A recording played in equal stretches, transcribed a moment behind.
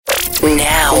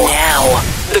Now.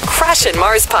 The Crash and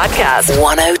Mars Podcast.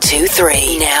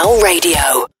 102.3 Now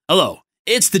Radio. Hello,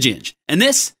 it's the Ginge, and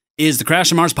this is the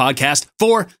Crash and Mars Podcast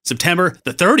for September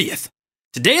the 30th.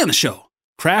 Today on the show,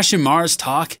 Crash and Mars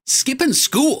talk skipping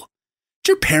school.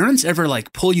 Did your parents ever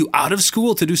pull you out of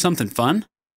school to do something fun?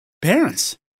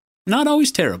 Parents, not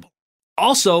always terrible.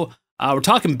 Also, we're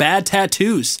talking bad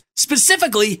tattoos,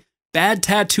 specifically bad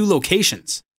tattoo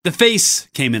locations. The face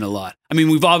came in a lot. I mean,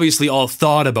 we've obviously all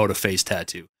thought about a face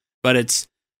tattoo, but it's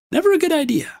never a good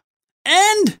idea.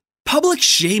 And public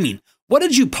shaming. What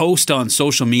did you post on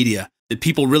social media that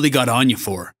people really got on you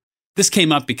for? This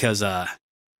came up because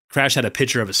Crash had a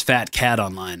picture of his fat cat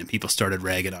online and people started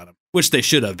ragging on him, which they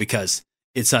should have because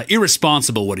it's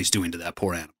irresponsible what he's doing to that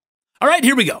poor animal. All right,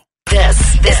 here we go. This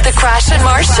is the Crash and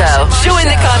Mars Show. Join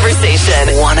the conversation.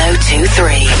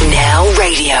 102.3 Now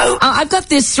Radio. I've got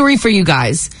this story for you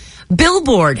guys.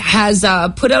 Billboard has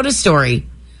put out a story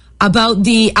about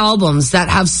the albums that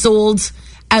have sold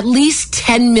at least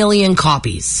 10 million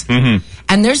copies. Mm-hmm.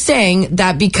 And they're saying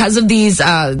that because of these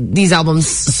albums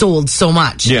sold so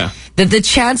much, that the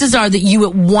chances are that you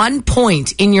at one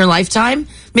point in your lifetime,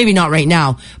 maybe not right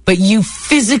now, but you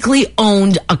physically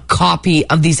owned a copy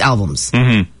of these albums.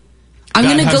 Mm-hmm. I'm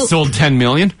going to go sold 10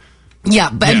 million?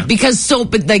 Yeah, but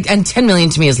and 10 million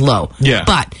to me is low. Yeah.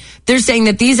 But they're saying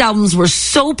that these albums were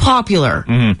so popular,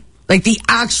 like the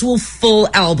actual full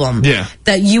album,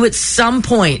 that you at some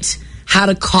point had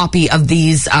a copy of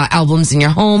these albums in your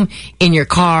home, in your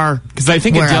car. Because I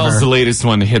think wherever. Adele's the latest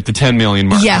one to hit the 10 million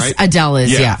mark, yes, right? Adele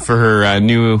is, yeah. For her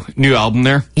new album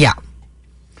there. Yeah.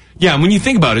 Yeah, when you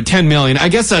think about it, 10 million, I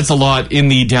guess that's a lot in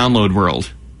the download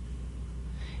world.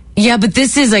 Yeah, but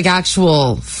this is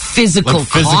actual physical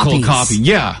copies. Copy.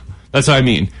 Yeah, that's what I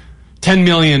mean. 10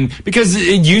 million, because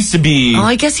it used to be... Oh,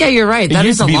 I guess, yeah, you're right. That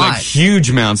is a lot. It used to be huge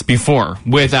amounts before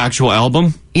with actual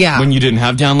album. Yeah. When you didn't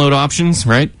have download options,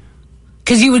 right?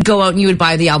 Because you would go out and you would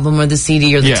buy the album or the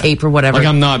CD or the tape or whatever.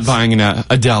 I'm not buying an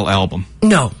Adele album.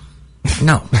 No.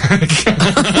 No, it's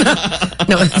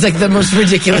the most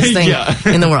ridiculous thing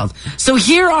in the world. So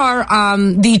here are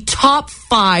the top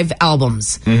 5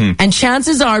 albums. Mm-hmm. And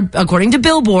chances are, according to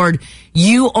Billboard,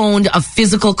 you owned a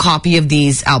physical copy of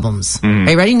these albums. Mm-hmm.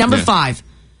 Are you ready? Number 5,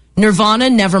 Nirvana,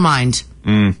 Nevermind.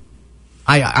 Mm.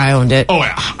 I owned it. Oh,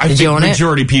 yeah. I think you own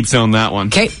majority peeps own that one.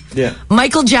 Okay. Yeah.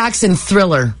 Michael Jackson,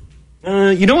 Thriller.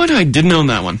 You know what? I didn't own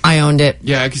that one. I owned it.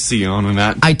 Yeah, I can see you owning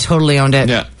that. I totally owned it.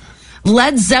 Yeah.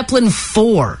 Led Zeppelin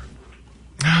 4.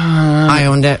 I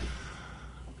owned it.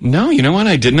 No, you know what?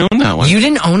 I didn't own that one. You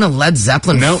didn't own a Led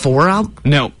Zeppelin 4 album?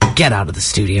 No. Get out of the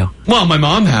studio. Well, my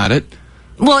mom had it.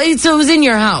 Well, so it was in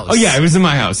your house. Oh, yeah, it was in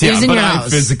my house. Yeah, it was in your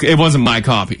house. It wasn't my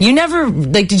copy. You never,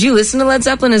 did you listen to Led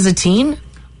Zeppelin as a teen?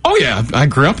 Oh, yeah, I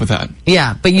grew up with that.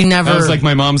 Yeah, but you never... That was like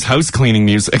my mom's house cleaning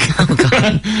music. Oh,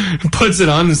 God. Puts it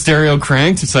on, the stereo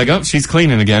cranked. It's like, oh, she's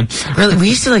cleaning again. Really? We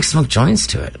used to, smoke joints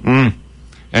to it. Mm.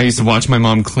 I used to watch my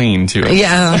mom clean, too.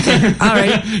 Yeah, okay. All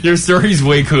right. Your story's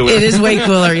way cooler. It is way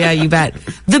cooler, yeah, you bet.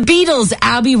 The Beatles,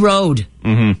 Abbey Road.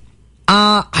 Mm-hmm.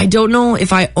 I don't know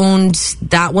if I owned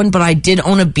that one, but I did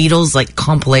own a Beatles,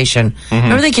 compilation. Mm-hmm.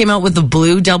 Remember they came out with the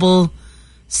blue double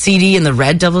CD and the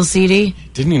red double CD?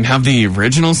 Didn't even have the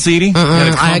original CD?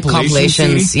 I had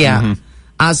compilations, CD? Yeah.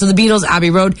 Mm-hmm. So the Beatles, Abbey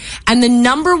Road. And the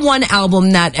number 1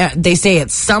 album that they say at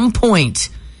some point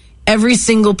every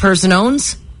single person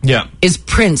owns... Yeah, is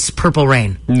Prince, Purple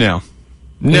Rain. No.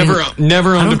 Never owned a Prince CD.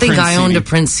 I don't think I owned a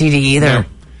Prince CD either. No.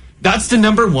 That's the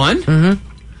number 1? Mm-hmm.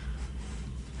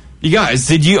 You guys,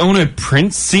 did you own a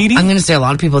Prince CD? I'm going to say a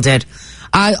lot of people did.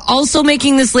 Also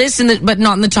making this list, but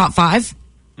not in the top 5.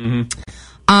 Mm-hmm.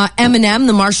 Eminem,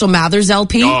 the Marshall Mathers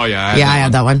LP. Oh, yeah. I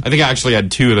had that one. I think I actually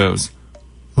had 2 of those.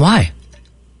 Why?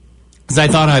 Because I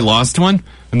thought I lost one.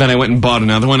 And then I went and bought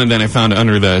another one, and then I found it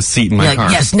under the seat in my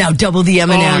car. Yes, now double the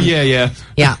Eminem. Oh, yeah.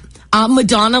 Yeah.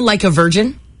 Madonna, Like a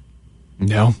Virgin?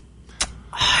 No.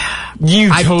 You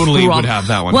totally would have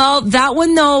that one. Well, that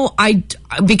one, though,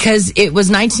 because it was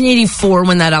 1984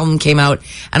 when that album came out,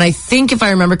 and I think, if I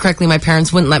remember correctly, my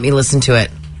parents wouldn't let me listen to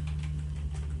it.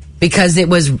 Because it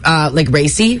was,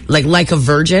 racy, like a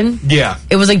virgin. Yeah.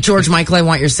 It was like George Michael, I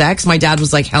Want Your Sex. My dad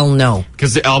was like, hell no.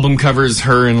 Because the album covers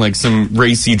her in, some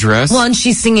racy dress. Well, and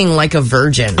she's singing like a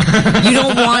virgin. You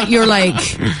don't want your,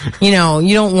 you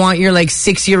don't want your,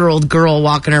 6-year-old girl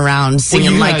walking around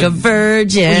singing like a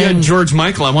virgin. Well, you had George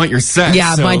Michael, I Want Your Sex.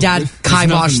 Yeah, so my dad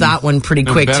kiboshed that one pretty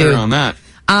quick, too. On that.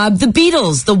 The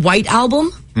Beatles, the White Album.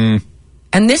 Mm.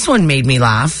 And this one made me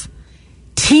laugh.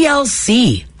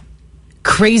 TLC.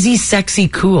 Crazy, Sexy,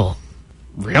 Cool.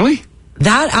 Really?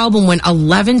 That album went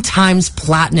 11 times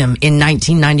platinum in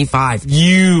 1995.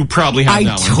 You probably had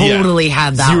that one. I totally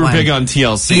had that one. You were big on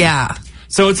TLC. Yeah.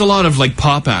 So it's a lot of like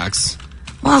pop acts.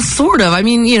 Well, sort of. I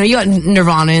mean, you got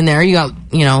Nirvana in there. You got,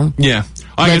 Yeah.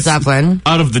 Led Zeppelin.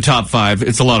 Out of the top 5,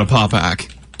 it's a lot of pop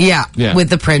act. Yeah. With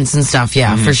the Prince and stuff.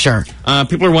 Yeah, for sure.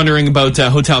 People are wondering about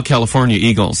Hotel California,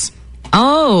 Eagles.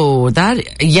 Oh,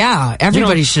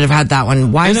 everybody should have had that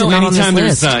one. Why is it not on this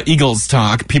list? Anytime there's Eagles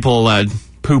talk, people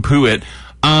poo-poo it.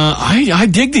 I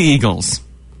dig the Eagles.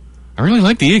 I really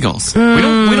like the Eagles. We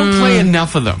don't play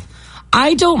enough of them.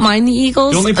 I don't mind the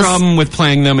Eagles. The only problem with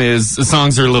playing them is the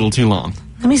songs are a little too long.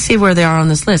 Let me see where they are on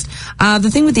this list. The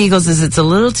thing with the Eagles is it's a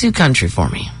little too country for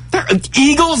me.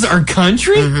 Eagles are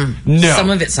country? Mm-hmm. No. Some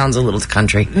of it sounds a little too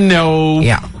country. No.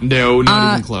 Yeah. No,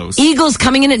 not even close. Eagles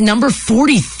coming in at number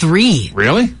 43.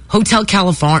 Really? Hotel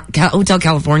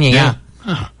California, yeah.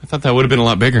 Oh, I thought that would have been a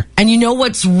lot bigger. And you know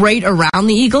what's right around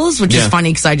the Eagles, which is funny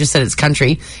because I just said it's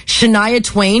country. Shania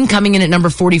Twain coming in at number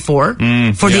 44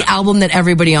 for the album that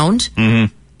everybody owned.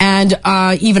 Mm-hmm.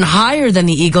 And even higher than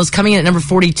the Eagles, coming in at number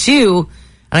 42,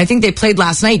 and I think they played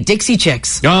last night, Dixie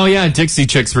Chicks. Oh, yeah, Dixie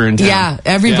Chicks were in town. Yeah,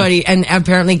 everybody. Yeah. And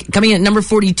apparently coming in at number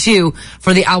 42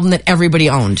 for the album that everybody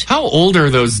owned. How old are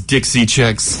those Dixie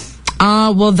Chicks?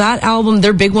 Well, that album,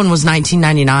 their big one was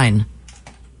 1999.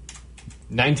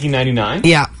 1999?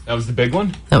 Yeah. That was the big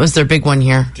one? That was their big one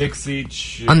here. Dixie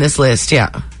Chicks. On this list,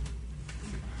 yeah.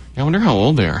 I wonder how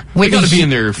old they are. They got to be in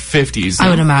their 50s. I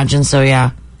would imagine so,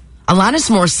 yeah. Alanis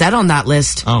Morissette on that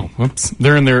list. Oh, whoops.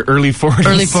 They're in their early 40s.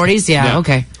 Early 40s? Yeah,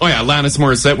 okay. Oh, yeah, Alanis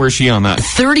Morissette, where's she on that?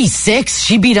 36.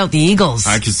 She beat out the Eagles.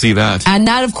 I can see that. And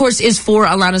that, of course, is for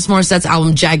Alanis Morissette's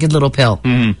album, Jagged Little Pill.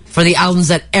 Mm-hmm. For the albums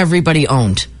that everybody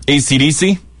owned.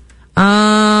 AC/DC?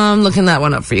 Looking that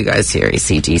one up for you guys here.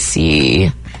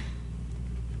 AC/DC.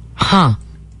 Huh.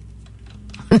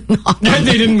 They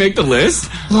didn't make the list?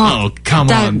 Well, come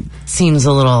on. That seems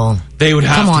a little... They would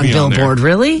have to be on Billboard, there.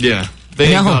 Really? Yeah.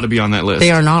 They got to be on that list.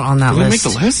 They are not on that list. Did they make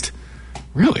the list?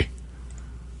 Really?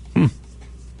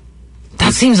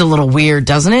 That seems a little weird,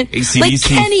 doesn't it? AC/DC. Like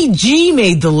Kenny G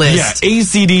made the list. Yeah,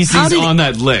 AC/DC's on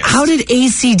that list. How did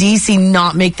AC/DC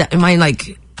not make that? Am I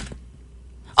like...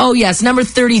 Oh, yes, number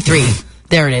 33.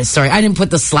 There it is. Sorry, I didn't put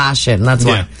the slash in. That's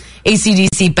why. Yeah.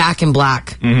 AC/DC, Back in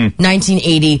Black.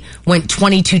 1980, went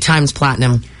 22 times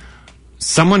platinum.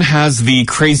 Someone has the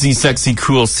Crazy Sexy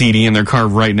Cool CD in their car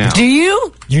right now. Do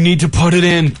you? You need to put it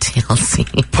in.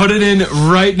 TLC. Put it in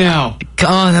right now.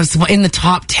 Oh, that's in the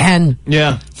top 10.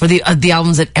 Yeah. For the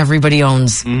albums that everybody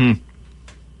owns. Mm-hmm.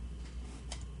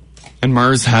 And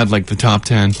Mars had like the top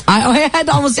 10. I had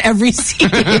almost every CD.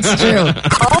 It's true.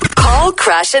 Call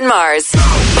Crash and Mars.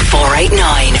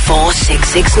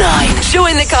 489-4669.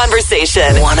 Join the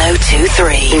conversation.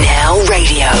 1023 Now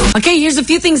Radio. Okay, here's a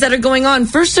few things that are going on.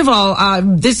 First of all,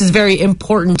 this is very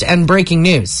important and breaking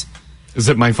news. Is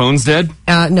it my phone's dead?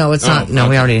 No, it's not. No,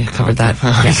 we already covered that.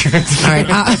 Yeah. All right.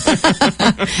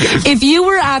 If you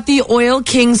were at the Oil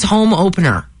Kings home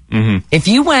opener, if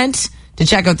you went to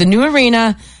check out the new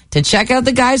arena, to check out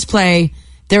the guys play,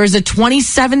 there is a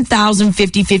 27,000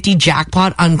 50-50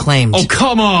 jackpot unclaimed. Oh,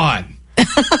 come on.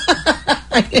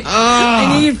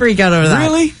 I knew you'd freak out over that.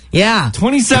 Really? Yeah.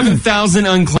 27,000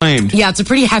 unclaimed. Yeah, it's a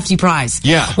pretty hefty prize.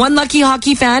 Yeah. One lucky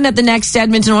hockey fan at the next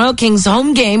Edmonton Oil Kings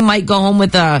home game might go home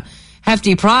with a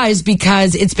hefty prize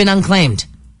because it's been unclaimed.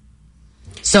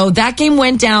 So that game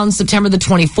went down September the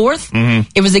 24th.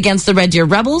 It was against the Red Deer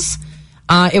Rebels.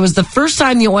 It was the first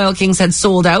time the Oil Kings had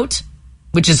sold out,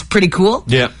 which is pretty cool.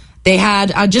 Yeah. They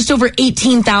had just over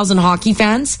 18,000 hockey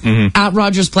fans at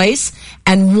Rogers Place,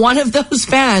 and one of those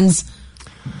fans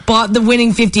bought the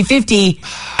winning 50-50,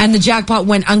 and the jackpot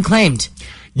went unclaimed.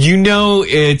 You know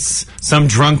it's some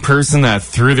drunk person that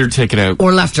threw their ticket out.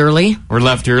 Or left early.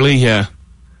 Yeah.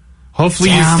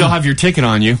 Hopefully you still have your ticket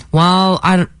on you. Well,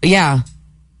 yeah.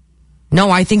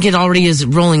 No, I think it already is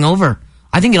rolling over.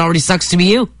 I think it already sucks to be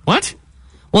you. What?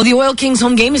 Well, the Oil Kings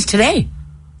home game is today.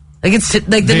 Like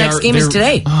the next game is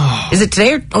today. Oh. Is it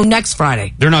today or next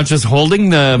Friday? They're not just holding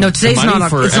the No, today's the money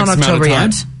not. for It's X not October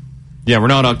yet. Yeah, we're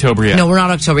not October yet. No, we're not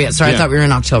October yet. Sorry, I thought we were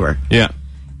in October. Yeah.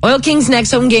 Oil Kings'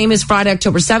 next home game is Friday,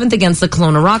 October 7th against the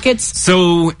Kelowna Rockets.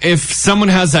 So if someone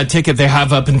has that ticket, they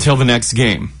have up until the next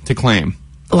game to claim.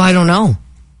 Well, I don't know.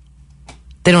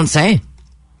 They don't say.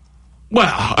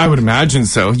 Well, I would imagine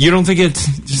so. You don't think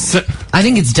it's... I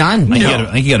think it's done. I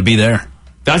think you got to be there.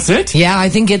 That's it? Yeah, I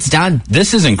think it's done.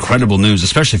 This is incredible news,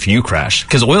 especially for you, Crash,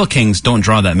 because Oil Kings don't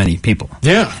draw that many people.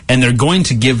 Yeah. And they're going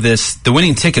to give this, the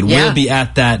winning ticket will be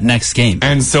at that next game.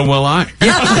 And so will I.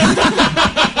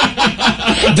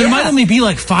 There might only be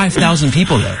like 5,000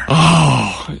 people there.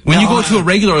 Oh. When you go to a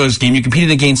regular Oilers game, you're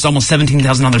competing against almost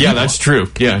 17,000 other people. Yeah, that's true.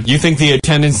 Yeah. You think the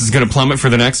attendance is going to plummet for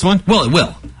the next one? Well, it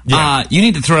will. Yeah. You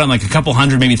need to throw down like a couple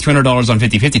hundred, maybe $300 on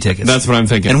 50-50 tickets. That's what I'm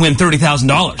thinking. And win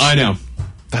 $30,000. I know.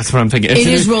 That's what I'm thinking. It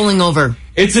is rolling over.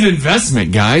 It's an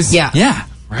investment, guys. Yeah. Yeah.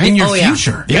 Right? In your Oh, yeah.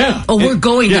 future. Yeah. Oh, we're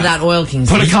going to that Oil Kings.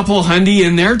 Put a couple hundy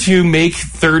in there to make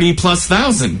 30+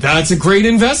 thousand. That's a great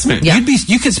investment. Yeah.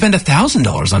 You could spend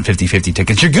 $1,000 on 50-50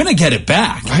 tickets. You're going to get it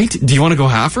back. Right? Do you want to go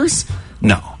halfers?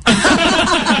 No.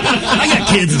 I got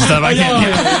kids and stuff. I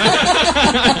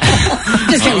can't.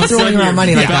 Just can't be throwing around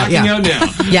money like that. Backing Yeah. out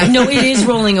now. Yeah, no, it is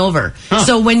rolling over.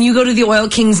 So when you go to the Oil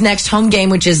Kings' next home game,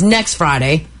 which is next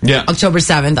Friday, Yeah. October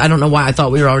 7th, I don't know why I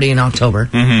thought we were already in October,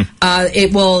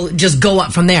 it will just go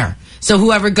up from there. So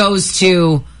whoever goes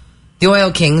to the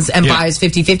Oil Kings and buys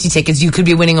 50-50 tickets, you could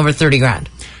be winning over 30 grand.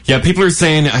 Yeah, people are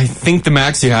saying, I think the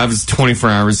max you have is 24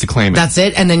 hours to claim it. That's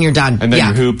it, and then you're done. and then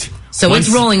you're hooped. So it's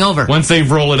rolling over. Once they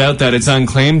roll it out that it's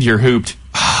unclaimed, you're hooped.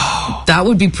 That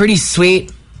would be pretty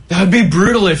sweet. That would be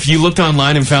brutal if you looked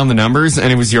online and found the numbers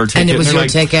and it was your ticket. And it was they're your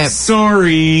like, ticket.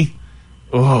 Sorry.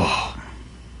 Oh.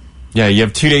 Yeah, you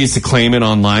have 2 days to claim it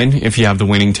online if you have the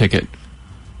winning ticket.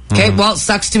 Okay, well, it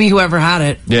sucks to be whoever had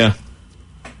it. Yeah.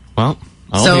 Well,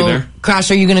 I'll be there.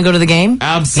 Crash, are you going to go to the game?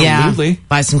 Absolutely. Yeah.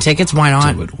 Buy some tickets. Why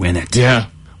not? Would win it. Yeah.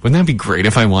 Wouldn't that be great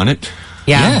if I won it?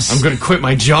 Yeah. Yes. I'm going to quit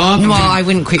my job. Well, I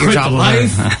wouldn't quit your job. the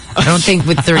life. I don't think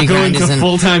with 30 Go grand into isn't.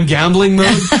 full-time gambling mode.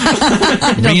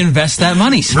 Reinvest that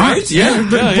money. Smart. Right?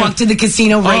 Yeah. Walk to the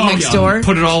casino right next door.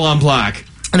 Put it all on black.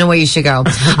 And away you should go.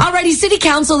 Alrighty, City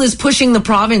Council is pushing the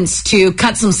province to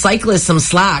cut some cyclists some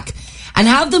slack and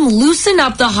have them loosen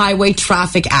up the Highway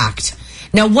Traffic Act.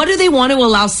 Now, what do they want to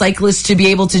allow cyclists to be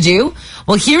able to do?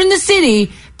 Well, here in the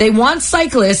city, they want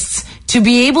cyclists to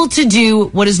be able to do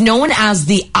what is known as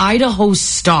the Idaho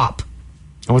Stop.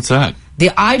 What's that?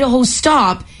 The Idaho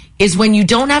Stop is when you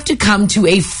don't have to come to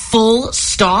a full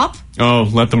stop. Oh,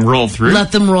 let them roll through?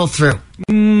 Let them roll through.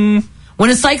 When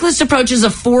a cyclist approaches a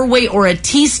four-way or a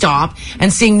T-stop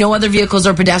and seeing no other vehicles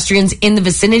or pedestrians in the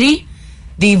vicinity,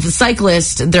 the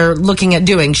cyclist they're looking at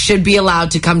doing should be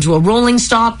allowed to come to a rolling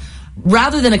stop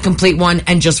rather than a complete one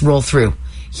and just roll through.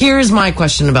 Here's my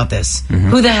question about this.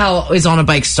 Who the hell is on a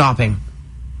bike stopping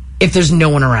if there's no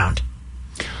one around?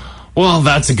 Well,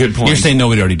 that's a good point. You're saying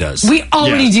nobody already does. We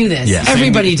already do this. Yeah.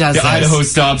 Everybody does the this. Idaho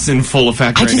Stop's in full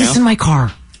effect I right do this in now. my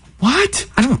car. What?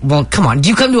 I don't. Well, come on. Do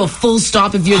you come to a full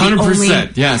stop if you're the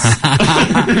 100%, yes.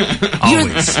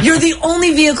 You're the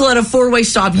only vehicle at a four-way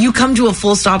stop? You come to a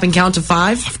full stop and count to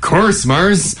 5? Of course,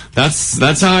 Mars.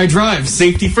 That's how I drive.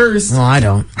 Safety first. Well, I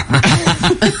don't.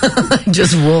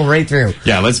 Just roll right through.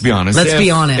 Yeah, let's be honest. Let's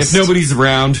be honest. If nobody's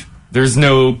around, there's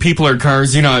no people or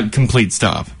cars, you're not complete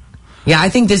stop. Yeah, I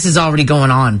think this is already going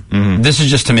on. This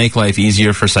is just to make life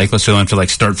easier for cyclists who don't have to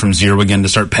like start from zero again to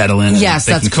start pedaling. Yes,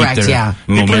 They that's can keep correct, their yeah.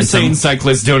 People are saying momentum.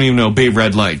 cyclists don't even obey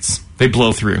red lights. They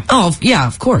blow through. Oh, yeah,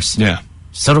 of course. Yeah.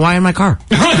 So do I in my car.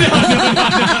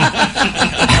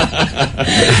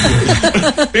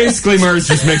 Basically, Mars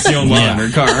just makes the own law in her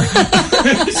car.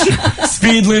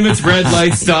 Speed limits, red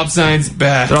lights, stop signs,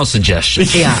 bad. They're all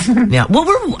suggestions. Yeah, yeah. Well,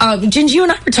 Gingy, you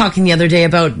and I were talking the other day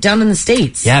about down in the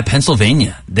States. Yeah,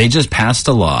 Pennsylvania. They just passed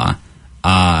a law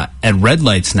at red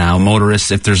lights now.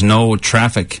 Motorists, if there's no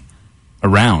traffic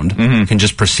around, can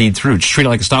just proceed through. Just treat it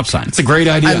like a stop sign. It's a great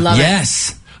idea. I love it.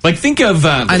 Yes. Like, think of,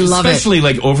 I love especially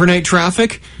like overnight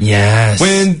traffic. Yes.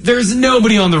 When there's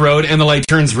nobody on the road and the light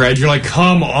turns red, you're like,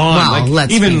 come on. Well, like,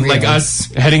 let's even be like real. us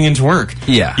heading into work.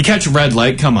 Yeah. You catch a red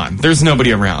light, come on. There's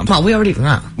nobody around. Well, we already.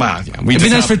 Wow, yeah. We It'd be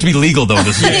just nice for it to be legal, though. To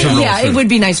roll Yeah, through. it would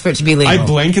be nice for it to be legal. I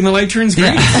blink and the light turns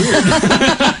green.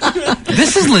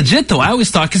 This is legit, though. I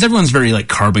always thought, because everyone's very like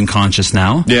carbon conscious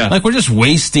now. Yeah. Like we're just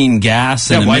wasting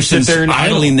gas and Yeah, why sit emissions there and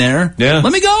idling there. Yeah.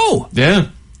 Let me go. Yeah.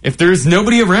 If there's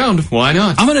nobody around, why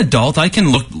not? I'm an adult. I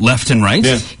can look left and right.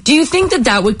 Yeah. Do you think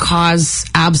that would cause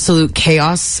absolute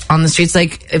chaos on the streets?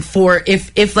 Like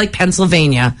if like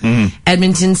Pennsylvania,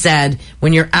 Edmonton said,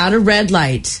 when you're at a red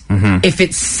light, if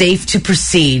it's safe to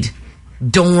proceed,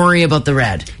 don't worry about the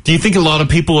red. Do you think a lot of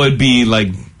people would be like,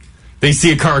 they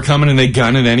see a car coming and they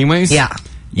gun it anyways? Yeah,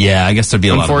 Yeah, I guess there'd be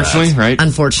a lot of Unfortunately, that. right?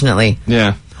 unfortunately.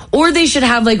 Yeah. Or they should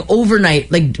have like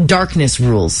overnight, like darkness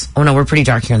rules. Oh no, we're pretty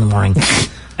dark here in the morning.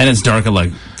 And it's dark at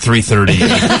like 3:30 in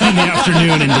the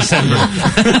afternoon in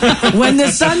December. When the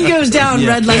sun goes down,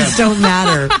 red lights don't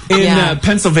matter. In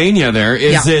Pennsylvania there,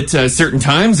 is Yeah. it certain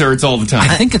times or it's all the time?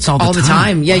 I think it's all the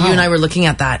time. Yeah, you and I were looking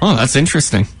at that. Oh, that's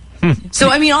interesting. So,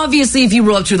 I mean, obviously, if you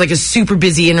roll up to like a super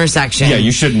busy intersection, Yeah,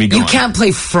 you shouldn't be going. You can't play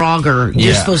Frogger.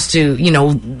 You're Yeah. supposed to,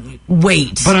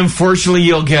 wait. But unfortunately,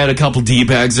 you'll get a couple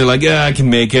D-bags. They're like, yeah, I can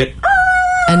make it.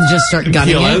 And just start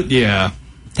gunning Peel it. out, yeah.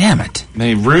 Damn it.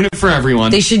 They ruin it for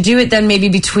everyone. They should do it then maybe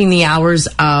between the hours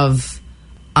of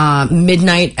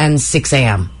midnight and 6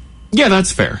 a.m. Yeah,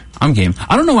 that's fair. I'm game.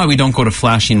 I don't know why we don't go to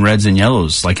flashing reds and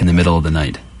yellows like in the middle of the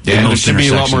night. Yeah, there should be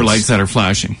a lot more lights that are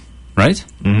flashing. Right?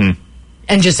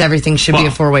 And just everything should be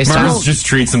a four-way stop. Mars just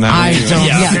treats them that I way.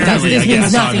 don't. This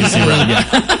means nothing to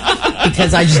me.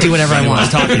 Because I just do whatever I I was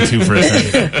want. talking to for a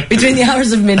second. Between the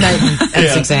hours of midnight and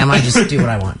 6 a.m., I just do what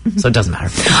I want. So it doesn't matter.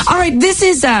 All right, this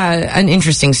is an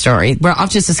interesting story. We're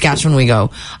off to Saskatchewan we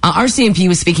go. RCMP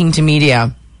was speaking to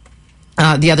media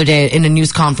the other day in a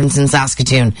news conference in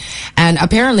Saskatoon. And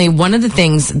apparently one of the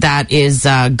things that is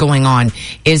going on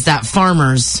is that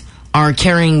farmers are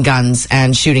carrying guns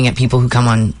and shooting at people who come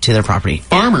on to their property.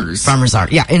 Farmers are,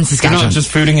 yeah, in They're Saskatchewan. not just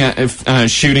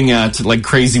shooting at like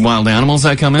crazy wild animals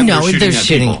that come in. No, they're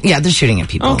shooting. People. Yeah, they're shooting at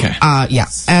people. Okay. Yeah,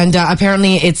 and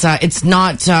apparently it's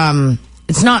not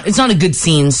a good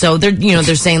scene. So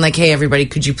they're saying like, hey, everybody,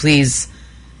 could you please,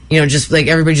 just like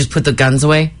everybody just put the guns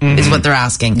away is what they're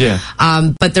asking. Yeah.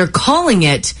 But they're calling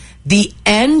it the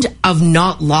end of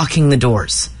not locking the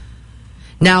doors.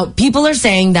 Now, people are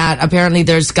saying that apparently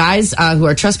there's guys who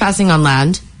are trespassing on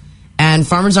land, and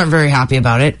farmers aren't very happy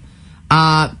about it.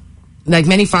 Like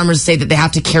many farmers say that they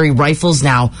have to carry rifles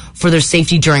now for their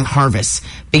safety during harvest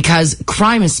because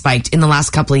crime has spiked in the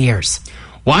last couple of years.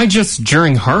 Why just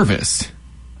during harvest?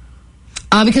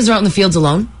 Because they're out in the fields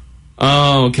alone.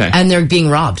 Oh, okay. And they're being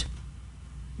robbed.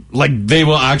 Like they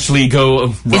will actually go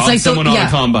rob someone on a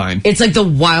combine. It's like the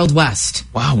Wild West.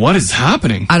 Wow, what is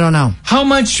happening? I don't know. How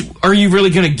much are you really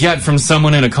going to get from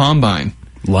someone in a combine?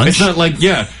 Lunch? It's not like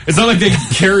they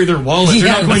carry their wallet. They're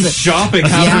not going shopping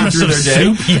halfway through their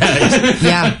day.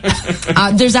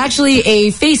 Yeah. There's actually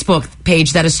a Facebook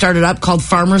page that has started up called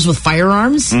Farmers with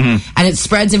Firearms, and it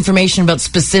spreads information about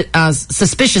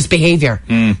suspicious behavior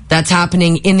that's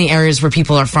happening in the areas where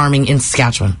people are farming in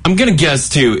Saskatchewan. I'm going to guess,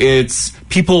 too, it's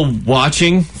people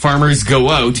watching farmers go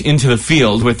out into the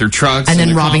field with their trucks. And then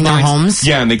their robbing their homes?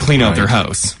 Yeah, and they clean out their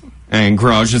house and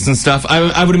garages and stuff.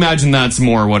 I would imagine that's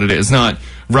more what it is, not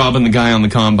robbing the guy on the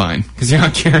combine, because you're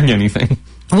not carrying anything.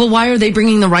 Well, why are they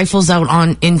bringing the rifles out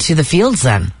on into the fields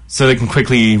then? So they can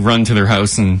quickly run to their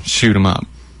house and shoot them up,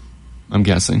 I'm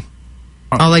guessing.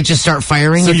 Oh, like just start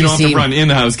firing? So if you don't see have to run in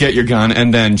the house, get your gun,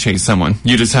 and then chase someone.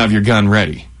 You just have your gun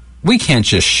ready. We can't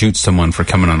just shoot someone for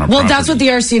coming on our property. Well, that's what the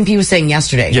RCMP was saying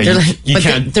yesterday. Yeah, you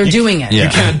can't. They're doing it. You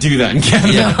can't do that in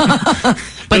Canada.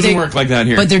 But doesn't work like that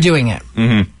here. But they're doing it.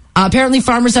 Apparently,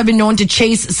 farmers have been known to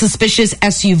chase suspicious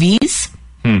SUVs.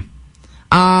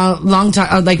 Long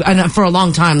time, for a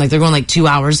long time, like they're going like 2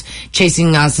 hours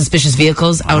chasing suspicious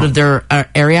vehicles out of their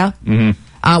area.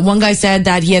 One guy said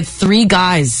that he had 3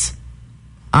 guys.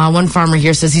 One farmer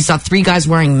here says he saw 3 guys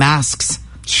wearing masks.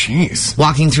 Jeez.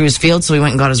 Walking through his field, so he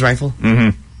went and got his rifle.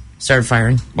 Started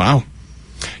firing. Wow.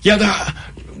 Yeah,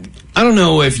 I don't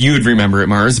know if you would remember it,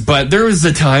 Mars, but there was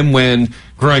a time when,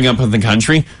 growing up in the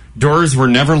country, doors were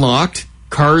never locked,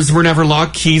 cars were never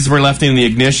locked, keys were left in the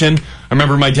ignition. I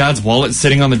remember my dad's wallet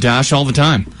sitting on the dash all the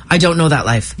time. I don't know that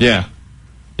life. Yeah.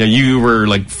 Yeah, you were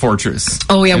like Fortress.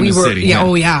 Oh, yeah, in we the were. city. Yeah,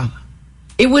 oh, yeah.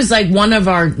 It was like one of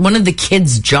the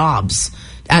kids' jobs.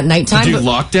 At nighttime. To do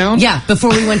lockdown? Yeah,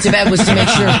 before we went to bed was to make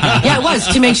sure. Yeah, it was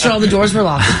to make sure all the doors were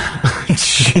locked.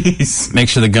 Jeez. Make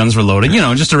sure the guns were loaded.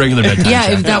 Just a regular bedtime Yeah,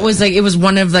 check. if that was like, it was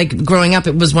one of like growing up,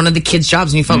 it was one of the kids'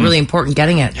 jobs, and you felt really important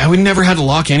getting it. Yeah, we never had to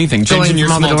lock anything. Change in your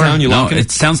small town, you lock it.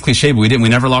 It sounds cliche, but we didn't. We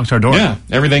never locked our door. Yeah,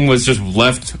 everything was just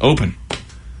left open.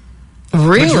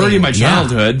 Really? Majority of my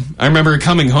childhood, I remember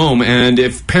coming home, and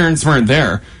if parents weren't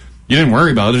there, you didn't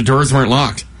worry about it. The doors weren't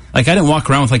locked. Like I didn't walk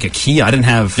around with like a key. I didn't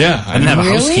have. Yeah, I didn't have a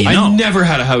house Really? key. No. I never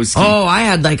had a house key. Oh, I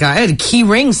had a key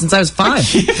ring since I was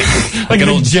 5. Like an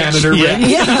old janitor ring.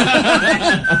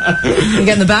 Yeah. You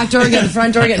get in the back door, get in the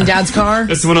front door, get in Dad's car.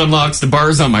 This one unlocks the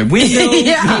bars on my window.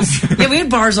 Yeah, we had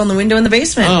bars on the window in the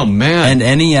basement. Oh man!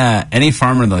 And any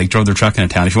farmer that like drove their truck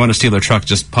into town, if you wanted to steal their truck,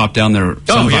 just pop down their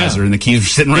sun visor, and the keys were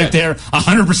sitting right there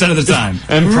 100% of the time.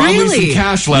 And probably Really? some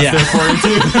cash left there for you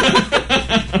too.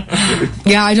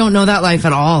 Yeah, I don't know that life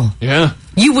at all. Yeah.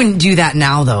 You wouldn't do that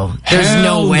now, though. There's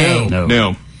Hell no way.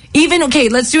 No. Even, okay,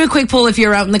 let's do a quick poll if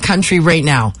you're out in the country right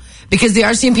now. Because the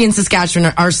RCMP in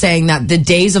Saskatchewan are saying that the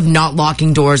days of not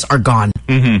locking doors are gone.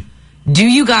 Do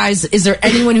you guys, is there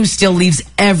anyone who still leaves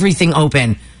everything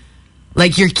open?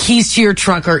 Like your keys to your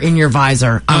truck are in your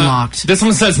visor, unlocked. This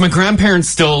one says, my grandparents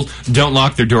still don't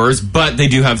lock their doors, but they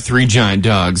do have 3 giant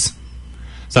dogs.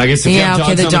 So I guess if you have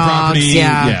dogs on the property,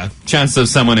 yeah. chance of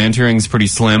someone entering is pretty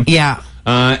slim. Yeah.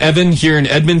 Evan, here in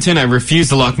Edmonton, I refuse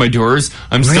to lock my doors.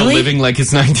 I'm still Really? living like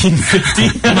it's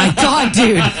 1950. Oh my God,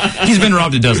 dude. He's been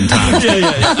robbed a dozen times.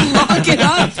 yeah. Lock it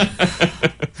up.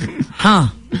 Huh.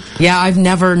 Yeah, I've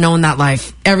never known that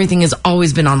life. Everything has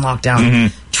always been on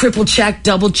lockdown. Triple check,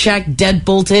 double check, dead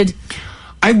bolted.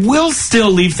 I will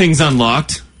still leave things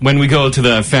unlocked when we go to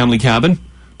the family cabin.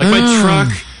 Like my truck,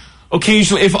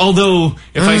 occasionally, if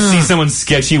I see someone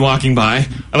sketchy walking by,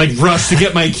 I like rush to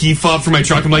get my key fob for my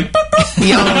truck. I'm like, boop, boop.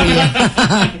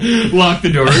 Lock the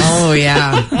doors. Oh,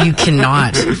 yeah. You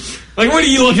cannot. Like, what are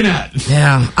you looking at?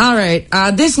 Yeah. All right.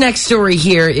 This next story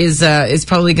here is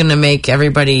probably going to make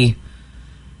everybody...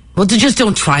 Well, just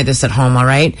don't try this at home, all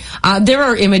right? There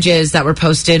are images that were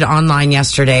posted online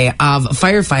yesterday of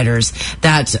firefighters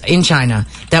in China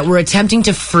that were attempting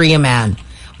to free a man.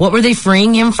 What were they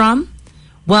freeing him from?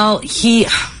 Well, he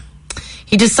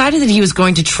decided that he was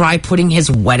going to try putting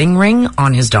his wedding ring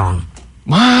on his dong.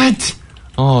 What?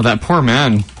 Oh, that poor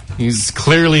man. He's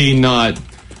clearly not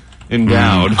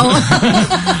endowed.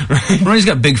 Well, he's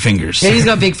got big fingers. Yeah, he's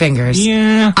got big fingers.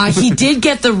 Yeah. He did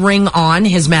get the ring on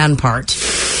his man part.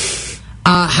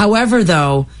 However,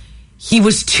 though, he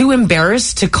was too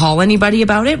embarrassed to call anybody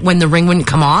about it when the ring wouldn't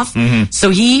come off. So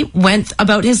he went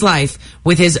about his life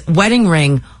with his wedding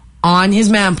ring on his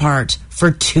man part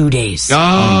for 2 days.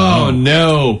 Oh,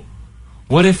 no.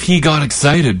 What if he got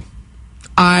excited?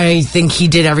 I think he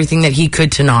did everything that he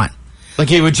could to not.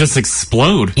 Like it would just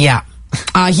explode. Yeah.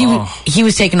 He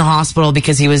was taken to hospital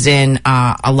because he was in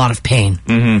a lot of pain.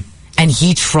 And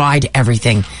he tried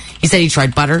everything. He said he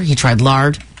tried butter, he tried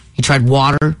lard, he tried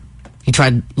water, he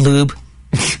tried lube.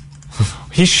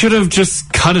 He should have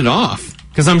just cut it off.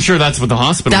 Because I'm sure that's what the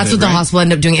hospital That's did, what the right? hospital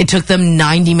ended up doing. It took them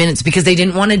 90 minutes because they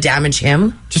didn't want to damage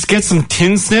him. Just get some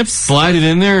tin snips, slide it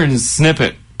in there, and snip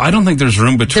it. I don't think there's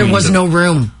room between There was no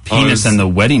room. penis and the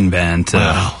wedding band.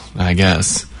 Well, I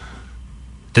guess.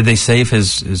 Did they save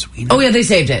his wiener? Oh, yeah, they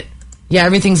saved it. Yeah,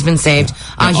 everything's been saved.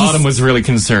 Autumn was really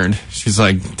concerned. She's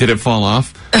like, did it fall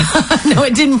off? No,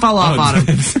 it didn't fall off,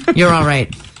 Autumn. You're all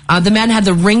right. The man had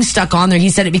the ring stuck on there. He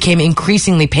said it became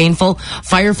increasingly painful.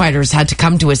 Firefighters had to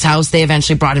come to his house. They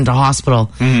eventually brought him to hospital.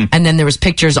 And then there was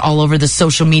pictures all over the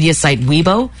social media site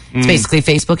Weibo. It's basically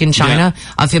Facebook in China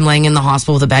of him laying in the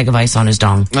hospital with a bag of ice on his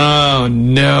dong. Oh,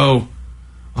 no.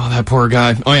 Oh, that poor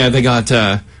guy. Oh, yeah, they got,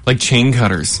 like, chain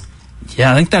cutters.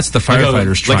 Yeah, I think that's the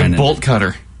firefighters like trying a bolt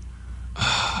cutter.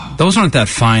 Those aren't that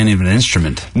fine of an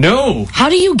instrument. No. How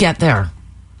do you get there?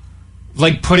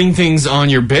 Like putting things on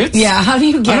your bits? Yeah, how do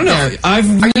you get I don't know. there?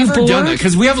 I've Are you never done bored? that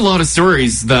because we have a lot of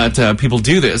stories that people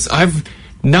do this. I've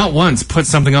not once put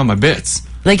something on my bits.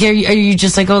 Like, are you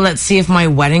just like, oh, let's see if my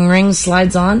wedding ring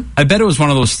slides on? I bet it was one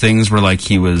of those things where, like,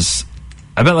 he was...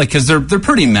 I bet, like, because they're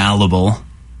pretty malleable,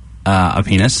 a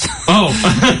penis. Oh.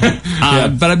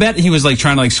 But I bet he was, like,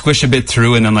 trying to, like, squish a bit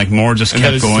through, and then, like, more just And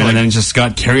then kept it's going, like- and then it just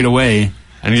got carried away.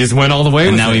 And he just went all the way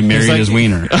And with now it. he married He's like- his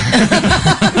wiener.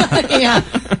 Yeah.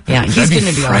 Yeah, he's That'd be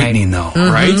going to be all right. frightening, though.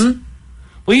 Right?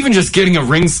 Well, even just getting a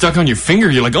ring stuck on your finger,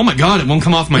 you're like, oh my God, it won't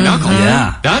come off my knuckle.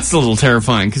 Yeah. That's a little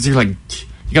terrifying because you're like,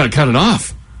 you got to cut it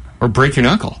off or break your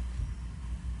knuckle.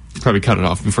 You probably cut it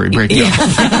off before you break it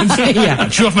off. Yeah.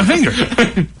 Chew off my finger.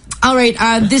 All right,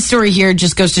 this story here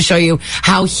just goes to show you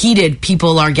how heated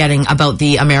people are getting about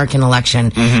the American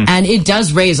election. And it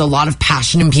does raise a lot of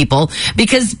passion in people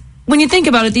because when you think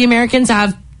about it, the Americans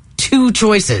have two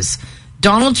choices,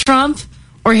 Donald Trump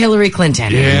or Hillary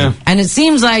Clinton. Yeah. And it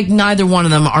seems like neither one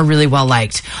of them are really well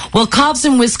liked. Well, cops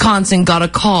in Wisconsin got a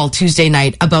call Tuesday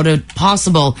night about a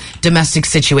possible domestic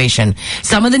situation.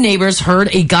 Some of the neighbors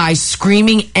heard a guy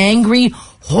screaming angry,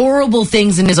 horrible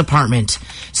things in his apartment.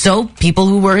 So people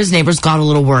who were his neighbors got a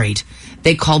little worried.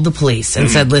 They called the police and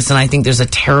said, listen, I think there's a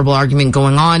terrible argument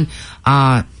going on.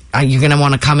 You're going to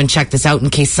want to come and check this out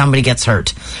in case somebody gets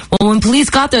hurt. Well, when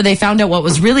police got there, they found out what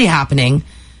was really happening.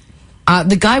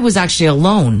 The guy was actually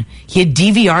alone. He had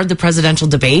DVR'd the presidential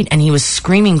debate and he was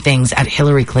screaming things at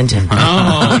Hillary Clinton.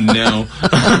 Oh, no.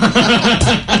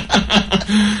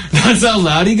 That's how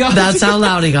loud he got? That's how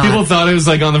loud he got. People thought it was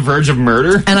like on the verge of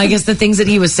murder. And I guess the things that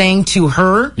he was saying to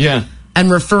her Yeah.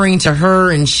 and referring to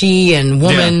her and she and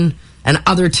woman and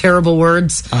other terrible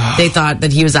words, they thought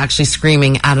that he was actually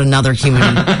screaming at another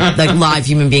human, like live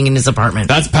human being in his apartment.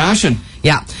 That's passion.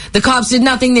 Yeah. The cops did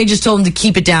nothing. They just told him to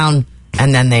keep it down.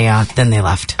 And then they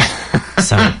left.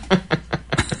 So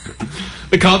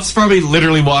The cops probably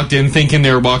literally walked in thinking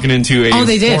they were walking into a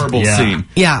they did. horrible Yeah. scene.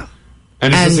 yeah,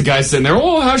 And it's just a guy sitting there,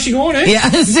 oh, how's she going, eh? yeah,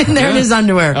 sitting there in his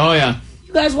underwear. Oh, yeah.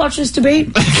 You guys watch this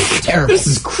debate? Terrible. This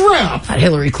is crap.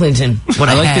 Hillary Clinton. What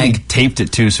a I like that he hag. taped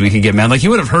it too, so he could get mad. Like he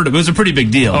would have heard it. It was a pretty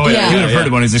big deal. Oh, yeah. He would have heard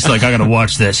it when he's just like, I gotta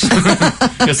watch this.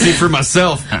 Gotta see it for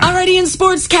myself. Alrighty, in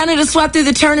sports, Canada swept through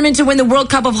the tournament to win the World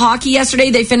Cup of Hockey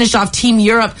yesterday. They finished off Team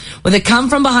Europe with a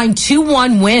come-from-behind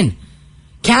 2-1 win.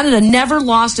 Canada never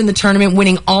lost in the tournament,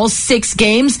 winning all 6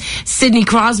 games. Sidney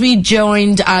Crosby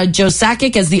joined Joe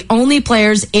Sakic as the only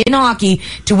players in hockey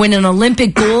to win an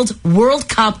Olympic gold, World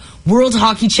Cup, World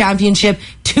Hockey Championship,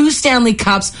 2 Stanley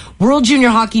Cups, World Junior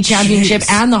Hockey Championship,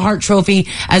 and the Hart Trophy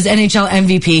as NHL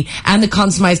MVP, and the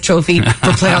Conn Smythe Trophy for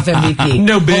playoff MVP.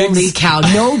 No bigs. Holy cow,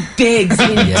 no bigs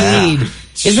indeed.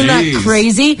 Isn't that Jeez.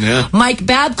 crazy? Yeah. Mike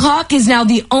Babcock is now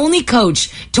the only coach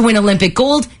to win Olympic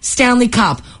gold, Stanley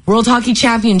Cup, World Hockey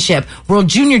Championship, World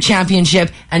Junior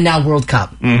Championship, and now World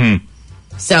Cup. Mm-hmm.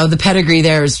 So the pedigree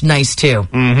there is nice too.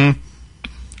 Mm-hmm.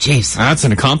 Jeez. That's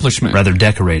an accomplishment. Rather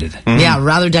decorated. Yeah,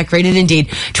 rather decorated indeed.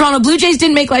 Toronto Blue Jays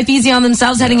didn't make life easy on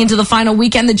themselves heading into the final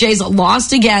weekend. The Jays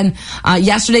lost again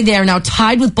yesterday. They are now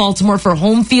tied with Baltimore for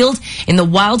home field in the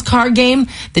wild card game.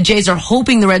 The Jays are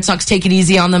hoping the Red Sox take it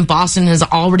easy on them. Boston has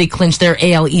already clinched their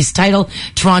AL East title.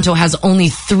 Toronto has only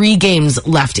 3 games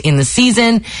left in the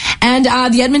season. And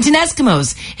the Edmonton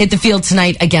Eskimos hit the field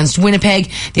tonight against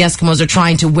Winnipeg. The Eskimos are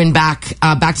trying to win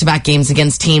back-to-back games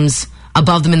against teams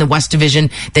above them in the West Division.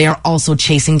 They are also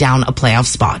chasing down a playoff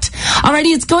spot.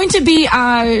 Alrighty, it's going to be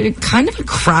kind of a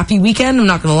crappy weekend. I'm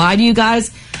not going to lie to you guys.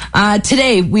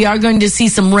 Today, we are going to see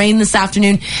some rain this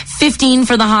afternoon. 15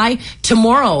 for the high.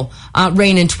 Tomorrow,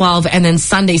 rain and 12. And then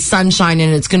Sunday, sunshine,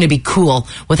 and it's going to be cool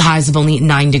with highs of only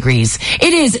 9 degrees.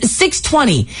 It is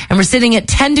 6:20, and we're sitting at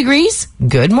 10 degrees.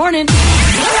 Good morning. Breakfast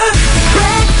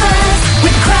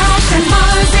with Crash and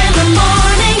Mars in the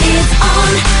morning is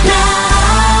on now.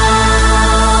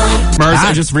 Mars,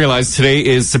 I just realized today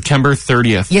is September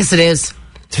 30th. Yes, it is.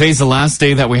 Today's the last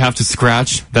day that we have to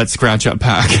scratch that scratch up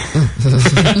pack.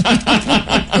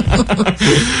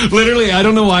 Literally, I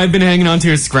don't know why I've been hanging on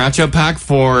to a scratch up pack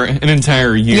for an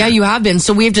entire year. Yeah, you have been.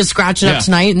 So we have to scratch it up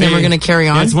tonight, and then we're going to carry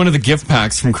on. Yeah, it's one of the gift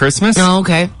packs from Christmas. Oh,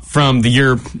 okay. From the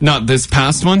year, not this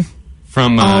past one,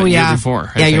 from year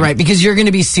before. Yeah, you're right, because you're going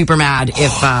to be super mad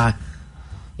if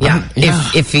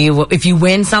if you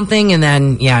win something, and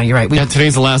then you're right.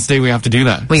 Today's the last day we have to do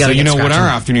that. We gotta so you get know what scratching. our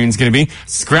afternoon's going to be?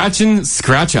 Scratching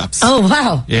scratch ups. Oh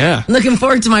wow! Yeah. Looking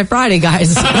forward to my Friday,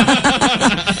 guys.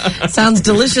 Sounds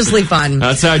deliciously fun.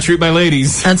 That's how I treat my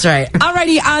ladies. That's right.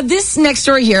 Alrighty, this next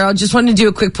story here, I just wanted to do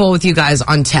a quick poll with you guys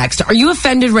on text. Are you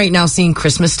offended right now seeing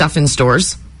Christmas stuff in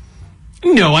stores?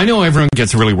 No, I know everyone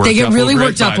gets really worked up. They get really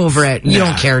worked up over it. You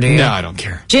don't care, do you? No, I don't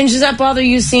care. Ginge, does that bother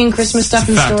you seeing Christmas stuff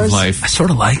in Fact stores? of life. I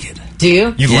sort of like it. Do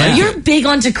you? You like You're big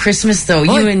onto Christmas, though.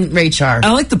 You and Rach are.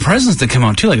 I like the presents that come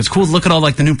out too. Like it's cool to look at all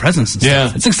like the new presents and stuff.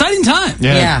 Yeah. It's an exciting time.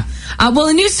 Yeah. Well,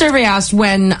 a new survey asked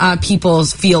when people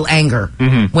feel anger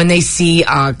when they see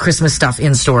Christmas stuff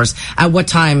in stores. At what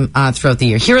time throughout the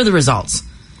year? Here are the results.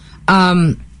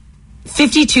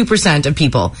 52% of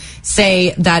people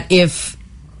say that if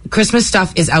Christmas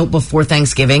stuff is out before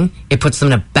Thanksgiving, it puts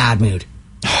them in a bad mood.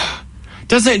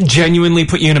 Does it genuinely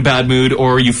put you in a bad mood,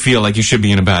 or you feel like you should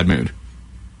be in a bad mood?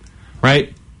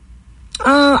 Right?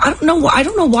 I don't know. I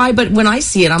don't know why, but when I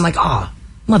see it, I'm like, oh,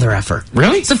 mother effer.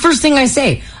 Really? It's the first thing I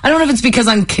say. I don't know if it's because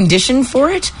I'm conditioned for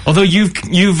it. Although you've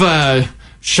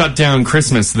shut down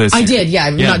Christmas this year. I did, yeah.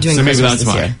 I'm not doing so maybe Christmas that's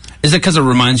this why. year. Is it because it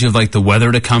reminds you of like the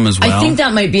weather to come as well? I think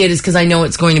that might be it, is because I know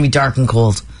it's going to be dark and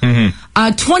cold.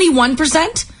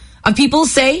 21% of people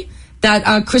say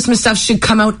that Christmas stuff should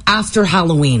come out after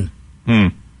Halloween.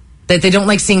 That they don't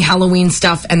like seeing Halloween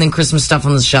stuff and then Christmas stuff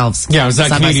on the shelves. Yeah, I was at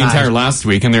side by Canadian side. Tire last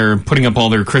week, and they're putting up all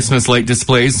their Christmas light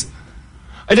displays.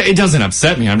 It doesn't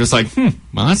upset me. I'm just like,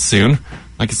 well, that's soon.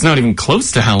 Like, it's not even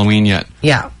close to Halloween yet.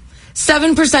 Yeah.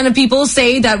 7% of people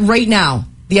say that right now,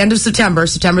 the end of September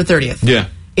 30th,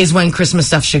 is when Christmas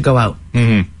stuff should go out.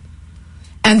 And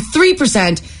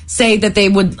 3% say that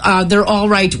they're all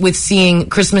right with seeing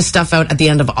Christmas stuff out at the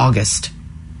end of August.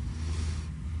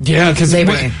 Yeah, because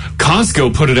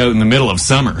Costco put it out in the middle of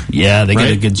summer. Yeah, they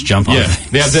get a good jump on it.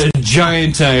 They have the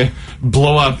giant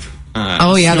blow-up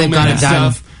they've got it done.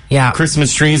 stuff. Yeah.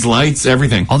 Christmas trees, lights,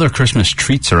 everything. All their Christmas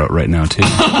treats are out right now too.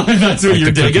 That's what Like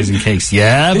you're the cookies digging? and cakes.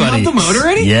 Yeah, They buddy. have them out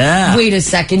already? Yeah. Wait a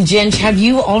second, Ginge. Have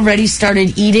you already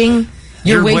started eating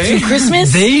your way through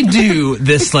Christmas? They do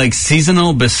this like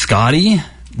seasonal biscotti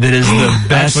that is the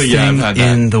best Actually, yeah, I've thing had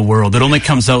that. in the world. It only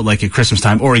comes out like at Christmas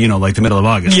time or, like the middle of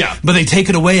August. Yeah. But they take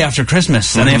it away after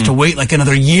Christmas and they have to wait like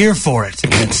another year for it.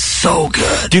 And it's so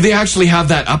good. Do they actually have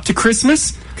that up to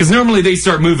Christmas? Because normally they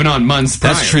start moving on months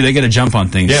prior. That's true. They get a jump on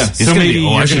things. Yeah. So maybe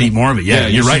I should eat more of it. Yeah,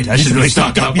 you're right. I should really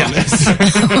stock up on this.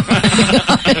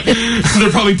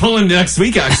 They're probably pulling next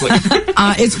week, actually.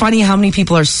 It's funny how many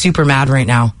people are super mad right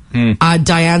now.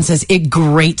 Diane says, it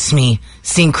grates me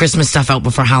seeing Christmas stuff out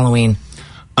before Halloween.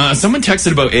 Someone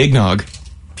texted about eggnog.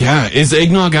 Yeah, is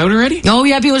eggnog out already? Oh,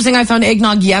 yeah, people are saying I found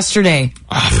eggnog yesterday.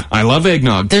 I love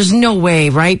eggnog. There's no way,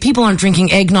 right? People aren't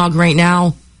drinking eggnog right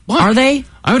now. What? Are they?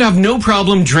 I would have no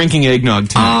problem drinking eggnog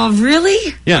tonight. Oh,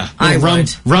 really? Yeah. I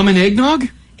would. Rum and eggnog?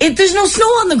 There's no snow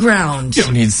on the ground. You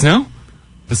don't need snow.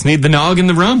 Just need the nog and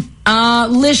the rum.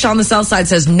 Lish on the south side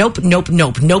says, nope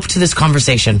to this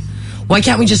conversation. Why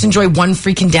can't we just enjoy one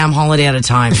freaking damn holiday at a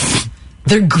time?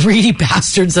 They're greedy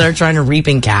bastards that are trying to reap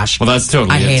in cash. Well, that's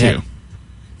totally I hate it.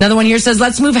 Another one here says,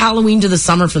 let's move Halloween to the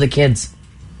summer for the kids.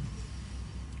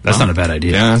 That's not a bad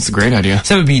idea. Yeah, that's a great idea.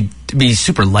 So it would be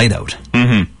super light out.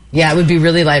 Mm-hmm. Yeah, it would be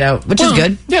really light out, which is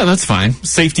good. Yeah, that's fine.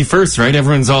 Safety first, right?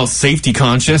 Everyone's all safety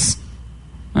conscious.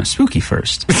 Spooky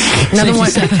first.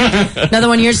 Another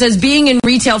one here says, being in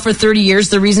retail for 30 years,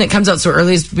 the reason it comes out so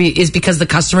early is because the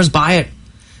customers buy it.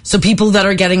 So people that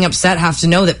are getting upset have to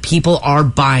know that people are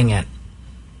buying it.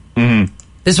 Mm-hmm.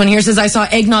 This one here says, I saw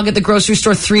eggnog at the grocery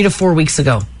store 3 to 4 weeks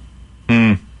ago.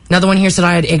 Another one here said,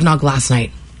 I had eggnog last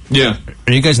night. Yeah.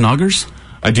 Are you guys noggers?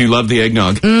 I do love the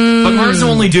eggnog. But Mars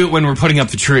only do it when we're putting up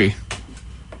the tree.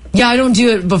 Yeah, I don't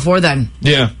do it before then.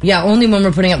 Yeah. Yeah, only when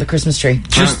we're putting up the Christmas tree.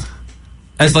 Just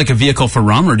as like a vehicle for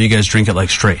rum, or do you guys drink it like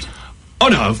straight? Oh,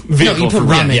 no. Vehicle you put for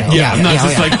rum in. Yeah. I'm not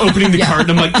just like opening the cart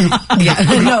and I'm like,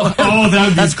 No. Oh, that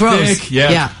would be That's gross. thick.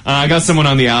 Yeah. I got someone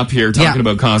on the app here talking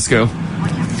about Costco.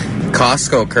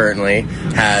 Costco currently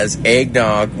has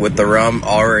eggnog with the rum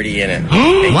already in it.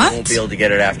 And you won't be able to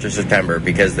get it after September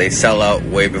because they sell out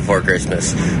way before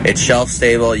Christmas. It's shelf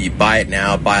stable. You buy it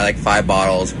now, buy like 5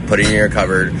 bottles, put it in your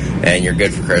cupboard, and you're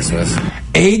good for Christmas.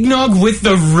 Eggnog with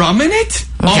the rum in it?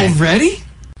 Okay. Already?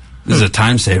 This is a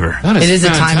time saver. It is fantastic. A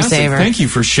time saver. Thank you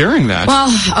for sharing that. Well,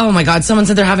 oh my God. Someone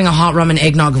said they're having a hot rum and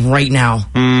eggnog right now.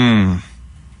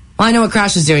 Well, I know what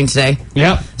Crash is doing today.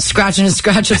 Yep. Scratching his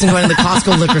scratches and going to the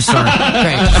Costco liquor store.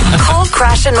 Great. Call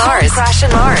Crash and Mars.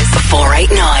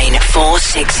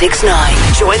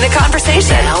 489-4669. Join the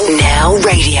conversation. Now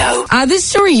radio. This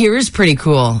story here is pretty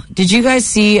cool. Did you guys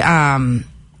see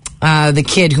the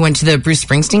kid who went to the Bruce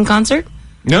Springsteen concert?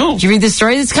 No. Did you read this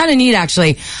story? It's kind of neat,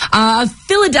 actually. A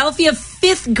Philadelphia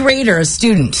 5th grader, a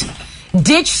student,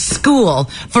 ditched school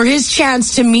for his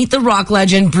chance to meet the rock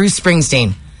legend Bruce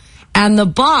Springsteen. And the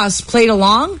boss played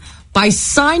along by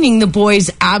signing the boy's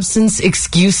absence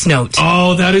excuse note.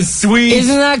 Oh, that is sweet.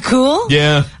 Isn't that cool?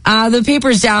 Yeah. The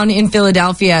papers down in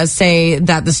Philadelphia say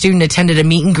that the student attended a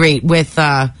meet and greet with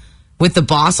the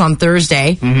boss on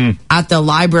Thursday at the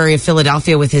Library of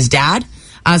Philadelphia with his dad.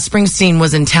 Springsteen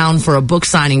was in town for a book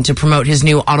signing to promote his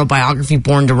new autobiography,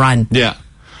 Born to Run. Yeah.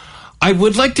 I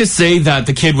would like to say that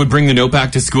the kid would bring the note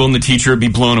back to school and the teacher would be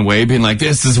blown away, being like,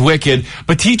 this is wicked.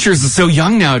 But teachers are so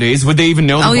young nowadays. Would they even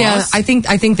know the boss? Yeah, I think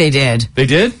they did. They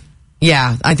did?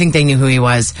 Yeah, I think they knew who he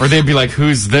was. Or they'd be like,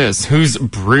 who's this? Who's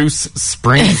Bruce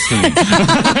Springsteen?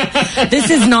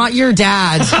 This is not your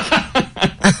dad.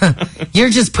 You're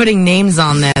just putting names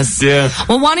on this. Yeah.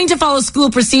 Well, wanting to follow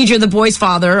school procedure, the boy's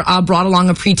father brought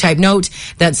along a pre-typed note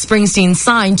that Springsteen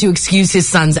signed to excuse his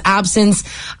son's absence.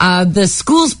 The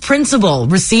school's principal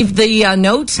received the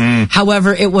note.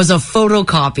 However, it was a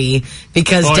photocopy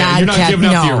because Dad you're not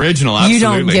giving out the original. Absolutely. You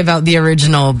don't give out the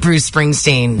original Bruce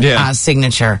Springsteen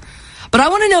signature. But I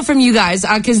want to know from you guys,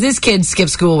 because this kid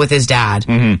skipped school with his dad,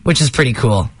 which is pretty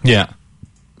cool. Yeah.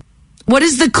 What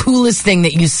is the coolest thing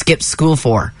that you skipped school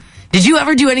for? Did you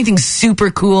ever do anything super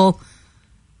cool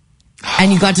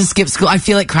and you got to skip school? I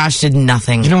feel like Crash did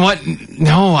nothing. You know what?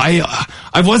 No,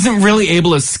 I wasn't really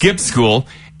able to skip school.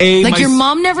 Your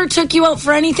mom never took you out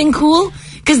for anything cool?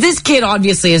 Because this kid,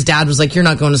 obviously, his dad was like, you're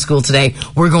not going to school today.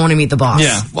 We're going to meet the boss.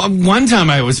 Yeah. Well, one time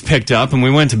I was picked up and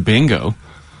we went to bingo.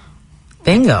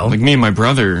 Bingo? Like me and my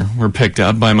brother were picked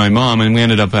up by my mom and we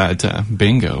ended up at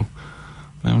bingo.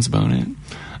 That was about it.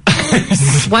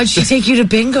 Why'd she take you to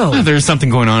bingo? There's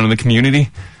something going on in the community.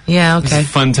 Yeah, okay. It was a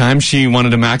fun time. She wanted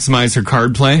to maximize her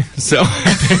card play. So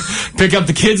pick up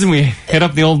the kids and we hit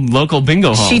up the old local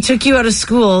bingo hall. She took you out of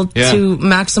school to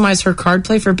maximize her card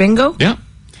play for bingo? Yeah.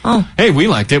 Oh. Hey, we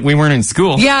liked it. We weren't in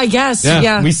school. Yeah, I guess.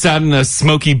 Yeah. We sat in a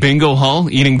smoky bingo hall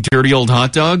eating dirty old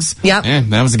hot dogs. Yeah.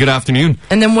 That was a good afternoon.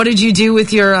 And then what did you do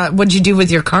with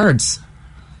your cards?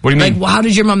 What do you mean? Like, how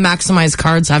did your mom maximize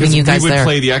cards having you guys there? We would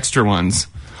play the extra ones.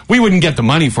 We wouldn't get the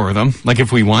money for them, like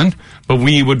if we won, but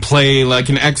we would play like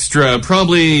an extra,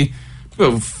 probably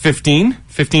About 15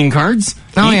 cards.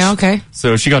 Oh, each. yeah, okay.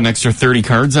 So she got an extra 30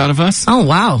 cards out of us. Oh,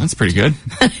 wow. That's pretty good.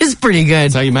 That is pretty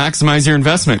good. That's how you maximize your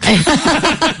investment.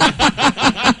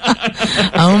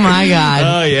 Oh, my God.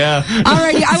 Oh, yeah.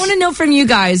 Alrighty, I want to know from you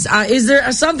guys, is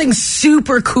there something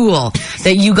super cool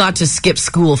that you got to skip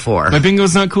school for? My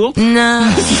bingo's not cool?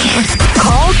 No.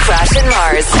 Call Crash and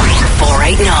Mars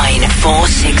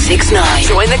 489-4669.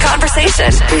 Join the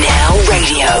conversation. Now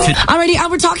radio. Alrighty,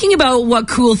 we're talking about what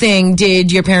cool thing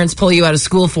did your parents pull you out of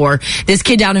school for. This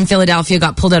kid down in Philadelphia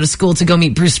got pulled out of school to go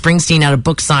meet Bruce Springsteen at a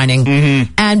book signing.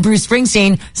 Mm-hmm. And Bruce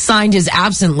Springsteen signed his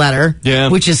absent letter,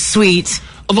 which is sweet.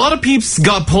 A lot of peeps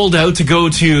got pulled out to go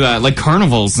to like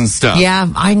carnivals and stuff. Yeah,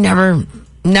 I never.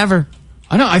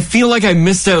 I know, I feel like I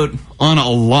missed out on a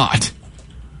lot.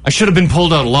 I should have been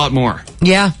pulled out a lot more.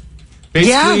 Yeah.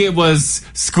 Basically, it was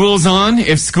school's on.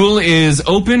 If school is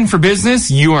open for business,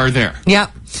 you are there.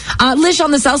 Yep. Lish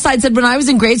on the south side said, when I was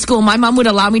in grade school, my mom would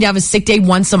allow me to have a sick day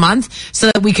once a month so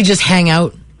that we could just hang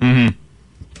out. Mm-hmm.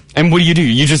 And what do?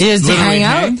 You just literally hang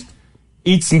out?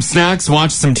 Eat some snacks,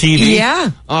 watch some TV?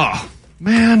 Yeah. Oh,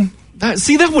 man.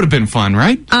 That would have been fun,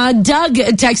 right? Doug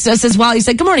texted us as well. He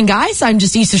said, good morning, guys. I'm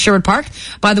just east of Sherwood Park.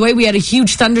 By the way, we had a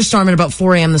huge thunderstorm at about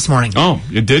 4 a.m. this morning. Oh,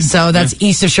 it did? So that's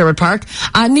east of Sherwood Park.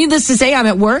 Needless to say, I'm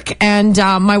at work, and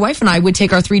my wife and I would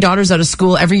take our 3 daughters out of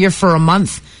school every year for a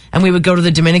month, and we would go to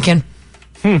the Dominican.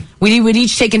 We would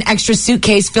each take an extra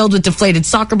suitcase filled with deflated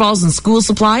soccer balls and school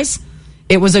supplies.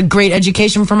 It was a great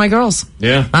education for my girls.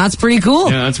 Yeah. That's pretty cool.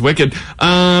 Yeah, that's wicked. We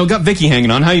got Vicky hanging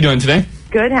on. How you doing today?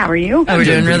 Good. How are you? We're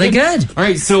doing really good. All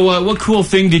right. So what cool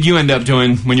thing did you end up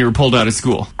doing when you were pulled out of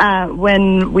school?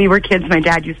 When we were kids, my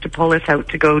dad used to pull us out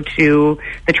to go to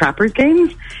the Trappers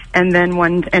games. And then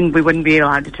and we wouldn't be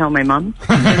allowed to tell my mom.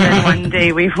 And then one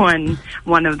day we won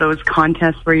one of those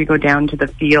contests where you go down to the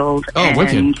field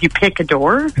and you pick a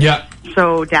door. Yeah.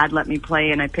 So Dad let me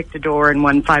play, and I picked a door and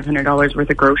won $500 worth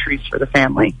of groceries for the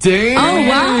family. Damn. Oh,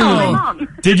 wow.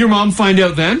 Did your mom find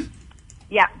out then?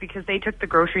 Yeah, because they took the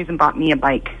groceries and bought me a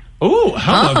bike. Oh,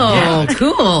 how about that?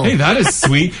 Cool. Hey, that is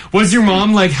sweet. Was your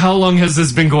mom like, how long has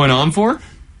this been going on for?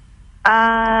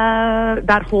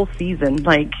 That whole season.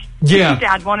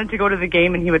 Dad wanted to go to the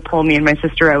game, and he would pull me and my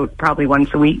sister out probably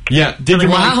once a week. Yeah. Did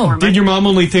your mom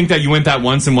only think that you went that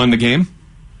once and won the game?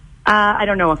 I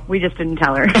don't know. We just didn't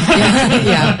tell her.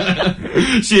 Yeah.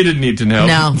 She didn't need to know.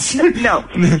 No, she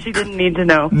didn't need to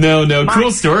know. No.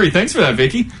 Cool story. Thanks for that,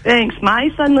 Vicky. Thanks.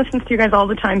 My son listens to you guys all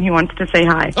the time. He wants to say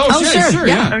hi. Oh, sure.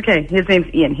 Yeah. Okay. His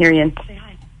name's Ian. Here, Ian. Say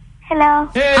hi. Hello.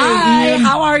 Hey, Hi. Ian.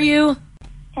 How are you?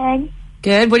 Good.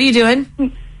 Good. What are you doing?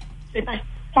 Say bye.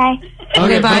 Bye.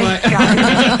 Okay, bye.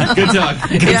 Bye-bye. Good talk.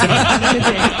 Good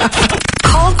talk.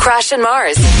 Call Crash and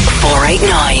Mars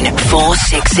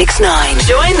 489-4669.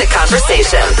 Join the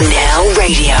conversation. Now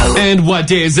radio. And what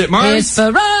day is it, Mars? It's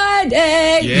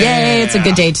Friday. Yeah. Yay, it's a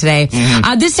good day today.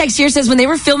 Mm-hmm. This text here says, when they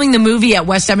were filming the movie at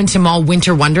West Edmonton Mall,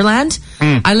 Winter Wonderland,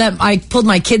 I pulled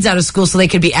my kids out of school so they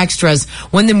could be extras.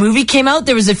 When the movie came out,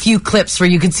 there was a few clips where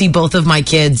you could see both of my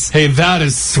kids. Hey, that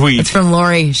is sweet. It's from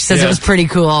Lori. She says it was pretty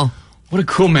cool. What a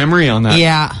cool memory on that.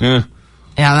 Yeah,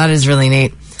 that is really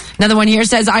neat. Another one here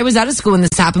says, I was out of school when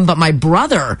this happened, but my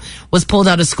brother was pulled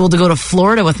out of school to go to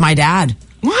Florida with my dad.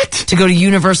 What? To go to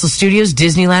Universal Studios,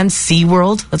 Disneyland,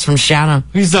 SeaWorld. That's from Shanna.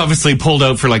 He's obviously pulled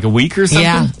out for like a week or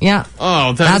something. Yeah.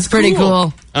 Oh, that's pretty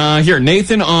cool. Here,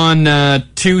 Nathan on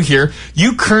 2 here.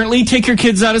 You currently take your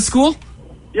kids out of school?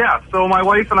 Yeah, so my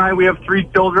wife and I, we have 3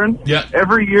 children. Yeah.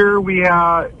 Every year we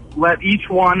let each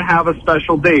one have a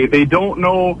special day. They don't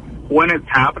know when it's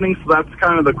happening, so that's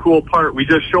kind of the cool part. We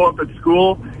just show up at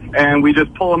school, and we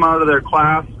just pull them out of their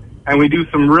class, and we do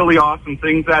some really awesome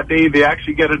things that day. They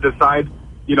actually get to decide,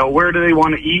 where do they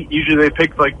want to eat. Usually they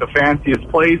pick, the fanciest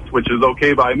place, which is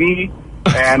okay by me,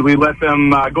 and we let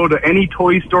them go to any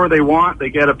toy store they want. They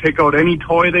get to pick out any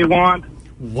toy they want.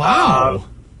 Wow.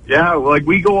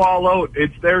 We go all out.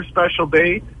 It's their special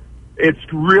day. It's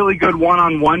really good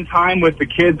one-on-one time with the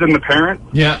kids and the parents.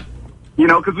 Yeah.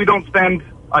 Because we don't spend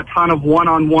a ton of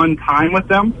one-on-one time with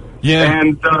them. Yeah.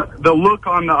 And the look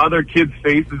on the other kids'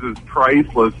 faces is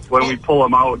priceless when we pull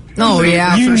them out. Oh,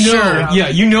 yeah, for sure.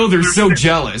 Yeah, they're so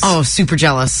jealous. Oh, super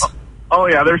jealous. Oh,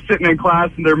 yeah, they're sitting in class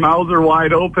and their mouths are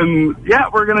wide open. Yeah,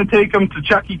 we're going to take them to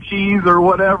Chuck E. Cheese or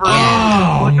whatever.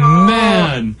 Oh,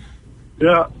 man.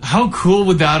 Yeah. How cool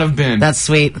would that have been? That's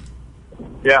sweet.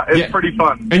 Yeah, it's pretty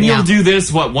fun. And you'll do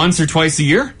this, once or twice a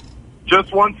year?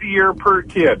 Just once a year per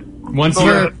kid. Once a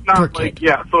year? It's not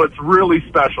so it's really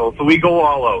special. So we go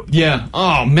all out. Yeah.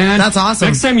 Oh, man. That's awesome.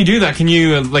 Next time you do that, can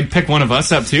you, pick one of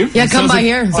us up, too? Yeah, come by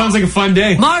here. Sounds like a fun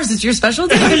day. Mars, it's your special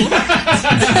day. Send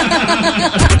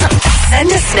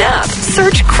a snap.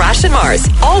 Search Crash Crash and Mars,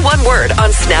 all one word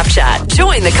on Snapchat.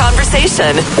 Join the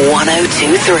conversation.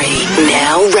 102.3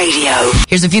 Now Radio.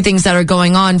 Here's a few things that are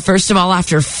going on. First of all,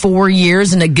 after 4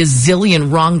 years and a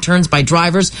gazillion wrong turns by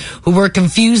drivers who were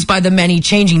confused by the many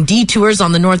changing detours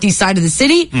on the northeast side of the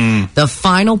city, the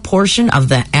final portion of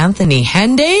the Anthony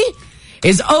Henday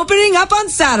is opening up on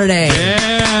Saturday.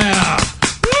 Yeah.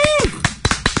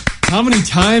 How many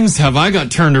times have I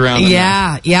got turned around?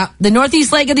 Yeah. The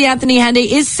northeast leg of the Anthony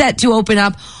Henday is set to open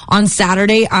up on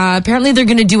Saturday. Apparently, they're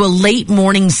going to do a late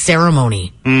morning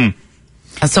ceremony.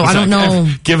 So I don't know.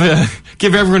 Give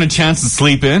everyone a chance to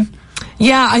sleep in.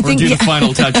 Yeah, I think do the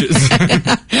final touches. I'm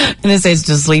going to say it's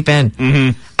to sleep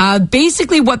in.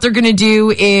 Basically, what they're going to do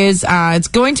is it's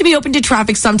going to be open to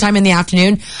traffic sometime in the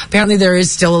afternoon. Apparently, there is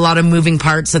still a lot of moving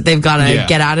parts that they've got to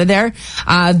get out of there.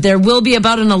 There will be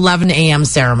about an 11 a.m.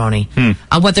 ceremony.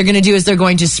 What they're going to do is they're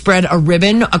going to spread a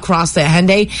ribbon across the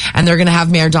Henday, and they're going to have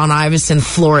Mayor Don Iveson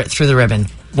floor it through the ribbon.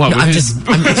 What, no, I'm just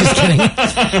kidding.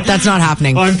 That's not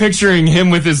happening. Well, I'm picturing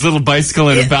him with his little bicycle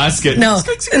in a basket. No,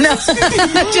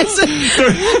 just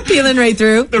peeling right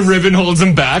through. The ribbon holds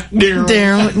him back.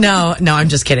 No, I'm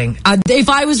just kidding. If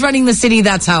I was running the city,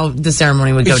 that's how the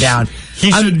ceremony would go down.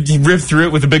 He should rip through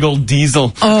it with a big old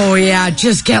diesel. Oh, yeah,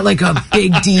 just get like a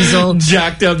big diesel.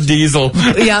 Jacked up diesel.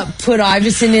 Yeah, put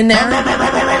Iveson in there.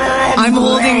 I'm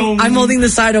holding the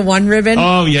side of one ribbon.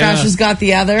 Oh, yeah. Crash has got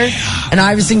the other. And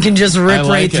Iveson can just rip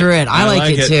right through it. I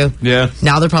like it too. Yeah.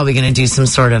 Now they're probably going to do some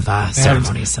sort of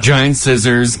ceremony. So. Giant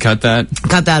scissors, cut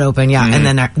that open, yeah. And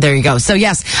then there you go. So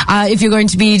yes, if you're going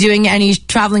to be doing any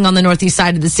traveling on the northeast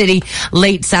side of the city,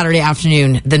 late Saturday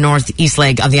afternoon, the northeast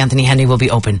leg of the Anthony Henday will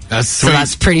be open. That's sweet. So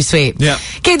that's pretty sweet. Yeah.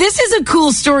 Okay, this is a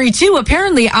cool story too.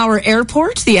 Apparently our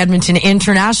airport, the Edmonton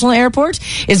International Airport,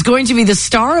 is going to be the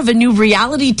star of a new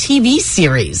reality TV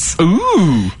series.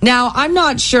 Ooh. Now, I'm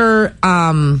not sure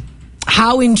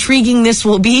how intriguing this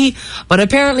will be, but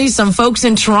apparently some folks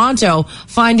in Toronto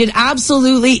find it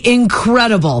absolutely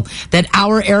incredible that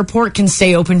our airport can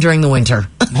stay open during the winter.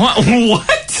 What?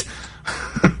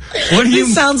 What do you...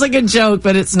 It sounds like a joke,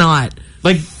 but it's not.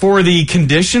 Like for the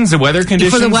conditions, the weather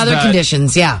conditions? For the weather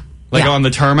conditions, yeah. Like on the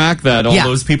tarmac that all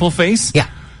those people face? Yeah.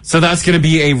 So that's going to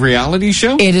be a reality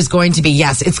show? It is going to be,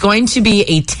 yes. It's going to be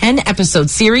a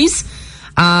 10-episode series.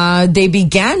 They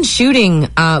began shooting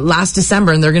last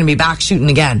December, and they're going to be back shooting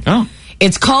again. Oh.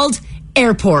 It's called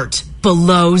Airport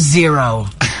Below Zero.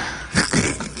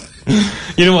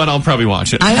 You know what? I'll probably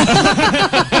watch it.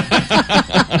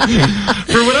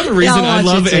 For whatever reason, I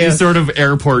love any sort of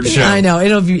airport show. I know.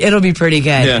 It'll be pretty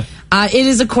good. Yeah. It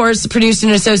is, of course, produced in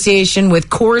association with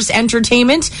Chorus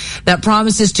Entertainment that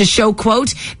promises to show,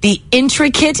 quote, the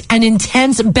intricate and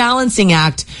intense balancing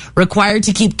act required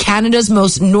to keep Canada's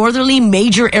most northerly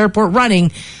major airport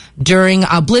running during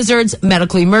blizzards,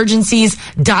 medical emergencies,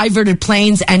 diverted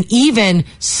planes, and even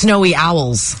snowy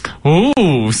owls.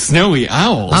 Ooh, snowy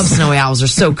owls. Love snowy owls. They're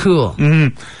so cool.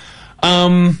 When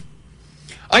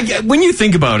you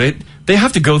think about it, they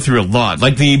have to go through a lot.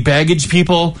 Like the baggage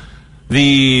people...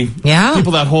 The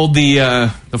people that hold the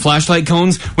flashlight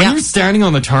cones. When you're standing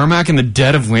on the tarmac in the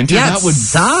dead of winter, that would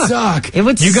suck. It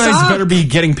would You guys suck. better be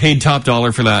getting paid top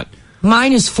dollar for that.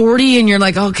 Mine is 40, and you're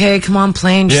like, okay, come on,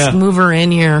 plane, just move her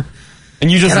in here. And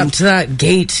you just get up to that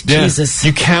gate. Jesus.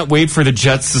 You can't wait for the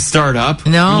jets to start up.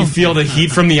 No. When you feel the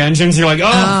heat from the engines, you're like,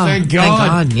 thank God.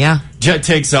 Thank God, yeah. Jet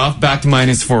takes off, back to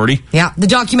minus 40. Yeah. The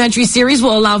documentary series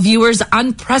will allow viewers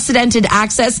unprecedented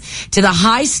access to the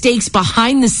high stakes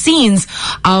behind the scenes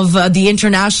of the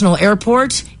international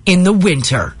airport in the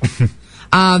winter.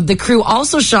 The crew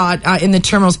also shot in the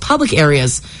terminal's public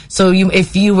areas. So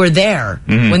if you were there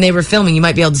when they were filming, you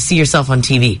might be able to see yourself on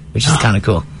TV, which is kind of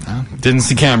cool. Didn't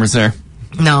see cameras there.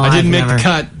 No, I didn't make the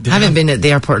cut. I haven't been at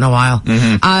the airport in a while.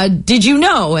 Did you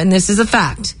know, and this is a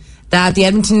fact, that the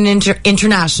Edmonton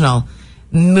International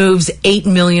moves 8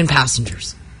 million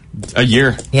passengers a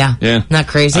year? Yeah. Isn't that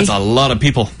crazy? That's a lot of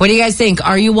people. What do you guys think?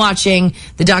 Are you watching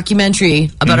the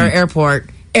documentary about our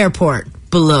airport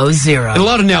Below Zero? And a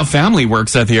lot of Now Family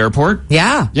works at the airport.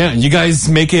 Yeah. Yeah. You guys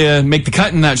make the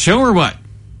cut in that show or what?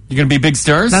 You gonna be big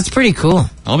stars? That's pretty cool.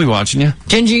 I'll be watching you.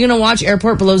 Ginger, you gonna watch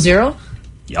Airport Below Zero?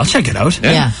 Yeah, I'll check it out.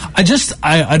 Yeah.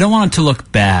 I don't want it to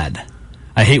look bad.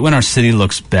 I hate when our city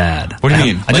looks bad. What do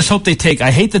you mean? I just hope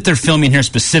I hate that they're filming here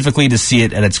specifically to see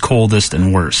it at its coldest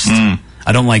and worst.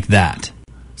 I don't like that.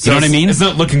 You know what I mean? It's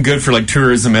not looking good for like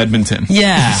tourism Edmonton.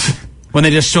 Yeah. When they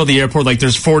just show the airport, like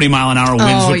there's 40-mile-an-hour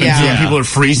winds whipping through and people are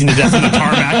freezing to death on the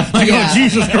tarmac. Like, oh,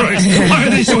 Jesus Christ, why are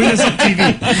they showing this on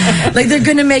TV? Like, they're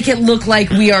going to make it look like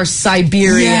we are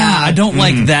Siberia. Yeah, I don't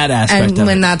like that aspect of it. And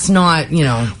when that's not,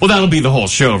 Well, that'll be the whole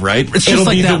show, right? It'll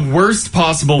be the worst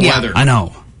possible weather. I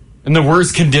know. And the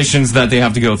worst conditions that they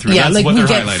have to go through. Yeah, That's like what we they're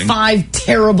get highlighting. 5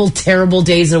 terrible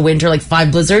days of winter, like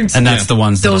 5 blizzards. And that's the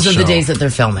ones Those are they'll the show. days that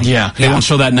they're filming. Yeah. They won't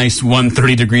show that nice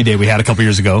 130-degree day we had a couple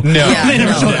years ago. No. Yeah, They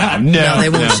never no. show that. No, they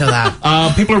won't show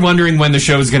that. People are wondering when the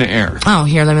show is going to air. Oh,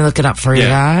 here, let me look it up for you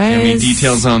guys. Any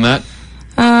details on that?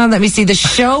 Let me see. The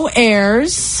show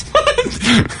airs.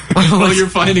 While you're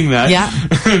finding that, Yeah.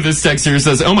 this text here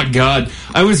says, "Oh my God,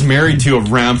 I was married to a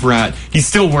ramp rat. He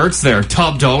still works there.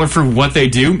 Top dollar for what they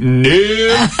do?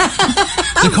 No."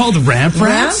 They're called ramp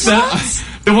rats?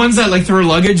 The ones that like throw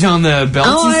luggage on the belts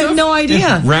Oh, and I stuff? have no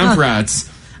idea. Ramp rats.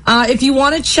 If you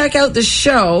want to check out the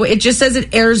show, it just says it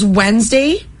airs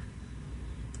Wednesday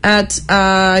at,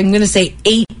 I'm going to say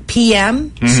 8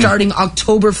 p.m., starting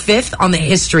October 5th on the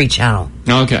History Channel.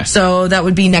 Okay. So that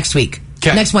would be next week.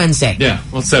 'Kay. Next Wednesday. Yeah,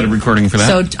 we'll set a recording for that.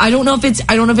 So I don't know if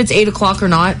it's 8 o'clock or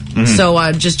not.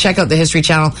 So just check out the History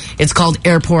Channel. It's called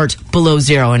Airport Below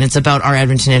Zero, and it's about our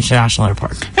Edmonton International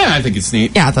Airport. yeah, I think it's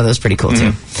neat. Yeah, I thought that was pretty cool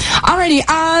too. Alrighty,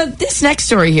 this next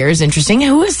story here is interesting.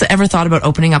 Who has ever thought about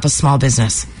opening up a small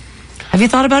business? Have you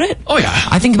thought about it? Oh, yeah.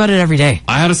 I think about it every day.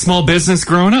 I had a small business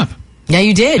growing up. Yeah,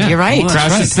 you did. Yeah. You're right. Well, that's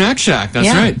Crash the right. Snack Shack. That's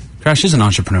Yeah. right. Crash is an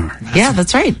entrepreneur. Yeah,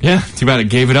 that's right. Yeah, too bad I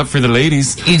gave it up for the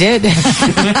ladies. You did.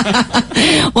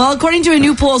 Well, according to a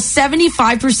new poll,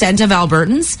 75% of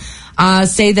Albertans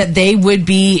say that they would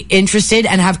be interested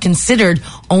and have considered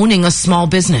owning a small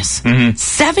business.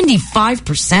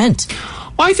 75%.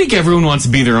 Well, I think everyone wants to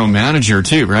be their own manager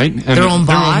too, right? And Their own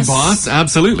boss. Their own boss,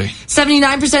 absolutely.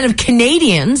 79% of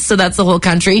Canadians, so that's the whole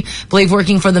country, believe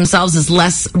working for themselves is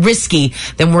less risky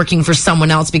than working for someone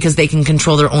else because they can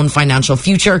control their own financial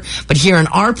future. But here in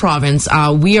our province,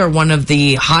 we are one of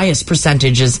the highest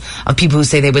percentages of people who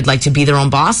say they would like to be their own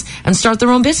boss and start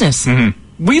their own business.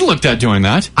 We looked at doing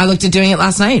that. I looked at doing it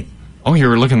last night. Oh, you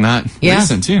were looking that Yeah.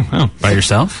 recent too. Oh, By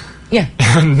yourself? Yeah.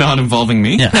 not involving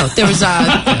me. Yeah. No, there was,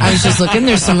 I was just looking,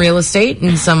 there's some real estate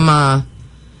and some,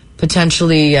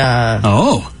 potentially,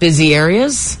 Oh. busy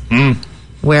areas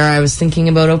where I was thinking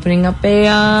about opening up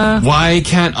a, Why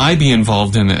can't I be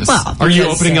involved in this? Well, Are you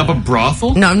because, opening up a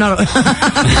brothel? no, I'm not.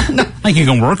 Like you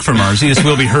can work for Marzi. This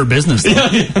will be her business.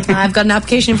 Though. I've got an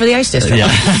application for the Ice District.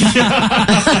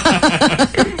 Yeah.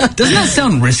 Doesn't that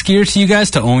sound riskier to you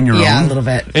guys to own your Yeah, a own? little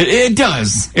bit. It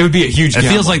does. It would be a huge It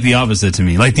gamble. feels like the opposite to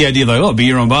me. Like the idea of like, oh, be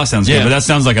your own boss sounds Yeah. good, but that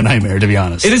sounds like a nightmare, to be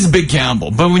honest. It is a big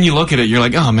gamble, but when you look at it, you're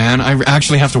like, oh man, I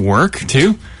actually have to work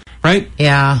too, right?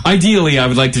 Yeah. Ideally, I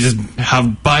would like to just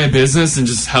buy a business and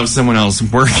just have someone else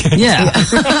work it. Yeah.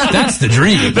 That's the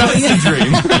dream. That's the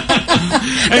dream.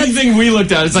 Anything we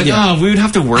looked at, it's like, Yeah. oh, we would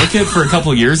have to work it for a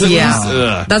couple of years at least. Yeah.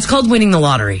 Ugh. That's called winning the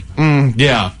lottery.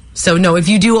 Yeah. So, no, if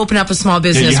you do open up a small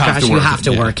business, you have Crash, to you work have it,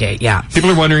 to yeah. work it. Yeah.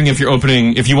 People are wondering if you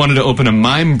wanted to open a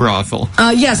mime brothel.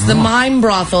 Yes, the mime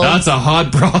brothel. That's a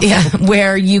hot brothel. Yeah,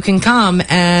 where you can come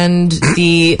and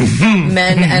the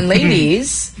men and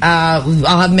ladies, I'll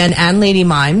have men and lady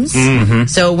mimes.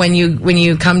 So when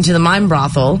you come to the mime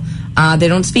brothel, they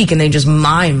don't speak and they just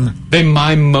mime. They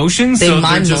mime motions, They so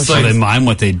mime they're just So motions. they like mime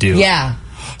what they do. Yeah,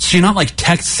 So you're not like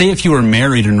say if you were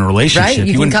married in a relationship, right?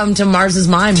 You can wouldn't come to Mars's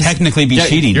mimes. technically be Yeah,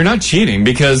 cheating. You're not cheating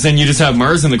because then you just have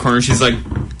Mars in the corner. She's like,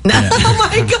 Oh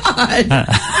my god!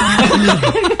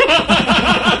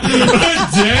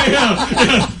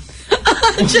 damn.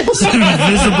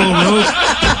 Invisible rope.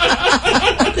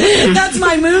 That's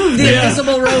my move. The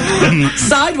invisible rope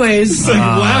sideways. Like,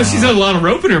 wow, she's got a lot of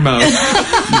rope in her mouth.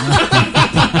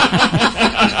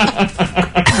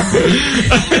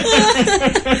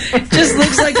 Just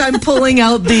looks like I'm pulling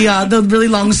out the really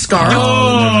long scarf.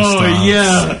 Oh,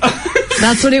 yeah.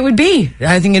 That's what it would be.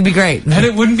 I think it'd be great. And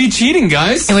it wouldn't be cheating,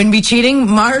 guys. It wouldn't be cheating.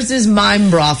 Mars's mime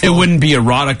brothel. It wouldn't be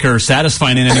erotic or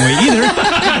satisfying in any way either,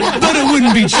 but it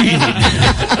wouldn't be cheating.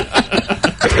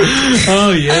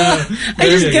 Oh, yeah. I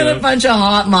just get a bunch of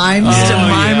hot mimes to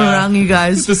mime yeah. around you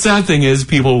guys. The sad thing is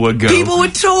people would go. People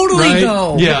would totally Right?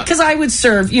 go. Yeah. Because I would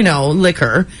serve,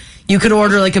 liquor. You could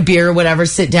order like a beer or whatever,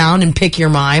 sit down and pick your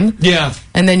mime. Yeah.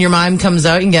 And then your mime comes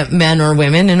out and get men or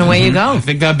women and away you go. I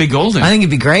think that'd be golden. I think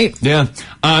it'd be great. Yeah.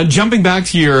 Jumping back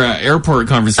to your airport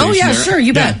conversation. Oh, yeah, there. sure,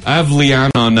 you Yeah, bet. I have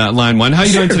Leanne on line one. How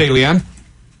you doing today, Leanne?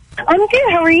 I'm good.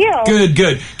 How are you? Good,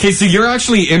 good. Okay, so you're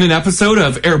actually in an episode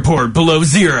of Airport Below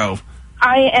Zero.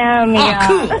 I am. Yeah.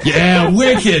 Cool. Yeah,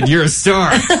 wicked. You're a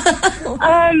star.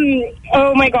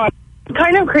 Oh my god.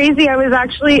 Kind of crazy. I was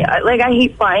actually I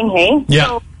hate flying. Hey. Yeah.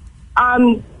 So,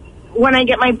 when I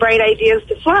get my bright ideas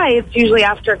to fly, it's usually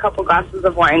after a couple glasses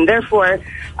of wine. Therefore,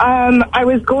 I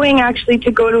was going actually to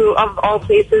go to, of all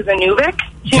places, Inuvik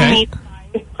to Okay. meet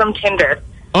a guy from Tinder.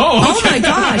 Oh, Oh my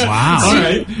gosh. Wow. All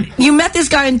right. You met this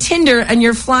guy on Tinder and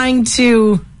you're flying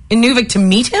to Inuvik to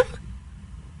meet him?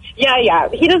 Yeah.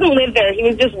 He doesn't live there. He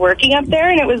was just working up there,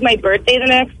 and it was my birthday the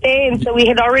next day, and so we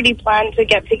had already planned to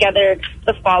get together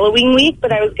the following week,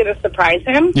 but I was going to surprise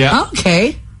him. Yeah.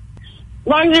 Okay.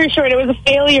 Long story short, it was a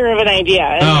failure of an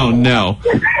idea. Oh, no.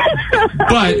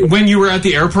 But when you were at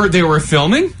the airport, they were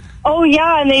filming? Oh,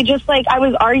 yeah, and they just, I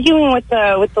was arguing with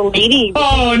the lady.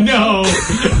 Oh, no.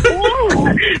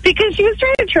 Because she was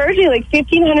trying to charge me,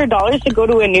 $1,500 to go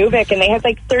to Inuvik, and they had,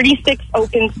 36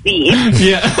 open seats.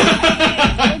 Yeah.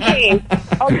 Okay,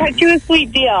 I'll cut you a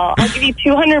sweet deal. I'll give you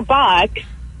 $200,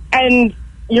 and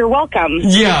you're welcome.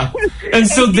 Yeah. And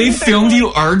so they filmed you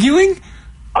arguing?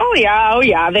 Oh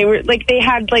yeah. They were they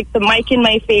had the mic in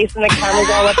my face and the cameras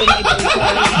all up in my face.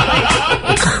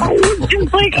 I was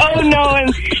just oh no,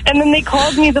 and then they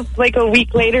called me a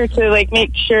week later to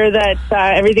make sure that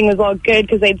everything was all good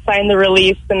because they'd signed the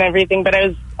release and everything. But I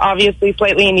was obviously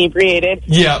slightly inebriated.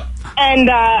 Yeah. And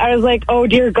I was oh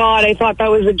dear God, I thought that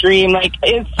was a dream.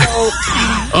 It's so.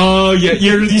 Oh yeah,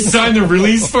 you signed the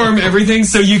release form, everything.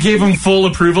 So you gave them full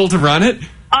approval to run it.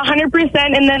 100%,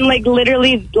 and then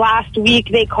literally last week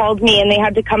they called me and they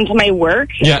had to come to my work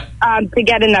to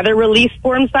get another release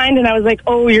form signed, and I was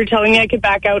oh, you're telling me I could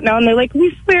back out now? And they're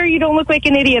we swear you don't look like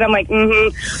an idiot. I'm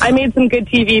I made some good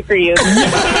TV for you.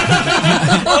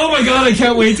 Oh my God, I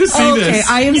can't wait to see this. Okay,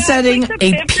 I am setting a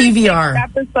PVR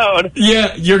episode.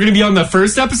 Yeah, you're going to be on the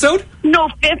first episode? No,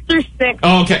 5th or 6th.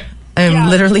 Oh, okay. I'm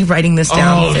literally writing this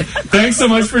down. Oh, thanks so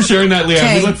much for sharing that, Leanne.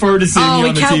 Okay. We look forward to seeing you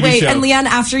on the TV show. We can't wait. And Leanne,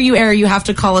 after you air, you have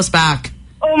to call us back.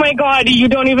 Oh my God, you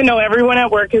don't even know. Everyone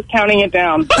at work is counting it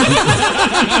down. That's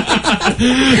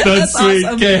sweet.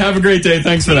 Awesome. Okay, have a great day.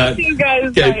 Thanks for that. See you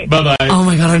guys. Okay, bye-bye. Oh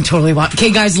my God, I'm totally watching.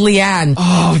 Okay, guys, Leanne,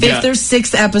 5th or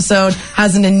 6th episode,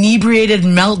 has an inebriated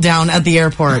meltdown at the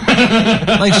airport.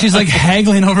 She's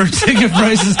haggling over ticket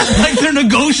prices, they're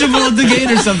negotiable at the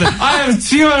gate or something. I have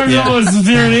 $200 with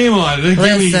your name on it. They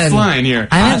give me flying here.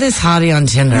 I met this hottie on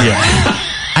Tinder. Yeah.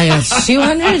 I got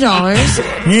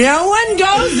 $200. No one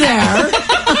goes there.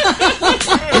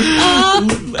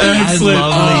 Excellent. I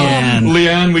love Leanne.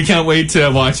 Leanne, we can't wait to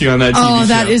watch you on that TV show. Oh,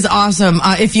 that is awesome.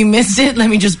 If you missed it, let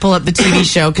me just pull up the TV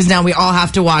show because now we all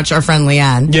have to watch our friend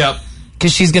Leanne. Yep.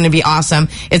 Because she's going to be awesome.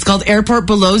 It's called Airport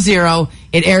Below Zero.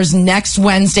 It airs next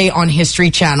Wednesday on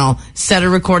History Channel. Set a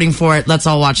recording for it. Let's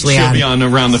all watch Leanne. She'll be on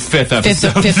around the 5th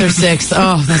episode. 5th or 6th.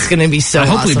 Oh, that's going to be so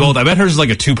awesome. Hopefully both. I bet hers is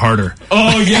a two-parter.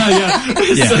 Oh, yeah.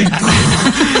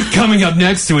 It's coming up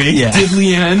next week. Yeah. Did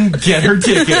Leanne get her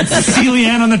tickets? See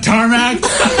Leanne on the tarmac?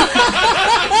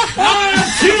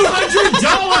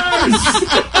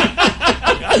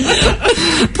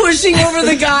 $200! Pushing over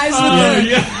the guys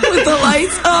with the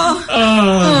lights.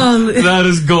 That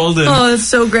is golden. Oh, that's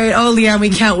so great. Oh, Leanne, we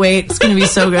can't wait. It's going to be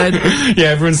so good. Yeah,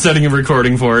 everyone's setting a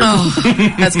recording for it. Oh,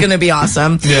 that's going to be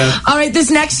awesome. Yeah. All right, this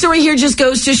next story here just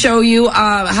goes to show you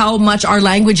how much our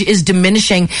language is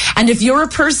diminishing. And if you're a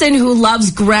person who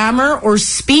loves grammar or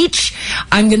speech,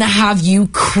 I'm going to have you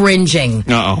cringing.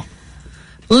 Uh-oh.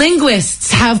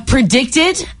 Linguists have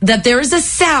predicted that there is a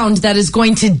sound that is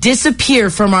going to disappear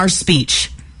from our speech.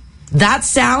 That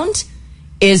sound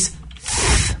is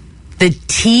the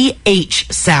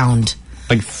TH sound.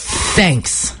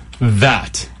 Thanks.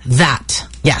 That.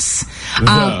 Yes.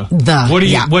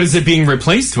 What is it being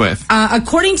replaced with?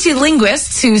 According to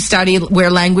linguists who study where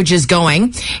language is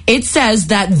going, it says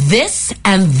that this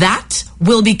and that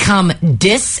will become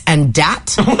dis and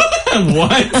dat.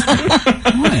 What?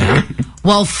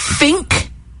 Well,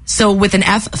 think, so with an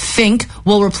F, think,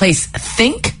 will replace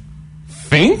think.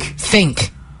 Think?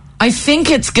 Think. I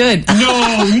think it's good.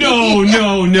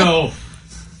 No.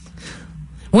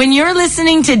 When you're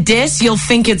listening to dis, you'll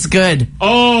think it's good.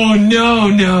 Oh,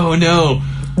 no.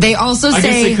 They also say... I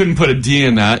guess they couldn't put a D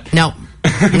in that. No,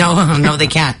 they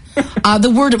can't.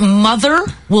 The word mother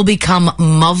will become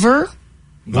mother.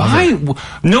 Why?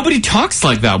 Nobody talks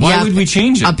like that. Why would we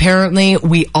change it? Apparently,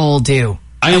 we all do.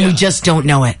 And we just don't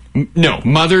know it. No,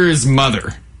 mother is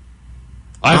mother.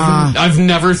 I've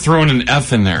never thrown an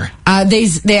F in there.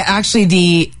 They actually,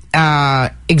 the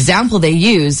example they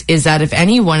use is that if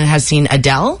anyone has seen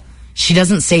Adele, she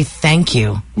doesn't say thank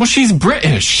you. Well, she's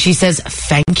British. She says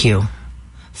thank you.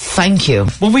 Thank you.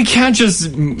 Well, we can't just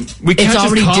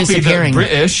already copy disappearing. the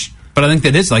British. But I think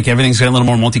that is everything's getting a little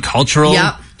more multicultural.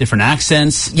 Yep. Different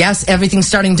accents. Yes, everything's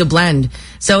starting to blend.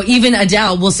 So even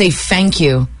Adele will say thank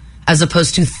you as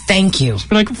opposed to thank you.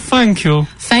 Be thank you.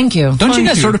 Thank you. Don't you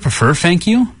guys sort of prefer thank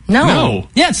you? No.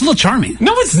 Yeah, it's a little charming.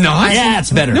 No, it's not. Yeah,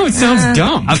 it's better. No, it sounds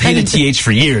dumb. I've hated TH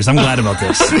for years. I'm glad about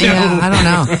this. Yeah, I don't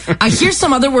know. Here's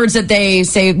some other words that they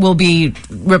say will be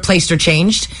replaced or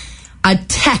changed. A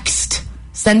text.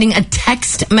 Sending a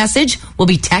text message will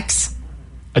be text.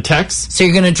 A text? So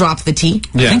you're going to drop the T?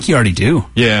 Yeah. I think you already do.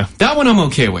 Yeah. That one I'm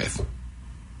okay with.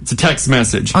 It's a text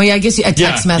message. Oh, yeah, I guess a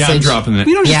text message. Yeah, I'm dropping it.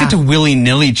 We don't just get to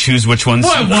willy-nilly choose which ones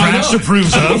Crash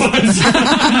approves of.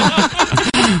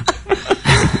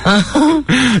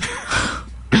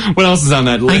 What else is on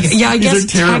that list? I guess These are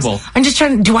terrible. Text. I'm just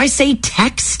trying. Do I say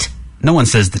text? No one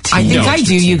says the T. I think I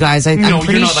do, you guys. I'm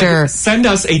pretty you're not sure. Like, send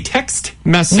us a text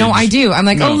message. No, I do. I'm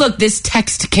like, oh, look, this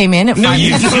text came in at 5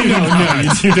 minutes.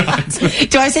 No, you do not.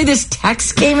 Do I say this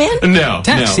text came in? No.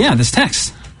 Text, no. yeah, this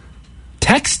text.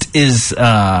 Text is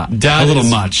a little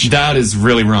much. That is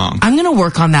really wrong. I'm going to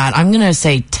work on that. I'm going to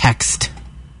say text.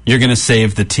 You're going to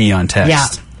save the T on text. Yeah.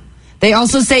 They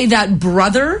also say that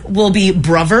brother will be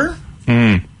brother.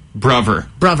 Brother.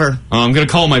 Brother. I'm going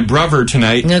to call my brother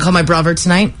tonight. I'm going to call my brother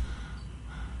tonight.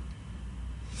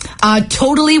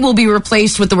 Totally will be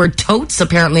replaced with the word totes.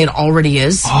 Apparently it already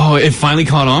is. Oh, it finally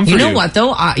caught on for you. You know what,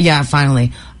 though? Yeah,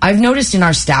 finally. I've noticed in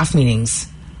our staff meetings,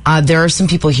 there are some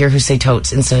people here who say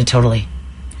totes instead of totally.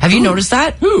 Have you noticed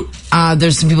that? Who?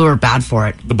 There's some people who are bad for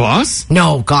it. The boss?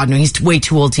 No, God, no. He's way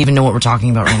too old to even know what we're talking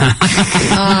about right now.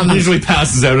 He usually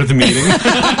passes out at the meeting.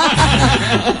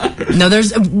 No,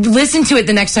 listen to it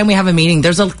the next time we have a meeting.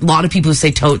 There's a lot of people who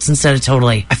say totes instead of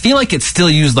totally. I feel like it's still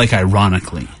used like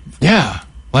ironically. Yeah.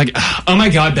 Like, oh my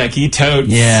God, Becky, totes.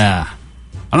 Yeah.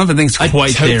 I don't think it's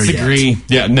quite there yet. Agree.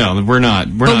 Yeah, no, we're not.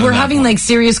 But we're having like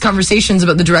serious conversations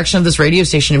about the direction of this radio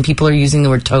station, and people are using the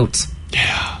word totes.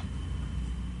 Yeah.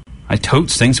 I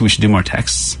totes things we should do more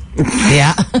texts.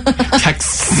 Yeah.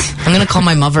 Texts. I'm going to call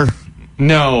my mother.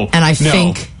 No. And I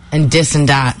think and dis and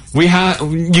dat.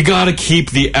 You got to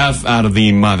keep the F out of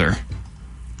the mother.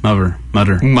 Mother.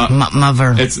 Mother.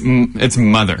 It's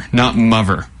mother, not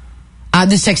mother.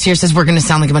 This text here says we're going to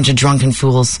sound like a bunch of drunken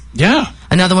fools. Yeah.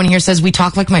 Another one here says we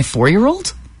talk like my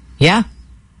 4-year-old. Yeah.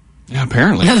 Yeah,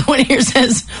 apparently. Another one here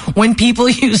says when people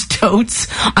use totes,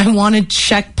 I want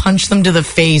to punch them to the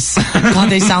face. God,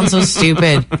 they sound so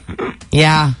stupid.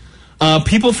 Yeah.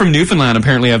 People from Newfoundland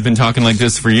apparently have been talking like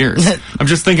this for years. I'm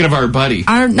just thinking of our buddy.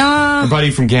 Our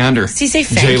buddy from Gander. Does he say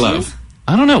thank J-Love. you?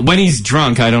 I don't know. When he's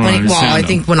drunk, I don't understand. Well, I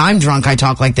think when I'm drunk, I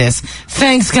talk like this.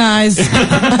 Thanks, guys.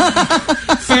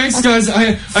 Thanks, guys.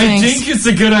 I think it's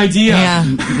a good idea. Yeah.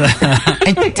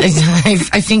 I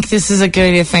think this is a good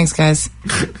idea. Thanks, guys.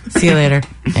 See you later.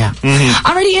 Yeah.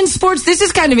 Alrighty, in sports, this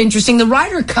is kind of interesting. The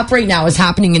Ryder Cup right now is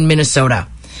happening in Minnesota.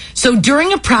 So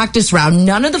during a practice round,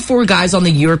 none of the 4 guys on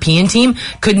the European team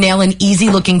could nail an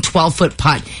easy-looking 12-foot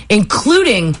putt,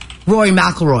 including Rory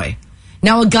McIlroy.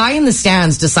 Now, a guy in the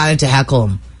stands decided to heckle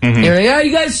him. They're like, yeah,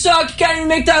 you guys suck. You can't even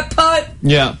make that putt.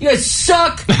 Yeah. You guys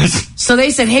suck. So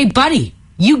they said, hey, buddy,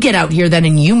 you get out here then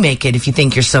and you make it if you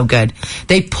think you're so good.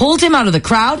 They pulled him out of the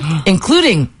crowd,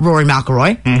 including Rory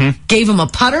McIlroy, gave him a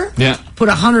putter, put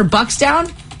 $100 down,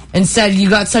 and said, you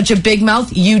got such a big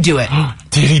mouth, you do it.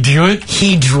 Did he do it?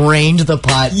 He drained the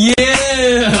putt. Yeah!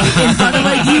 In front of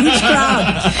a huge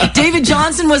crowd. David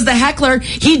Johnson was the heckler.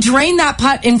 He drained that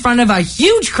putt in front of a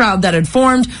huge crowd that had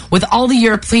formed with all the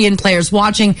European players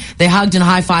watching. They hugged and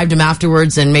high-fived him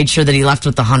afterwards and made sure that he left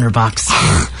with the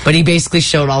 $100. But he basically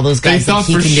showed all those guys that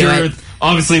he can do it.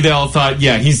 Obviously, they all thought,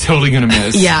 yeah, he's totally going to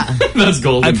miss. Yeah. That's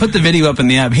golden. I put the video up in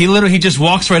the app. He just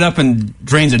walks right up and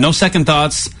drains it. No second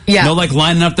thoughts. Yeah. No, like,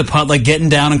 lining up the putt, like, getting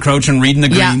down and crouching, reading the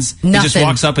greens. Nothing. He just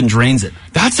walks up and drains it.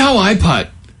 That's how I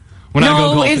putt. When I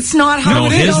go golfing. It's not how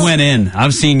it is. His went in.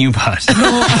 I've seen you putt.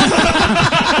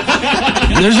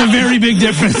 There's a very big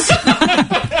difference.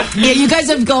 Yeah, you guys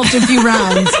have golfed a few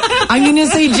rounds. I'm going to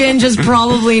say Ginge is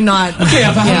probably not. Okay,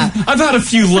 I've had a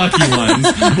few lucky ones.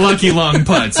 Lucky long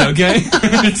putts, okay?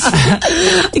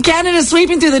 Canada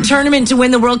sweeping through the tournament to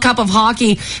win the World Cup of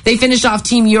Hockey. They finished off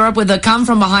Team Europe with a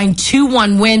come-from-behind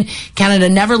 2-1 win. Canada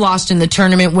never lost in the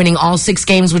tournament, winning all 6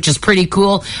 games, which is pretty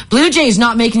cool. Blue Jays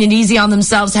not making it easy on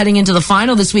themselves heading into the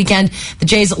final this weekend. The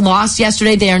Jays lost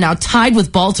yesterday. They are now tied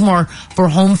with Baltimore for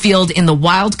home field in the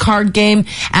wild card game.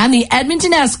 And the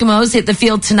Edmonton Eskimos hit the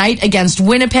field tonight against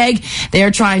Winnipeg. They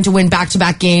are trying to win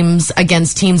back-to-back games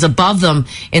against teams above them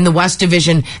in the West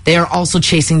Division. They are also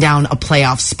chasing down a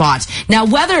playoff spot. Now,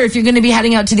 weather, if you're going to be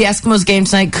heading out to the Eskimos game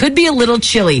tonight, could be a little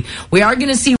chilly. We are going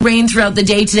to see rain throughout the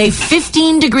day today.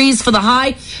 15 degrees for the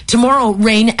high. Tomorrow,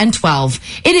 rain and 12.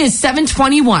 It is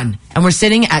 7:21, and we're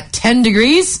sitting at 10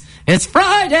 degrees. It's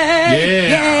Friday.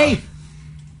 Yeah. Yay.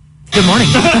 Good morning.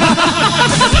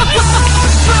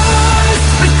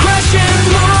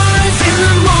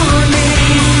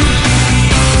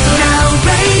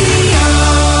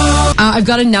 I've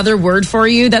got another word for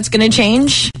you that's going to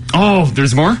change. Oh,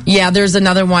 there's more? Yeah, there's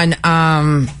another one.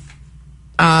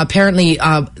 Apparently,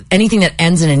 anything that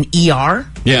ends in an ER.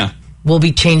 Yeah. will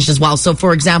be changed as well. So,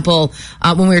 for example,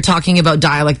 when we were talking about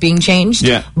dialect being changed,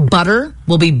 butter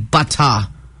will be butter.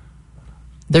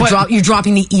 You're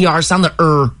dropping the ER sound, the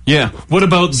er. Yeah. What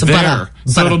about So there? butter.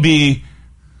 So Butter. it'll be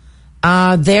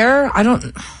There, I don't...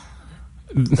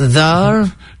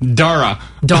 The... Dara.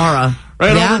 Dara.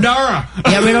 Right over Dara.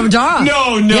 Yeah, right over Dara.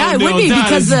 No, Yeah, it would be that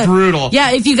because is brutal.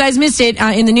 Yeah, if you guys missed it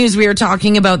in the news, we were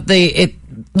talking about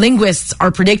linguists are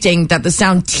predicting that the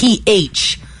sound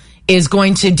TH is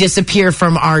going to disappear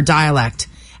from our dialect,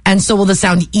 and so will the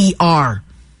sound ER.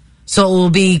 So it will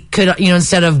be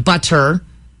instead of butter,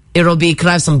 it'll be could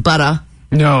I have some butter?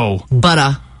 No.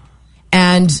 Butter.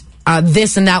 And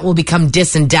this and that will become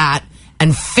dis and dat,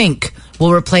 and think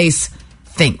will replace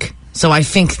think. So I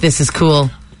think this is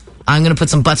cool. I'm going to put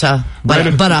some butter. Right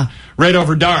over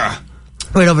Dara.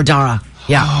 Right over Dara.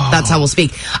 Yeah, that's how we'll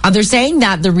speak. They're saying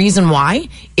that the reason why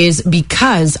is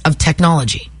because of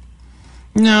technology.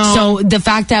 No. So the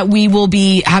fact that we will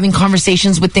be having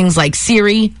conversations with things like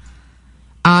Siri,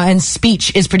 and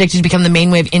speech is predicted to become the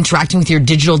main way of interacting with your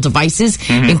digital devices,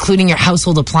 including your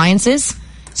household appliances.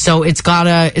 So it's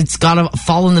gotta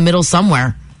fall in the middle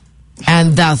somewhere.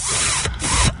 And the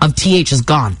of TH is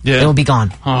gone. Yeah. It'll be gone.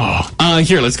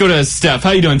 Here, let's go to Steph. How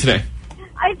you doing today?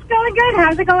 It's going good.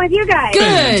 How's it going with you guys?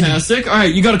 Good. Fantastic. All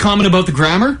right, you got a comment about the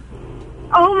grammar?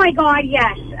 Oh my God,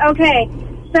 yes. Okay,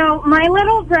 so my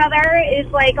little brother is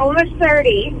like almost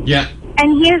 30. Yeah.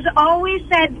 And he has always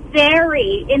said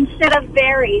very instead of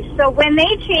very. So when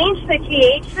they change the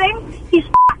TH thing, he's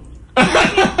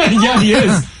f***ed. Yeah, he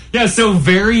is. Yeah, so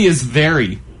very is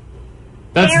very.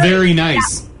 That's very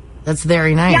nice. Yeah. That's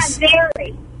very nice. Yeah,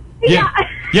 very. Yeah.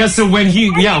 Yeah, so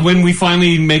when we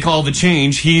finally make all the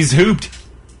change, he's hooped.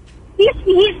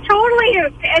 He's totally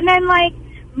hooped. And then, like,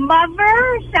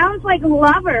 mother sounds like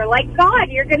lover. Like, God,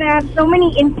 you're going to have so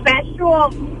many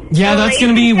incestual... Yeah, that's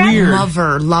going to be weird.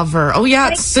 Lover. Oh, yeah,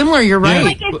 it's similar. You're right.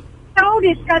 Like, it's so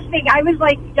disgusting. I was,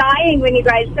 like, dying when you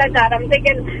guys said that. I'm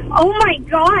thinking, oh, my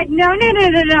God, no.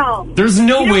 There's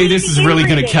no way this is really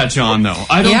going to catch on, though.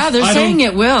 They're saying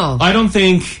it will. I don't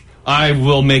think I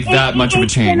will make that much of a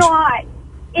change.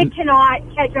 It cannot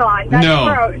catch on. That's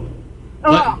gross.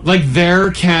 Like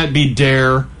there can't be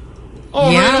dare. Oh,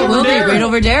 yeah, right it will there. be right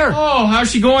over there. Oh,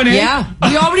 how's she going in? Yeah,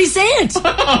 we already say it.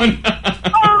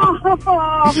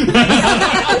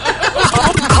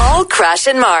 Call Crash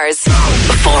and Mars.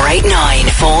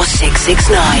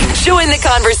 489-4669. Join the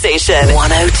conversation.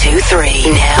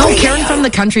 1023 now. Oh, Karen from the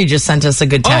country just sent us a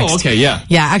good text. Oh, okay, yeah.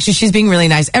 Yeah, actually, she's being really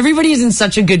nice. Everybody is in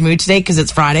such a good mood today because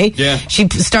it's Friday. Yeah. She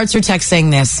starts her text saying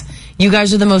this. You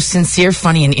guys are the most sincere,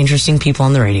 funny, and interesting people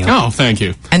on the radio. Oh, thank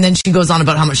you. And then she goes on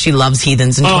about how much she loves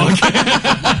heathens and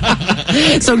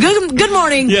So good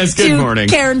morning. Yes, good morning.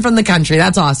 Karen from the country.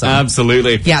 That's awesome.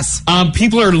 Absolutely. Yes.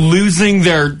 People are losing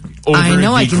their I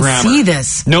know, I can grammar. see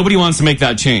this. Nobody wants to make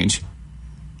that change.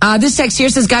 This text here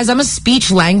says, guys, I'm a speech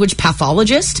language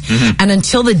pathologist, and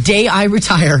until the day I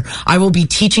retire, I will be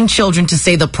teaching children to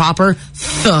say the proper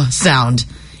th sound.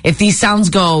 If these sounds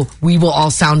go, we will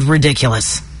all sound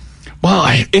ridiculous. Well,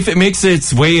 if it makes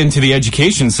its way into the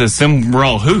education system, we're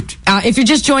all hooped. If you're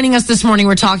just joining us this morning,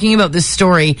 we're talking about this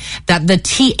story that the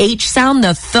TH sound,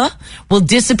 the th, will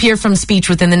disappear from speech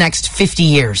within the next 50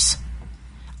 years.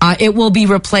 It will be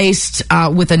replaced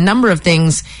with a number of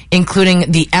things,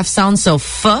 including the F sound, so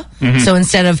f. So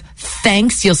instead of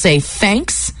thanks, you'll say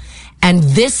thanks. And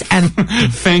this and...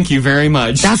 Thank you very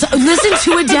much. Listen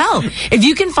to Adele. If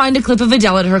you can find a clip of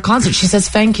Adele at her concert, she says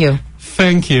thank you.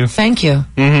 Thank you. Thank you.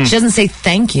 She doesn't say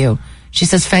thank you. She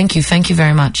says thank you. Thank you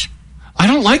very much. I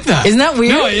don't like that. Isn't that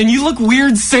weird? No, and you look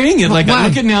weird saying it. Like, I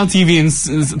look at Now TV and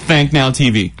thank Now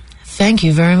TV. Thank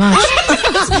you very much.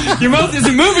 Your mouth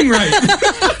isn't moving right.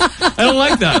 I don't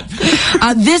like that.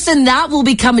 This and that will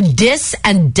become dis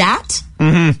and dat.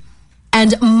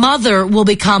 And mother will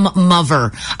become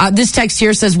mother. This text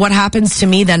here says, what happens to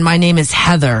me then? My name is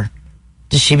Heather.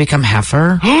 Does she become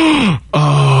heifer?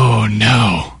 Oh,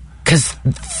 no. Because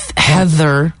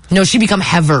Heather... No, she become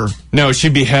heather. No,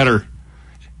 she'd be Heather.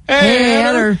 Hey,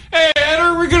 Heather. Hey,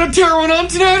 Heather, we're going to tear one up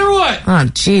tonight or what? Oh,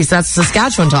 jeez, that's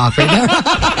Saskatchewan talk right there.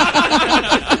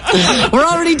 We're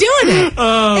already doing it.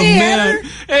 Oh, hey, man. Heather.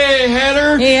 Hey,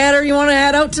 Heather. Hey, Heather, you want to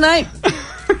head out tonight?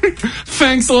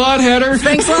 Thanks a lot, Heather.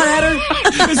 Thanks a lot, Heather.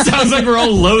 It sounds like we're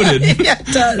all loaded. Yeah, it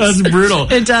does. That's brutal.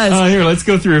 It does. Here, let's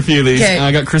go through a few of these. Okay.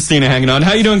 I got Christina hanging on.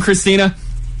 How you doing, Christina?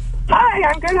 Hi,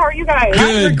 I'm good. How are you guys?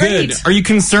 Good, good. Are you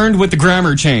concerned with the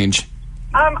grammar change?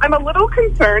 I'm a little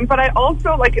concerned, but I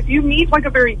also, like, if you meet, like, a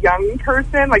very young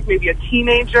person, like maybe a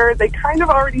teenager, they kind of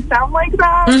already sound like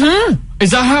that.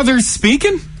 Is that how they're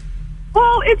speaking?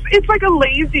 Well, it's like a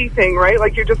lazy thing, right?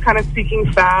 Like you're just kind of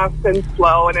speaking fast and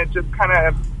slow, and it just kind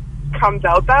of comes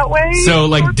out that way. So,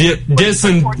 like, dis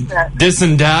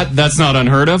and dat, that's not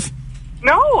unheard of?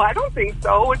 No, I don't think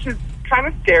so, which is kind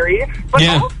of scary. But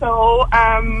also,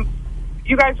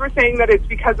 you guys were saying that it's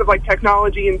because of, like,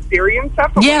 technology and Siri and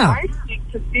stuff. But when I speak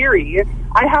to Siri,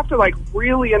 I have to, like,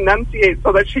 really enunciate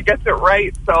so that she gets it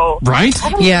right. So right?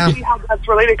 I don't see how that's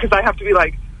related, because I have to be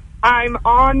like, I'm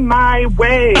on my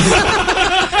way.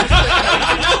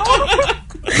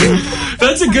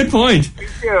 That's a good point.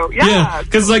 Thank you. Yeah.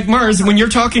 Because, like, Mars, when you're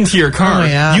talking to your car,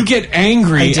 you get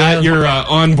angry at your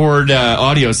onboard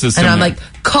audio system. And I'm like,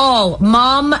 call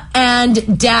Mom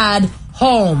and Dad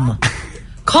home.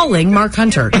 Calling Mark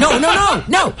Hunter.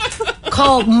 No.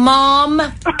 Call Mom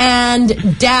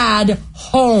and Dad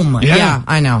home. Yeah,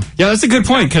 I know. Yeah, that's a good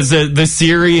point, because the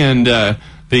Siri and the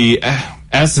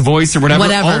S voice or whatever,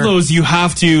 all those you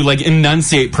have to, like,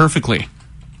 enunciate perfectly.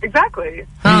 Exactly.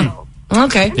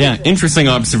 Okay. Yeah, interesting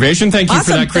observation. Thank you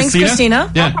for that, Christina. Thanks,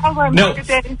 Christina. Yeah. No problem. No, Have a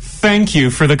good day. thank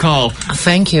you for the call.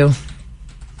 Thank you.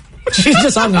 She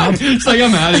just hung up. It's like,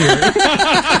 I'm out of here.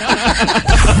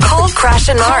 Call Crash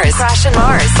and Mars.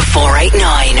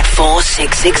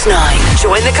 489-4669.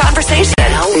 Join the conversation.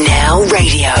 Now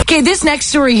radio. Okay, this next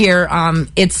story here,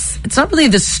 it's not really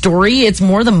the story, it's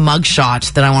more the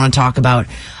mugshot that I want to talk about.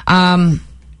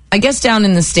 I guess down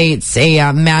in the States,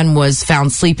 a man was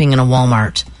found sleeping in a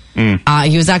Walmart.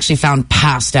 He was actually found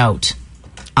passed out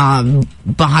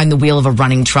behind the wheel of a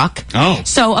running truck. Oh.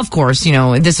 So, of course,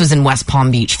 this was in West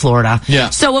Palm Beach, Florida.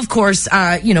 Yeah. So, of course,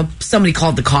 somebody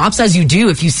called the cops, as you do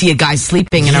if you see a guy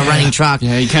sleeping in a running truck.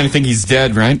 Yeah, you kind of think he's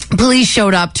dead, right? Police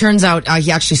showed up. Turns out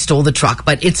he actually stole the truck.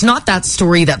 But it's not that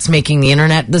story that's making the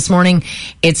internet this morning.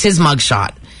 It's his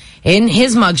mugshot. In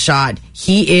his mugshot,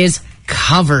 he is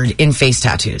covered in face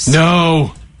tattoos.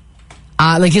 No.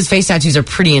 Like, his face tattoos are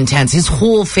pretty intense. His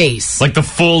whole face. Like the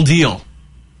full deal.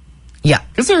 Yeah.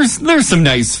 Because there's some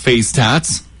nice face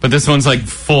tats, but this one's like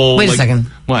full. Wait a second.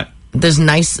 What?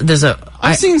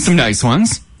 I've seen some nice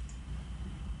ones.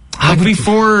 Like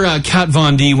before Kat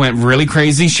Von D went really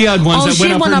crazy, she had ones that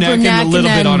went up her neck and a little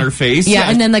bit on her face. Yeah,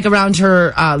 and then like around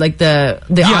her, like the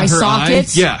eye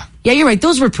sockets. Yeah. Yeah, you're right.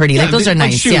 Those were pretty. Like, those are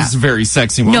nice. She was a very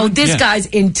sexy woman. No, this guy's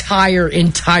entire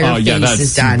face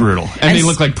is done. Brutal. And they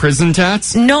look like prison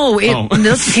tats? No, he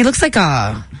looks like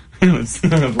a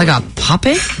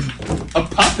puppet? A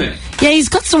puppet? Yeah, he's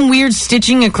got some weird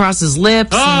stitching across his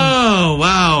lips. Oh,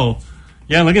 wow.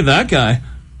 Yeah, look at that guy.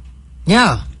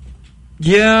 Yeah.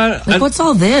 Yeah. Like, what's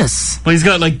all this? Well, he's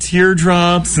got like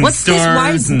teardrops and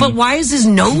stars. Why is his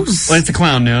nose? Well, it's a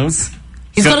clown nose.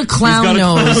 He's got a clown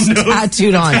nose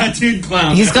tattooed on. Tattooed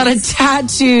clown He's got a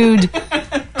tattooed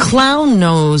clown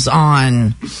nose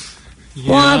on.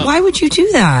 Yeah. Why would you do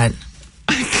that?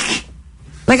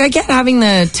 Like, I get having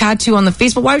the tattoo on the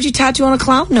face, but why would you tattoo on a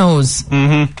clown nose?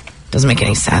 Mm-hmm. Doesn't make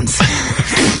any sense.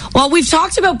 Well, we've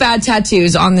talked about bad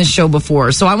tattoos on this show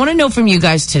before, so I want to know from you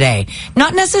guys today,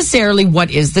 not necessarily what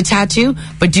is the tattoo,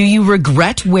 but do you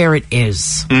regret where it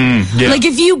is? Yeah. Like,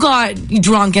 if you got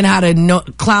drunk and had a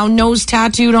clown nose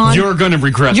tattooed on, you're going to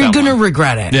regret You're going to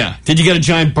regret it. Yeah. Did you get a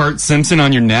giant Bart Simpson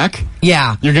on your neck?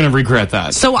 Yeah. You're going to regret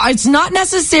that. So it's not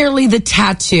necessarily the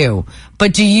tattoo,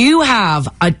 but do you have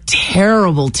a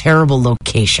terrible, terrible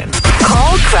location?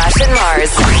 Call Crash and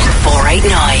Mars.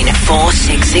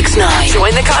 489-4669.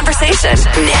 Join the conversation.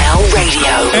 Now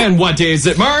radio. And what day is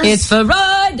it, Mars? It's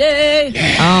Friday.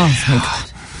 Yeah. Oh, thank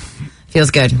God.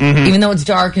 Feels good. Mm-hmm. Even though it's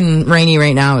dark and rainy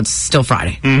right now, it's still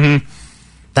Friday. Mm-hmm.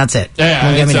 That's it.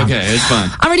 Yeah, it's okay. It's fun.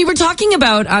 Alrighty, we're talking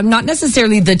about not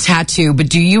necessarily the tattoo, but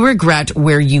do you regret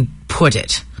where you put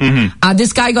it? Mm-hmm.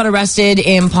 This guy got arrested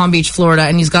in Palm Beach, Florida,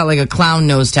 and he's got like a clown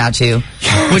nose tattoo,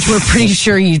 which we're pretty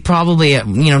sure he probably,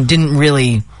 didn't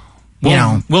really,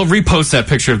 We'll repost that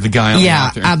picture of the guy on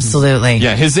Yeah, the absolutely.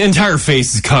 Yeah, his entire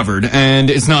face is covered, and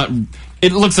it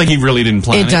looks like he really didn't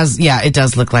plan it. It does, yeah, it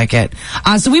does look like it.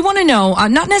 So we want to know,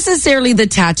 not necessarily the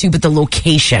tattoo, but the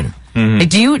location. Mm-hmm. Like,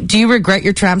 do you regret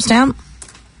your tramp stamp?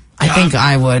 I think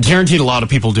I would. Guaranteed a lot of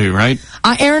people do, right?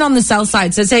 Aaron on the south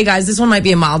side says, hey guys, this one might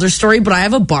be a milder story, but I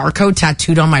have a barcode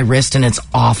tattooed on my wrist and it's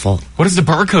awful. What does the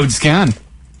barcode scan?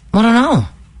 I don't know.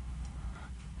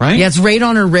 Right? Yeah, it's right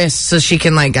on her wrist so she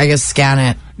can, scan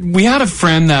it. We had a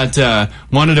friend that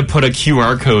wanted to put a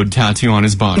QR code tattoo on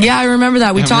his body. Yeah, I remember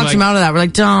that. We talked him out of that. We're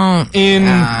like, don't. In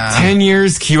 10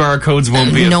 years, QR codes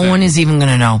won't be a No thing. one is even going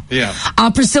to know. Yeah.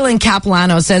 Priscilla in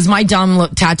Capilano says, my dumb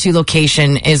tattoo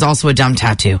location is also a dumb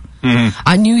tattoo.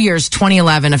 Mm-hmm. New Year's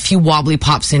 2011, a few wobbly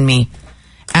pops in me.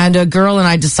 And a girl and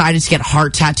I decided to get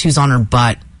heart tattoos on her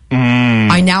butt.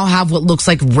 I now have what looks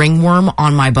like ringworm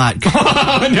on my butt.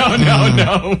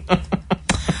 No.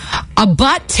 A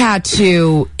butt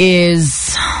tattoo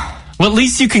is... Well, at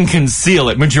least you can conceal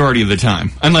it majority of the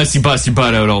time, unless you bust your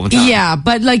butt out all the time. Yeah,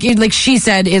 but like she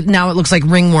said, now it looks like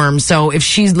ringworm. So if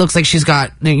she looks like she's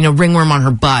got ringworm on her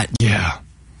butt, yeah,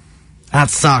 that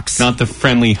sucks. Not the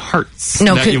friendly hearts.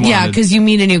 No, because you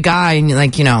meet a new guy and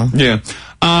Yeah.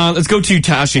 Let's go to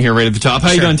Tasha here, right at the top.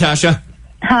 How you doing, Tasha?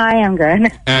 Hi, I'm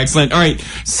good. Excellent. All right.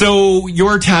 So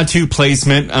your tattoo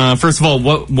placement. First of all,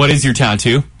 what is your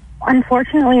tattoo?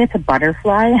 Unfortunately, it's a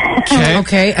butterfly.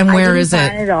 Okay, and where is it? I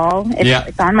didn't plan it all.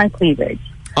 It's on my cleavage.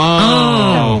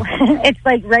 Oh. So, it's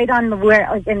like right on the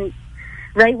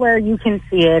right where you can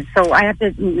see it. So I have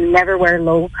to never wear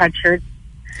low cut shirts.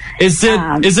 Is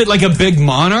it like a big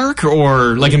monarch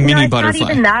or like a mini butterfly?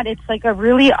 Not even that. It's like a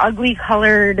really ugly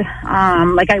colored.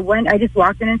 I just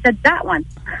walked in and said that one.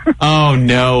 Oh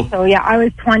no! So yeah, I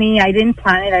was 20. I didn't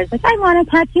plan it. I was like, I want a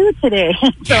tattoo today.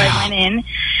 So I went in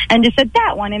and just said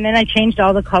that one, and then I changed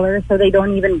all the colors so they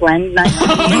don't even blend. No!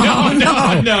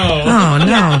 Oh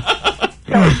no!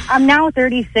 So I'm now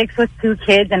 36 with 2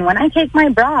 kids, and when I take my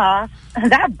bra off,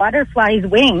 that butterfly's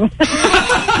wings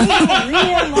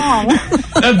really long.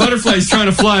 That butterfly's trying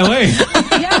to fly away.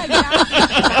 Yeah, exactly.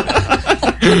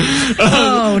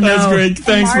 Oh no! That's great.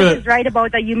 Thanks for that. Is right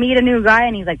about that. You meet a new guy,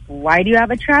 and he's like, "Why do you have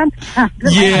a tramp?"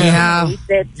 Yeah.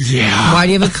 Why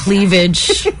do you have a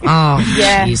cleavage? Oh,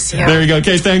 yeah. Geez, There you go.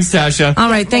 Okay, thanks, Tasha. All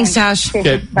right, thanks, Tash.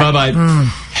 Okay, bye-bye.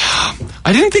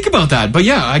 I didn't think about that, but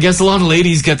yeah, I guess a lot of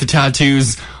ladies get the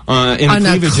tattoos in the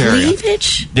cleavage area.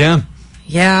 Cleavage? Yeah.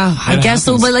 Yeah, I guess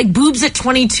so. But like boobs at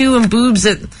 22 and boobs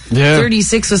at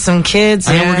 36 with some kids.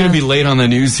 I know we're going to be late on the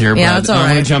news here, but that's all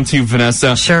right. I want to jump to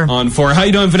Vanessa on 4. How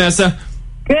you doing, Vanessa?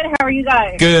 Good. How are you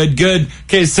guys? Good.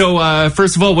 Okay, so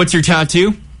first of all, what's your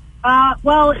tattoo?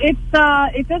 Well, it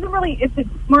doesn't really. It's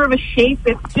more of a shape.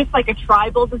 It's just like a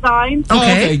tribal design.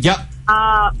 Okay. Yeah.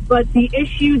 But the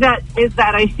issue that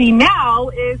I see now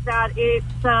is that it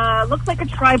looks like a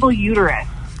tribal uterus.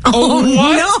 Oh,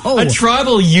 what? No. A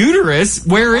tribal uterus?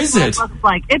 Where is it? Looks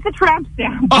like it's a tramp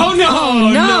stamp. Oh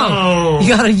no! You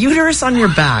got a uterus on your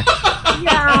back.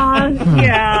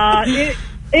 Yeah.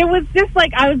 It was just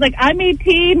like, I was like, I'm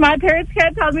 18. My parents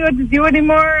can't tell me what to do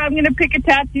anymore. I'm going to pick a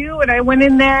tattoo. And I went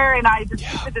in there and I just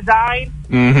picked the design.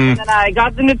 And then I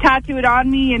got them to tattoo it on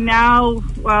me. And now,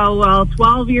 well,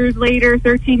 12 years later,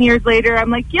 13 years later, I'm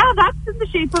like, yeah, that's in the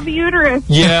shape of a uterus.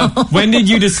 Yeah. When did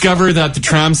you discover that the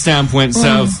tramp stamp went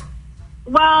south?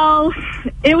 Well,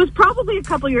 it was probably a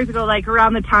couple years ago, like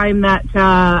around the time that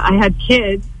I had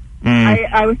kids.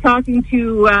 I was talking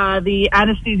to the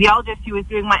anesthesiologist who was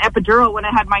doing my epidural when I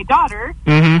had my daughter,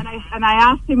 and I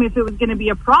asked him if it was going to be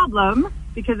a problem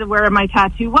because of where my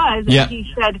tattoo was, and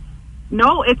he said,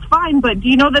 no, it's fine, but do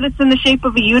you know that it's in the shape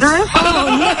of a uterus?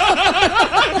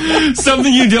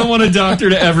 Something you don't want a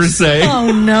doctor to ever say.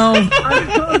 Oh, no.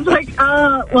 I was like,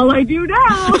 well, I do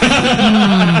now.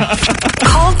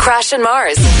 Call Crash and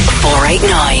Mars.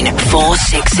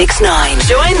 489-4669.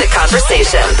 Join the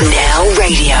conversation. Now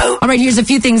radio. All right, here's a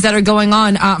few things that are going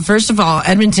on. First of all,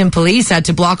 Edmonton police had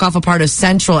to block off a part of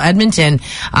central Edmonton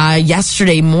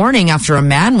yesterday morning after a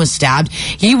man was stabbed.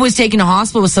 He was taken to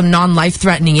hospital with some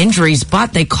non-life-threatening injuries,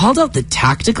 but they called out the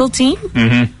tactical team,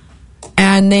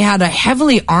 and they had a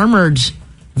heavily armored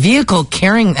vehicle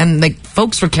carrying, and like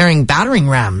folks were carrying battering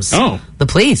rams. Oh, the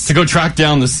police to go track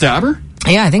down the stabber.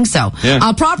 Yeah, I think so.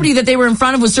 Yeah. Property that they were in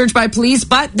front of was searched by police,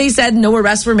 but they said no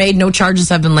arrests were made, no charges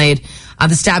have been laid.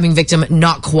 The stabbing victim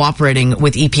not cooperating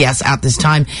with EPS at this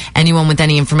time. Anyone with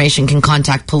any information can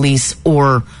contact police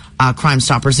or Crime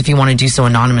Stoppers if you want to do so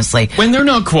anonymously. When they're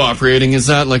not cooperating, is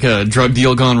that like a drug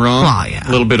deal gone wrong? Oh, yeah. A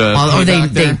little bit of or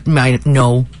they might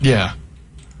know. Yeah.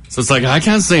 So it's like, I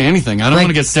can't say anything. I don't want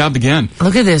to get stabbed again.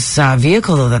 Look at this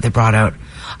vehicle, though, that they brought out.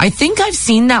 I think I've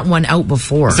seen that one out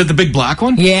before. Is it the big black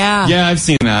one? Yeah. Yeah, I've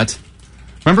seen that.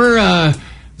 Remember, I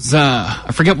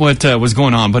forget what was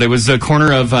going on, but it was a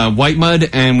corner of White Mud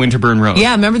and Winterburn Road.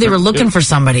 Yeah, remember they were looking for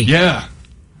somebody. Yeah.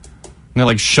 And they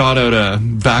like shot out a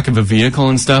back of a vehicle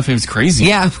and stuff. It was crazy.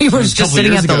 Yeah, we were just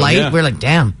sitting at the light. Yeah. We were like,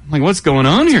 damn. I'm like, what's going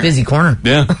on here? Busy corner.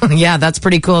 Yeah. Yeah, that's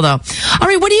pretty cool, though. All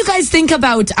right, what do you guys think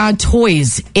about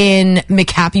toys in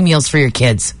McHappy Meals for your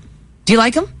kids? Do you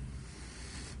like them?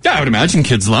 Yeah, I would imagine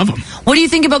kids love them. What do you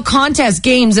think about contests,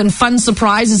 games, and fun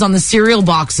surprises on the cereal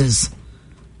boxes?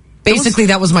 Basically,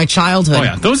 that was my childhood. Oh,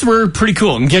 yeah. Those were pretty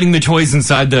cool. And getting the toys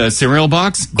inside the cereal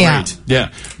box, great.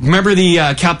 Yeah. Remember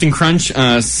the Captain Crunch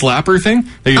slapper thing?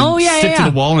 That you stick to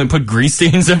the wall and put grease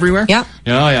stains everywhere? Yeah.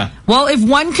 Oh, yeah. Well, if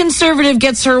one conservative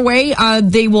gets her way,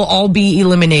 they will all be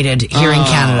eliminated here in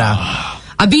Canada.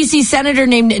 A BC senator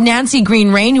named Nancy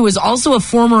Green-Rain, who is also a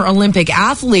former Olympic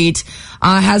athlete,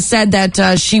 has said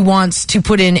that she wants to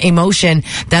put in a motion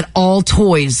that all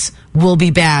toys will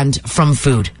be banned from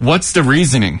food. What's the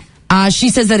reasoning? She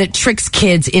says that it tricks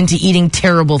kids into eating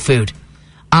terrible food.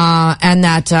 And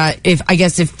that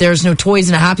if there's no toys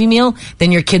in a Happy Meal,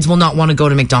 then your kids will not want to go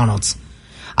to McDonald's.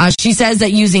 She says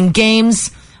that using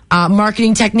games,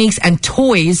 marketing techniques, and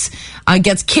toys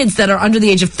gets kids that are under the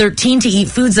age of 13 to eat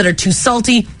foods that are too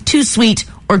salty, too sweet,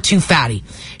 or too fatty.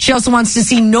 She also wants to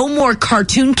see no more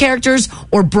cartoon characters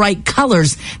or bright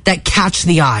colors that catch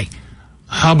the eye.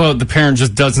 How about the parent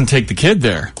just doesn't take the kid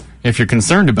there, if you're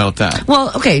concerned about that?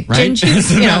 Well, okay, right?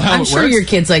 Ginge, I'm sure your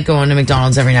kids like going to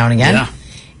McDonald's every now and again. Yeah.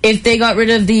 If they got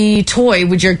rid of the toy,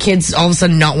 would your kids all of a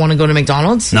sudden not want to go to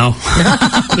McDonald's? No.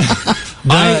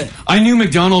 I knew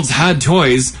McDonald's had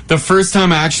toys. The first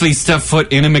time I actually stepped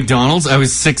foot in a McDonald's, I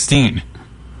was 16.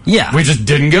 Yeah. We just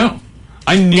didn't go.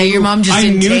 I knew your mom just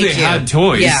didn't I knew take they you. had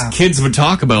toys. Yeah. Kids would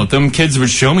talk about them. Kids would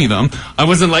show me them. I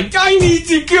wasn't like, I need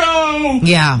to go.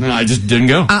 Yeah. No, I just didn't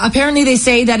go. Apparently, they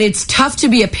say that it's tough to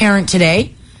be a parent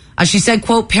today. She said,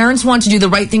 quote, parents want to do the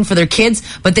right thing for their kids,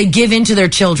 but they give in to their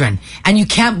children. And you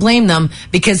can't blame them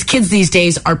because kids these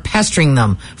days are pestering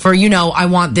them for, I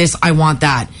want this, I want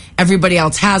that. Everybody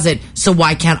else has it, so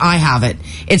why can't I have it?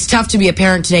 It's tough to be a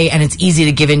parent today, and it's easy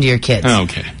to give in to your kids.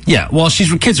 Okay. Yeah, well,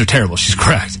 kids are terrible. She's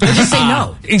correct. Just say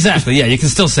no. Exactly, yeah, you can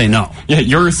still say no. Yeah,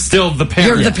 you're still the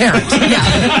parent. You're the parent,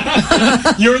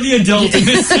 yeah. You're the adult in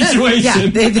this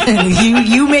situation. Yeah,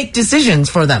 you make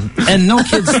decisions for them. And no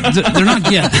kids, they're not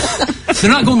going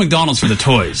to McDonald's for the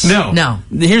toys. No.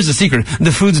 Here's the secret.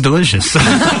 The food's delicious.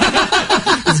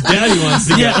 His daddy wants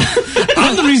to Yeah.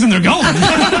 I'm the reason they're going.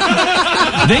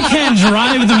 They can't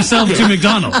drive themselves to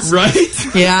McDonald's. Right?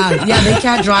 Yeah, they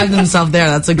can't drive themselves there.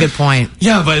 That's a good point.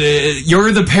 Yeah, but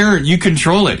you're the parent. You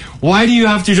control it. Why do you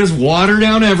have to just water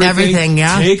down everything? Everything,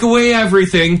 yeah. Take away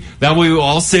everything. That way we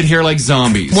all sit here like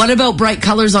zombies. What about bright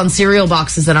colors on cereal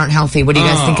boxes that aren't healthy? What do you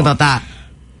guys think about that?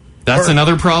 That's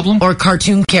another problem? Or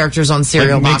cartoon characters on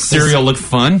cereal make boxes. cereal look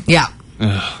fun? Yeah.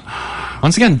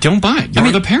 Once again, don't buy it.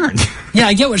 You're the parent. Yeah,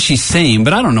 I get what she's saying,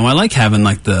 but I don't know. I like having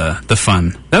the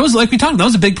fun. That was like we talked. That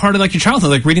was a big part of your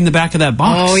childhood, like reading the back of that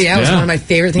box. Oh yeah, it was one of my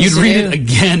favorite things. You'd read it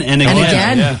again and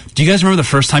again. Yeah. Do you guys remember the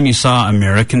first time you saw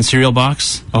American cereal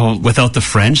box? Oh, without the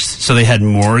French, so they had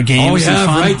more games. Oh yeah, and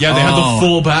fun? right. Yeah, they had the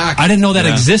full back. I didn't know that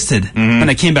existed. When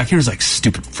I came back here, it was like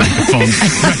stupid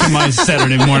francophones wrecking my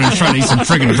Saturday morning trying to eat some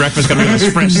friggin' breakfast. Got rid of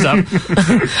this French stuff.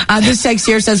 This text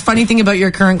here says, "Funny thing about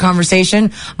your current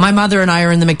conversation, my mother and I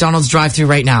are in the McDonald's drive-thru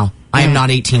right now. I am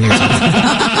not 18 years old."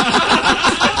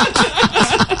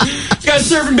 You guys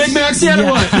serving Big Macs yet or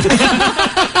what?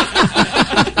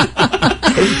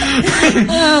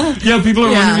 Yeah, people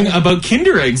are wondering about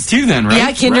Kinder Eggs too then, right?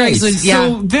 Yeah, Kinder Eggs would,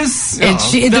 So this...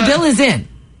 the bill is in.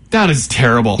 That is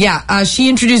terrible. Yeah, she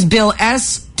introduced Bill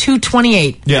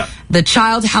S-228. Yeah. The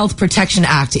Child Health Protection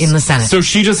Act in the Senate. So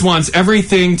she just wants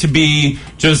everything to be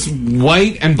just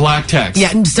white and black text.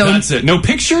 Yeah, so that's it. No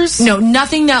pictures? No,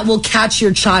 nothing that will catch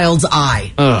your child's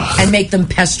eye and make them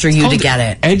pester you to get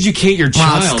it. Educate your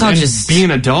child and just be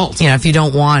an adult. If you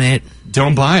don't want it,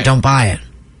 don't buy it. Don't buy it.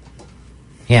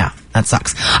 Yeah, that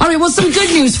sucks. All right, well, some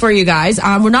good news for you guys.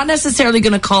 We're not necessarily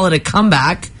going to call it a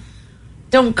comeback.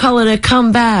 Don't call it a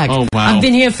comeback. Oh, wow. I've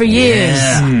been here for years.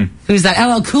 Yeah. Who's that?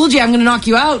 LL Cool J, I'm going to knock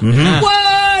you out. Mm-hmm.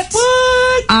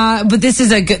 What? But this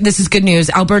is good news.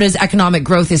 Alberta's economic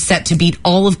growth is set to beat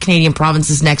all of Canadian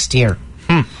provinces next year.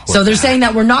 So they're saying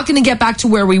that we're not going to get back to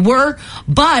where we were,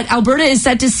 but Alberta is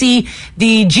set to see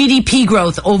the GDP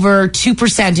growth over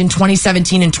 2% in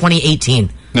 2017 and 2018.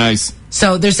 Nice.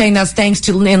 So they're saying that's thanks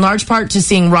to, in large part, to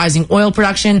seeing rising oil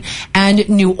production and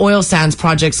new oil sands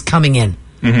projects coming in.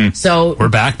 Mm-hmm. So we're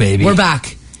back, baby. We're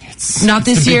back. Not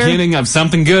this the year. Beginning of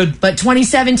something good. But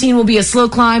 2017 will be a slow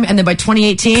climb, and then by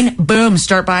 2018, boom,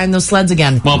 start buying those sleds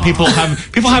again. Well, people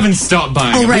haven't stopped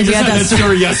buying. Oh, them. right, We just yeah, had that's that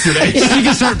story yesterday. You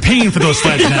can start paying for those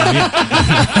sleds now.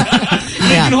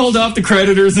 Yeah. You can hold off the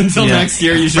creditors until next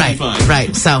year. You should be fine.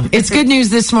 Right. So it's good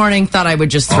news this morning. Thought I would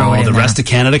just throw it in the there. rest of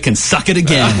Canada can suck it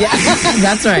again. Yeah,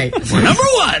 that's right. We're number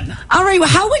one. All right. Well,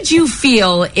 how would you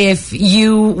feel if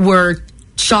you were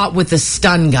shot with a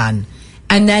stun gun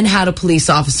and then had a police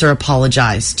officer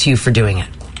apologize to you for doing it?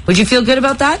 Would you feel good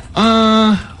about that?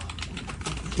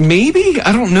 Maybe.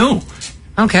 I don't know.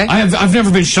 Okay. I've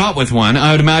never been shot with one.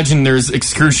 I would imagine there's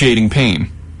excruciating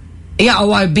pain.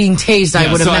 Yeah, being tased,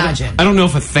 I would so imagine. I don't know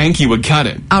if a thank you would cut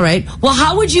it. All right. Well,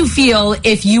 how would you feel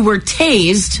if you were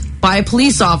tased by a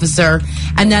police officer,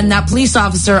 and then that police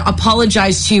officer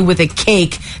apologized to you with a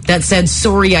cake that said,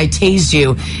 "Sorry, I tased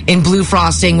you," in blue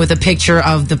frosting with a picture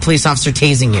of the police officer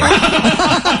tasing you.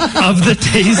 Of the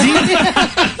tasing?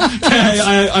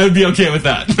 I would be okay with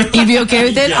that. You'd be okay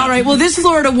with it? Yeah. All right. Well, this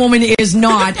Florida woman is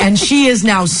not, and she is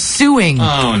now suing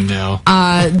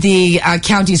the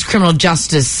county's criminal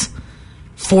justice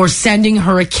for sending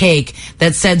her a cake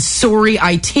that said, "Sorry,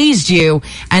 I tased you,"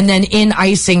 and then in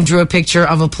icing drew a picture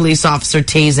of a police officer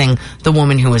tasing the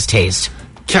woman who was tased.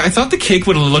 I thought the cake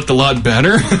would have looked a lot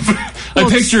better. I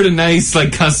pictured a nice,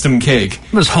 custom cake.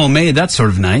 It was homemade. That's sort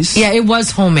of nice. Yeah, it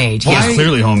was homemade. Well, it's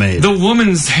clearly homemade. The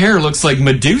woman's hair looks like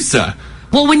Medusa.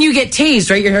 Well, when you get tased,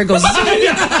 right, your hair goes...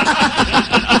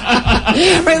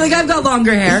 Right, like I've got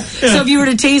longer hair. So if you were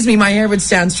to tase me, my hair would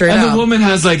stand straight up. And the woman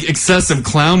has, excessive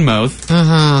clown mouth.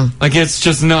 Mm-hmm. It's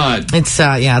just not... It's,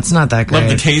 it's not that great. Love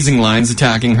the tasing lines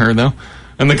attacking her, though.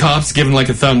 And the cop's giving, a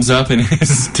thumbs up in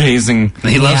his tasing.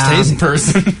 He loves tasing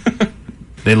person.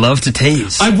 They love to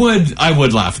tase. I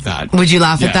would laugh at that. Would you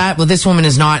laugh at that? Well, this woman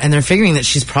is not, and they're figuring that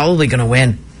she's probably going to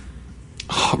win.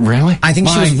 Oh, really? I think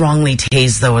she was wrongly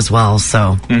tased, though, as well,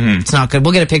 so it's not good.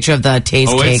 We'll get a picture of the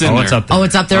tased cake. It's up there. Oh,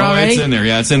 it's up there already? It's in there,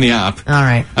 yeah. It's in the app. All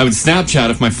right. I would Snapchat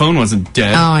if my phone wasn't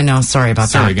dead. Oh, I know. Sorry about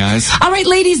that. Sorry, guys. All right,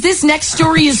 ladies, this next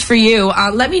story is for you.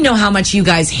 Let me know how much you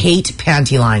guys hate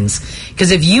panty lines.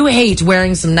 Because if you hate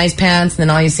wearing some nice pants and then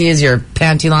all you see is your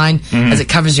panty line as it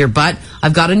covers your butt,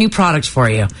 I've got a new product for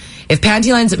you. If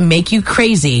panty lines make you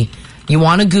crazy, you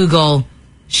want to Google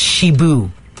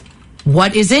Shiboo.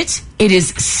 What is it? It is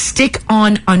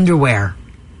stick-on underwear.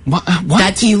 What?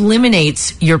 That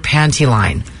eliminates your panty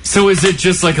line. So is it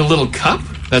just like a little cup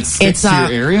that sticks to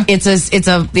your area? It's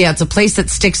a place that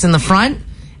sticks in the front,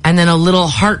 and then a little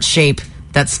heart shape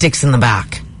that sticks in the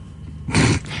back.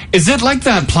 Is it like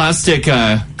that plastic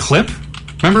clip?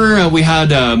 Remember we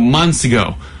had months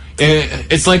ago?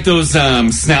 It's like those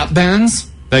snap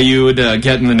bands that you would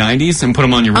get in the 90s and put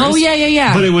them on your wrist. Oh,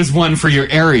 yeah. But it was one for your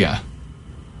area.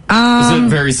 Is it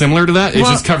very similar to that? It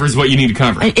just covers what you need to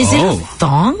cover. Is it a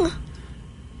thong?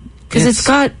 Because it's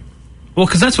got... Well,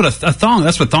 because that's what a thong...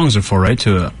 That's what thongs are for, right?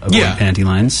 To avoid panty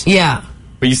lines. Yeah.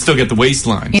 But you still get the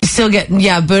waistline. You still get...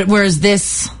 Yeah, but whereas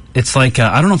this... It's like...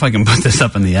 I don't know if I can put this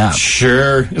up in the app.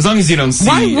 Sure. As long as you don't see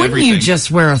everything. Why wouldn't you just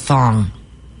wear a thong?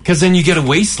 Because then you get a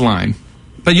waistline.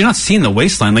 But you're not seeing the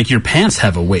waistline. Like, your pants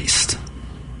have a waist.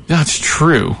 That's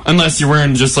true. Unless you're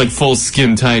wearing just, full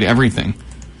skin tight everything.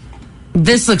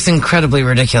 This looks incredibly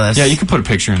ridiculous. Yeah, you can put a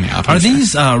picture in the app. Are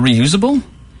these reusable?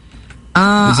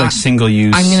 It's single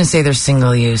use. I'm going to say they're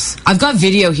single use. I've got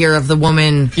video here of the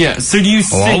woman. Yeah, so do you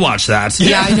I'll watch that.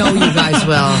 Yeah, I know you guys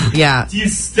will. Yeah. Do you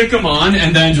stick them on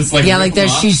and then just Yeah, like there,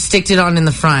 she sticked it on in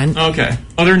the front. Okay.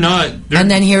 Oh, they're not. And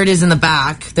then here it is in the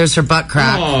back. There's her butt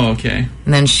crack. Oh, okay.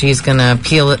 And then she's going to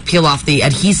peel off the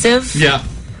adhesive. Yeah.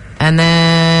 And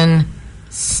then...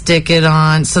 stick it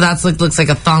on. So that looks like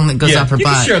a thong that goes up her butt.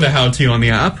 You can share the how-to on the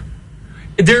app.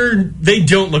 They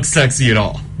don't look sexy at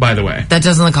all, by the way. That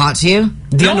doesn't look hot to you?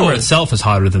 The underwear itself is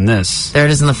hotter than this. There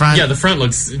it is in the front? Yeah, the front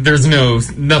looks... There's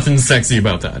nothing sexy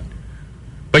about that.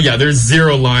 But yeah, there's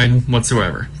zero line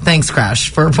whatsoever. Thanks, Crash,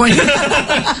 for pointing.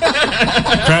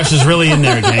 Crash is really in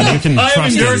there, gang. You can trust him.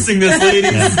 I'm endorsing this,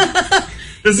 ladies. Yeah.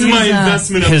 This is my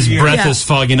investment of his the year. breath is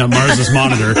fogging up Mars's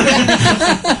monitor.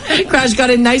 Crash got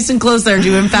in nice and close there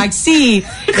to, in fact, see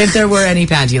if there were any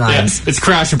panty lines. Yes, it's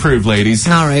Crash approved, ladies.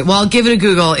 All right. Well, give it a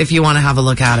Google if you want to have a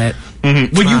look at it.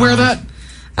 Mm-hmm. Would you wear that?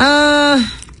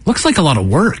 Looks like a lot of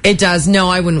work. It does. No,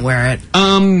 I wouldn't wear it.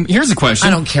 Here's a question. I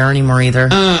don't care anymore either.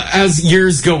 As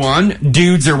years go on,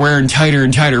 dudes are wearing tighter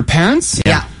and tighter pants.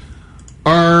 Yeah.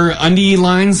 Are undie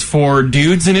lines for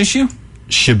dudes an issue?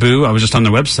 Shiboo, I was just on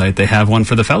their website. They have one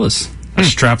for the fellas. A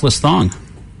strapless thong.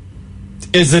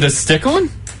 Is it a stick-on?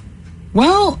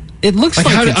 Well, it looks like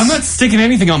I'm not sticking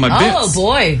anything on my bits. Oh,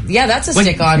 boy. Yeah, that's a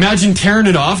stick-on. Imagine tearing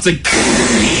it off. It's like...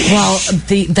 Well,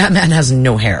 that man has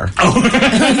no hair. Oh.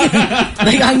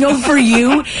 Like, I know for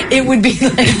you, it would be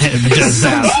like...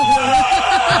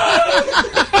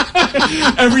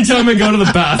 Every time I go to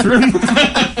the bathroom...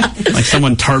 Like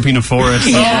someone tarping a forest.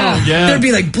 Yeah. Oh, yeah. There'd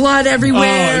be like blood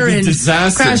everywhere. It'd be and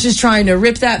disaster. Crash is trying to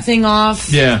rip that thing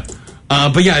off. Yeah.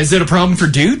 But yeah, is it a problem for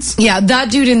dudes? Yeah,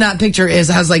 that dude in that picture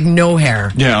has like no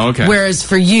hair. Yeah, okay. Whereas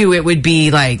for you, it would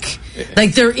be like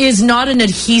there is not an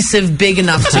adhesive big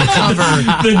enough to cover.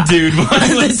 The dude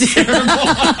was terrible.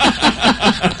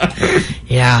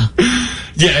 Yeah.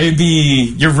 Yeah, it'd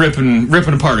be, you're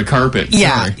ripping apart a carpet.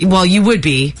 Yeah, Sorry. well, you would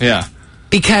be. Yeah.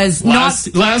 Because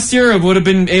last year I would have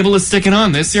been able to stick it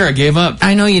on. This year I gave up.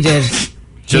 I know you did.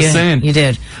 Just saying. You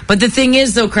did. But the thing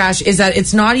is, though, Crash, is that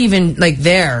it's not even like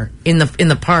there in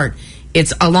the part.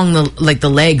 It's along the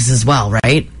legs as well,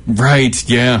 right? Right,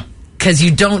 yeah. Because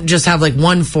you don't just have like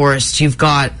one forest, you've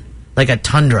got like a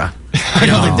tundra. I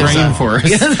know, like rainforest.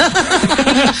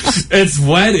 It's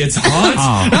wet, it's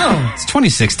hot. Oh, it's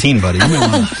 2016, buddy. You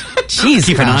might want to Jeez,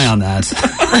 keep an eye on that.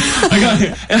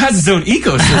 It has its own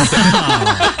ecosystem.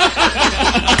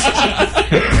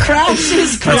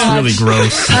 Crash's crotch. That's really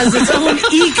gross. Has its own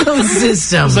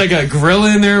ecosystem. There's like a grill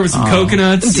in there with some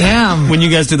coconuts. Damn. When you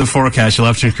guys do the forecast, you'll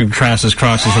have to Crash's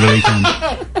crotches for the weekend.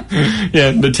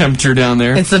 Yeah, the temperature down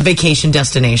there. It's the vacation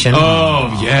destination.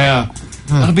 Oh, yeah.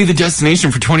 That'll be the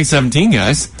destination for 2017,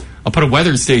 guys. I'll put a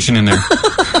weather station in there.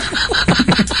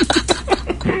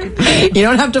 You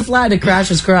don't have to fly to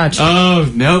Crash's crotch. Oh,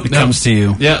 nope. It comes to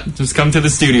you. Yeah, just come to the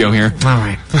studio here. All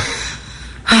right.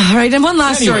 All right, and one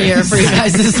last story here for you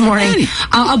guys this morning.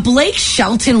 A Blake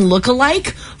Shelton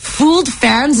lookalike fooled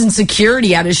fans and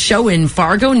security at his show in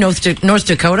Fargo, North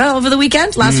Dakota over the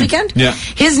weekend, last weekend. Yeah.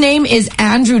 His name is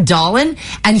Andrew Dolan,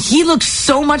 and he looks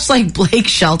so much like Blake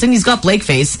Shelton, he's got Blake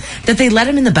face, that they let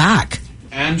him in the back.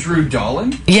 Andrew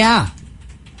Dolan? Yeah.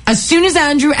 As soon as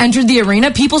Andrew entered the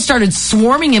arena, people started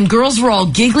swarming him. Girls were all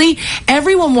giggly.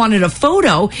 Everyone wanted a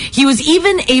photo. He was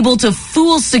even able to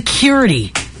fool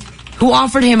security, who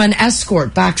offered him an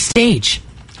escort backstage.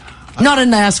 Not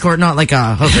an escort, not like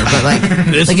a hooker, but like...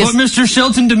 This like is what Mr.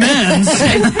 Shelton demands.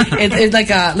 It's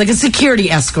like a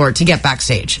security escort to get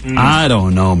backstage. I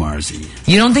don't know, Marzi.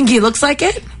 You don't think he looks like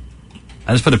it?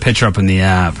 I just put a picture up in the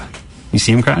app. You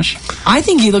see him, Crash? I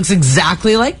think he looks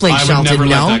exactly like Blake Shelton. I would never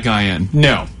let that guy in.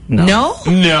 No.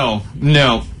 No?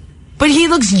 No. But he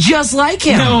looks just like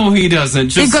him. No, he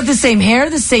doesn't. They've got the same hair,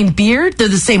 the same beard, they're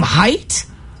the same height.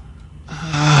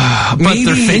 But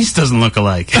their face doesn't look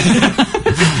alike.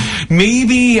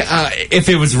 Maybe if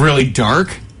it was really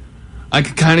dark, I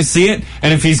could kind of see it.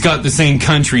 And if he's got the same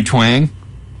country twang.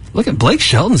 Look at Blake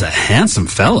Shelton's a handsome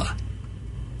fella.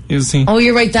 Is he? Oh,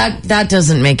 you're right. That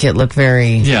doesn't make it look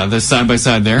very... Yeah, the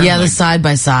side-by-side there. Yeah, the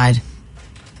side-by-side.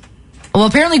 Well,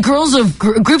 apparently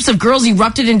groups of girls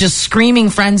erupted into screaming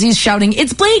frenzies, shouting,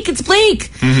 "It's Blake! It's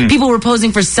Blake!" Mm-hmm. People were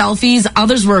posing for selfies.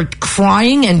 Others were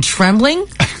crying and trembling.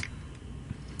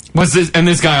 And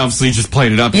this guy obviously just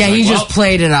played it up. Yeah, he just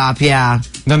played it up, yeah.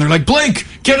 Then they're like, "Blake,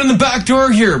 get in the back door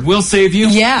here. We'll save you."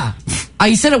 Yeah.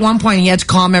 He said at one point he had to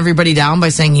calm everybody down by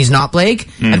saying he's not Blake.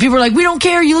 And people were like, "We don't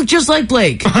care. You look just like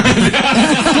Blake." Close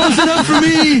enough for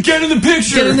me. Get in the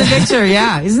picture. Get in the picture,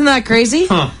 yeah. Isn't that crazy?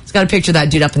 Huh. It's got a picture of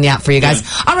that dude up in the app for you guys.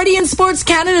 Yeah. Already in sports,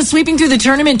 Canada sweeping through the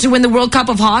tournament to win the World Cup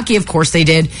of Hockey. Of course they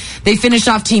did. They finished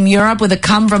off Team Europe with a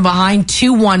come-from-behind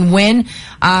 2-1 win.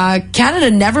 Canada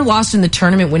never lost in the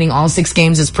tournament, winning all 6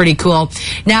 games is pretty cool.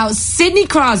 Now, Sidney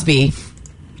Crosby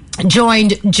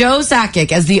joined Joe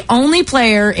Sakic as the only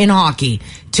player in hockey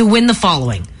to win the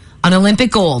following: an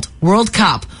Olympic gold, World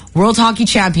Cup, World Hockey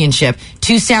Championship,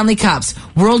 2 Stanley Cups,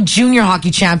 World Junior Hockey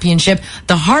Championship,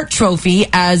 the Hart Trophy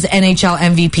as NHL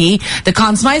MVP, the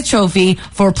Conn Smythe Trophy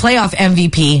for playoff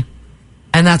MVP,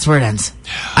 and that's where it ends.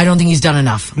 I don't think he's done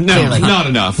enough. No, clearly. Not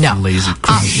enough. No. Lazy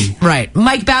crazy. Right.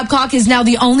 Mike Babcock is now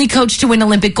the only coach to win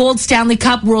Olympic gold, Stanley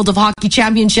Cup, World of Hockey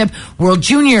Championship, World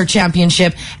Junior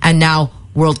Championship, and now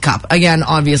World Cup. Again,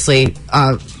 obviously,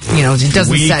 he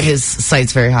doesn't set his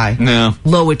sights very high. No.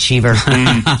 Low achiever.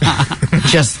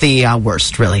 Just the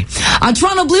worst, really.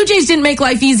 Toronto Blue Jays didn't make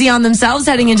life easy on themselves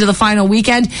heading into the final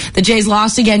weekend. The Jays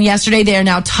lost again yesterday. They are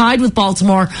now tied with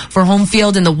Baltimore for home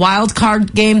field in the wild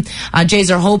card game.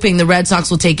 Jays are hoping the Red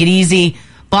Sox will take it easy.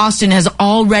 Boston has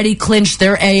already clinched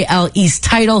their AL East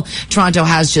title. Toronto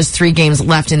has just 3 games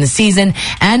left in the season.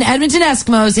 And Edmonton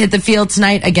Eskimos hit the field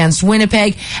tonight against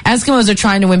Winnipeg. Eskimos are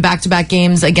trying to win back-to-back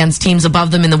games against teams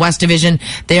above them in the West Division.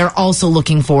 They are also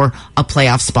looking for a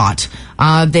playoff spot.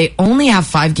 They only have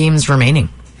 5 games remaining.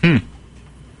 And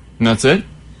that's it?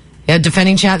 Yeah,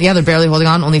 defending champ. Yeah, they're barely holding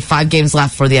on. Only 5 games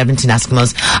left for the Edmonton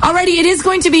Eskimos. Alrighty, it is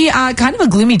going to be kind of a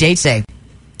gloomy day today.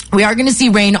 We are going to see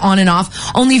rain on and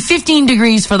off. Only 15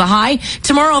 degrees for the high.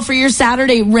 Tomorrow for your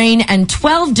Saturday, rain and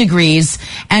 12 degrees.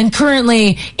 And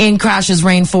currently in Crash's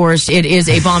Rainforest, it is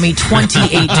a balmy 28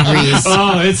 degrees.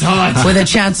 Oh, it's hot. With a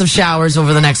chance of showers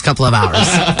over the next couple of hours.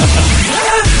 Breakfast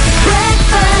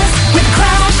with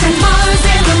Crash and Mars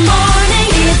in the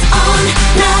morning. It's on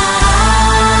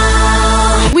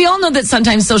now. We all know that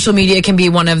sometimes social media can be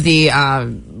one of the...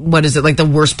 the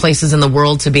worst places in the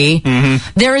world to be.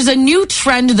 Mm-hmm. There is a new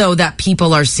trend, though, that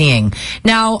people are seeing.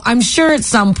 Now, I'm sure at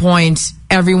some point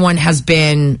everyone has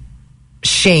been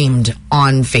shamed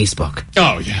on Facebook?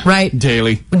 Oh, yeah. Right?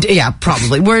 Daily. Yeah,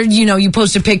 probably. Where, you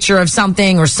post a picture of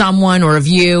something or someone or of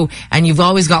you, and you've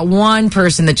always got one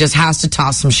person that just has to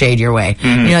toss some shade your way.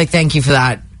 And you're like, thank you for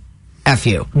that. F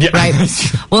you. Yeah. Right?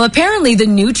 Well, apparently the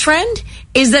new trend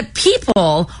is that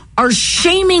people are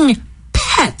shaming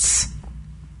pets.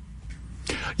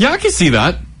 Yeah, I can see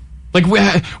that. Like,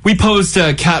 we post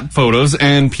cat photos,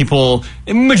 and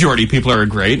majority of people are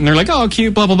great, and they're like, oh,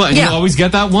 cute, blah, blah, blah. And you always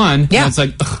get that one. Yeah. And it's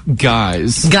like, ugh,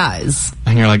 guys.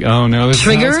 And you're like, oh, no.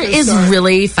 Trigger is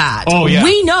really fat. Oh, yeah.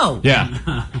 We know.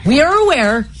 Yeah. We are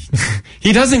aware.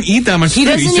 He doesn't eat that much food. He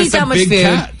doesn't eat that much food.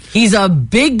 Cat. He's a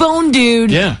big bone dude.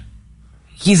 Yeah.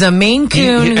 He's a Maine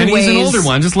Coon. And he's an older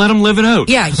one. Just let him live it out.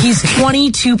 Yeah, he's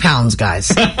 22 pounds, guys.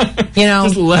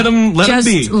 Just let him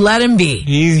be. Let him be.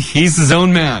 He's his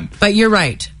own man. But you're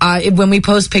right. When we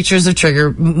post pictures of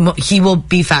Trigger, he will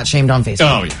be fat shamed on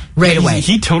Facebook. Oh, yeah. Right away.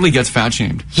 He totally gets fat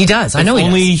shamed. He does. I know he does.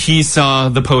 Only he saw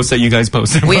the post that you guys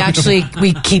posted.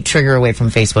 We keep Trigger away from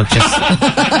Facebook.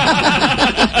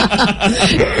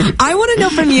 I want to know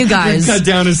from you guys. We've cut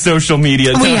down his social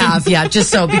media time. We have, yeah,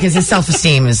 just so, because his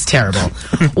self-esteem is terrible.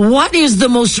 What is the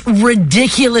most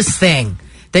ridiculous thing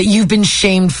that you've been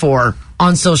shamed for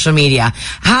on social media?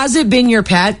 Has it been your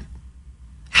pet?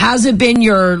 Has it been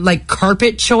your,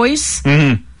 carpet choice?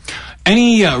 Mm-hmm.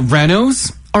 Any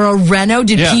renos? Or a reno?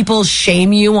 Did people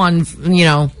shame you on,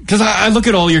 Because I look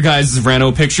at all your guys'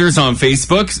 reno pictures on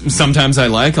Facebook. Sometimes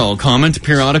I'll comment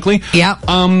periodically.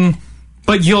 Yeah.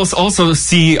 But you'll also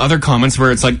see other comments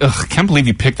where it's like, ugh, can't believe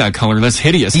you picked that color. That's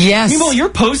hideous. Yes. Meanwhile, you're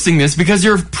posting this because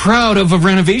you're proud of a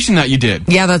renovation that you did.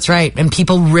 Yeah, that's right. And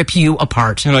people rip you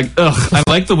apart. You're like, ugh, I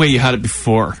like the way you had it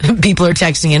before. People are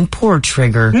texting in, poor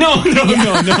Trigger. No.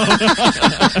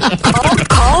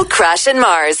 Call Crash and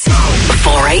Mars.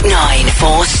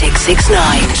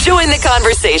 489-4669. Join the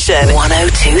conversation.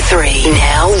 102.3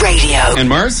 Now Radio. And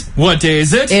Mars, what day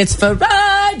is it? It's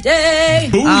Friday.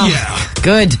 Oh, yeah.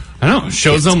 Good. I know.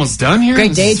 Show's almost done here.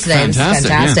 Great day today.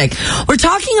 Fantastic. Yeah. We're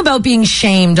talking about being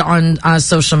shamed on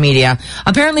social media.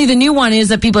 Apparently, the new one is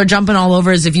that people are jumping all over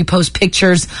as if you post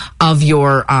pictures of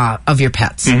your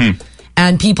pets. Mm-hmm.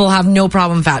 And people have no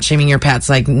problem fat shaming your pets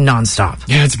nonstop.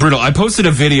 Yeah, it's brutal. I posted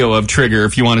a video of Trigger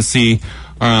if you want to see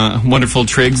wonderful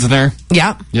Triggs there.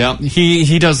 Yeah. Yeah.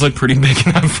 He does look pretty big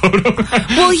in that photo.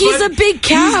 Well, he's a big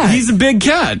cat. He's a big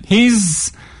cat.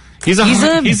 He's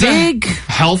a big,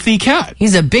 healthy cat.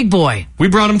 He's a big boy. We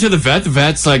brought him to the vet. The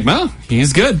vet's like, well,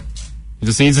 he's good. He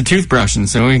just needs a toothbrush, and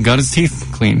so he got his teeth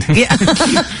cleaned. Yeah.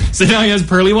 So now he has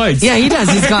pearly whites. Yeah, he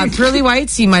does. He's got pearly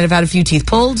whites. He might have had a few teeth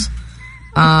pulled.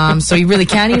 So he really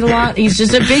can't eat a lot. He's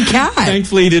just a big cat.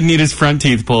 Thankfully, he didn't need his front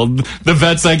teeth pulled. The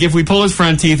vet's like, if we pull his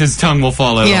front teeth, his tongue will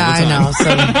fall out. Yeah, all the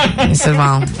time. I know. So he said,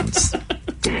 well,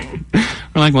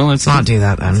 we're like, well, let's not do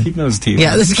that then. Let's keep those teeth.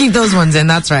 Yeah, let's keep those ones in.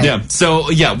 That's right. Yeah.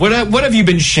 So, what have you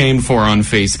been shamed for on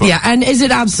Facebook? Yeah, and is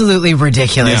it absolutely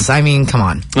ridiculous? Yeah. I mean, come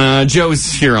on.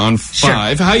 Joe's here on 5. Sure.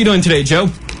 How are you doing today, Joe?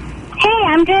 Hey,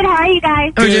 I'm good. How are you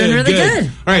guys? We're doing really good.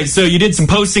 All right, so you did some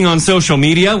posting on social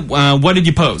media. What did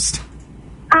you post?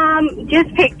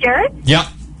 Just pictures. Yeah.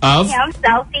 Of?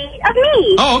 Selfies of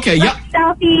me. Oh, okay, yeah.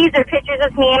 Selfies or pictures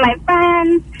of me and my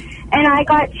friends. And I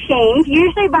got shamed,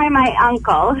 usually by my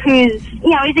uncle, who's,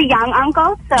 he's a young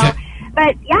uncle. So,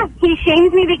 but yeah, he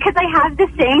shames me because I have the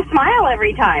same smile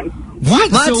every time.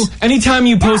 What? So anytime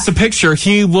you post a picture,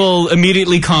 he will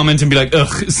immediately comment and be like,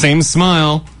 ugh, same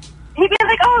smile. He'd be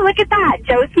like, oh, look at that.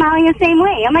 Joe's smiling the same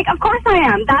way. I'm like, of course I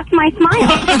am. That's my smile.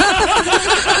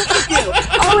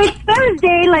 Oh, it's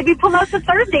Thursday. Let me pull out the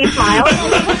Thursday smile.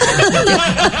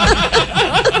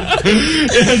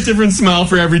 Different smile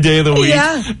for every day of the week.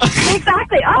 Yeah.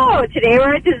 Exactly. Oh, today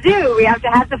we're at the zoo. We have to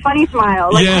have the funny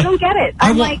smile. I don't get it.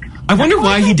 I wonder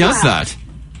why he does that.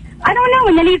 I don't know.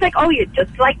 And then he's like, oh, you're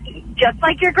just like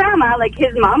your grandma, like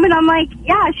his mom. And I'm like,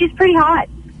 yeah, she's pretty hot.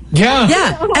 Yeah.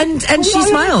 Yeah, and she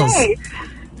smiles.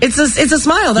 It's a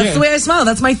smile. That's the way I smile.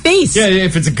 That's my face. Yeah,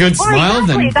 if it's a good smile,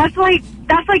 exactly. then...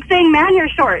 That's like saying, man, you're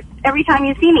short every time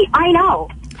you see me. I know.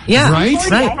 Yeah. Right?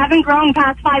 I haven't grown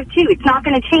past 5'2". It's not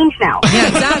going to change now. Yeah,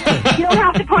 exactly. You don't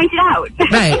have to point it out.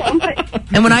 Right.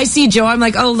 And when I see Joe, I'm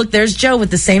like, oh, look, there's Joe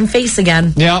with the same face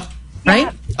again. Yeah.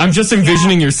 Right? I'm just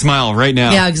envisioning your smile right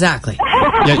now. Yeah, exactly.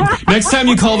 Yeah. Next time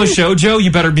you call the show, Joe, you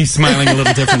better be smiling a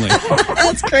little differently.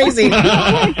 That's crazy. Changing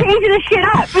the shit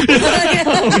up. Oh,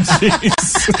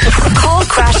 jeez. Call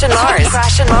Crash and Mars.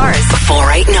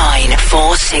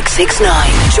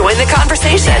 489-4669. Join the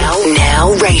conversation.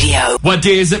 Now Radio. What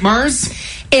day is it, Mars?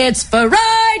 It's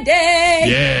Friday.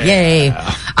 Yeah. Yay.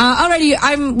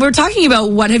 Alrighty, we're talking about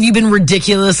what have you been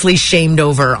ridiculously shamed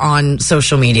over on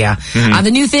social media. The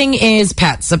new thing is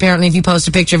pets. Apparently, if you post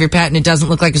a picture of your pet and it doesn't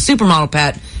look like a supermodel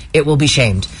pet, it will be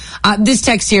shamed. This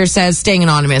text here says, staying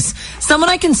anonymous, someone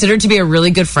I considered to be a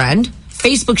really good friend,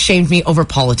 Facebook shamed me over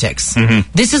politics.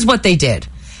 This is what they did.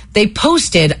 They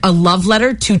posted a love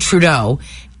letter to Trudeau,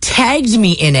 tagged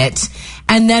me in it,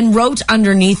 and then wrote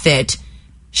underneath it,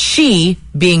 she,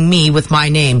 being me with my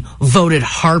name, voted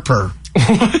Harper. What?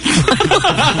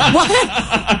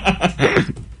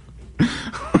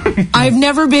 I've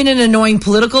never been an annoying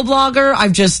political blogger.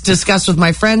 I've just discussed with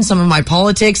my friends some of my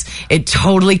politics. It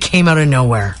totally came out of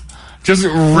nowhere. Just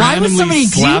randomly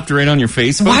slapped right on your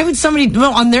Facebook? Why would somebody...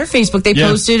 Well, on their Facebook, they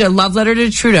posted a love letter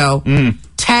to Trudeau,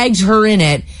 tagged her in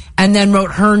it, and then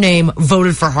wrote her name,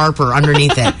 voted for Harper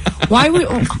underneath it. Why would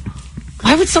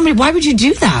you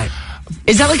do that?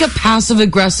 Is that like a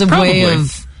passive-aggressive way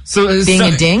of being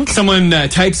a dink? Someone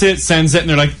types it, sends it, and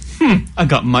they're like, I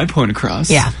got my point across.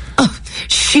 Yeah. Oh,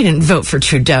 she didn't vote for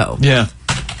Trudeau. Yeah.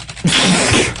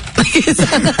 Is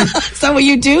that what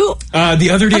you do? The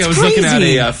other day, I was crazy.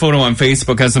 looking at a photo on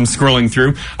Facebook as I'm scrolling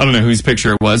through. I don't know whose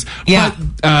picture it was. Yeah.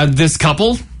 But this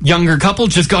younger couple,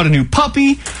 just got a new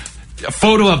puppy. A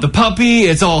photo of the puppy.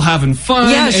 It's all having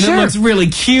fun. Yeah, and sure. it looks really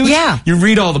cute. Yeah. You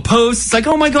read all the posts. It's like,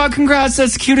 oh my God, congrats.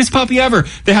 That's the cutest puppy ever.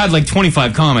 They had like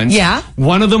 25 comments. Yeah.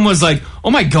 One of them was like,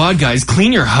 oh my God, guys,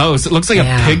 clean your house. It looks like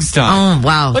a pigsty. Oh,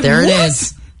 wow. Like, there what? it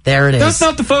is. There it is. That's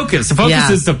not the focus. The focus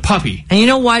is the puppy. And you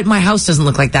know what? My house doesn't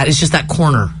look like that. It's just that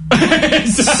corner.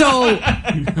 So,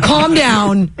 calm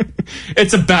down.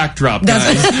 It's a backdrop,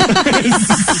 guys.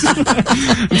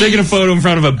 I'm taking a photo in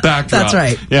front of a backdrop. That's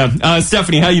right. Yeah.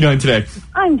 Stephanie, how you doing today?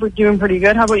 I'm doing pretty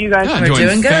good. How about you guys? We're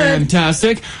doing good.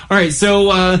 Fantastic. All right,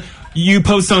 so you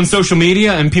post on social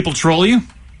media and people troll you?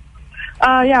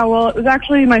 Yeah, well, it was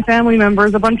actually my family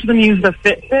members. A bunch of them use the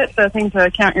Fitbit, the thing to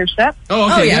count your steps. Oh,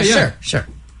 okay. Sure.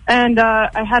 And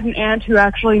I had an aunt who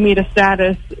actually made a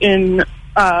status in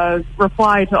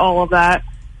reply to all of that,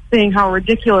 saying how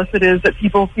ridiculous it is that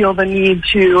people feel the need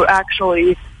to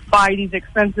actually buy these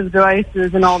expensive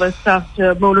devices and all this stuff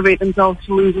to motivate themselves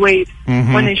to lose weight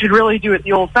when they should really do it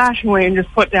the old-fashioned way and just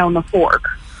put down the fork.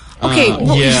 Okay,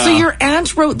 so your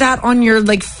aunt wrote that on your,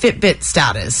 Fitbit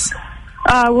status.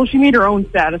 Well, she made her own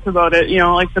status about it,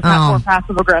 like the more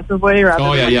passive-aggressive way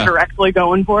rather than directly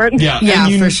going for it. Yeah,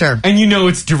 for sure. And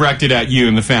it's directed at you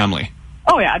and the family.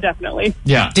 Oh, yeah, definitely.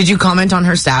 Yeah. Did you comment on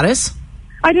her status?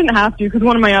 I didn't have to, because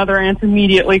one of my other aunts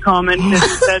immediately commented and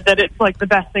said that it's like the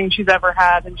best thing she's ever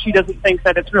had, and she doesn't think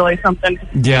that it's really something to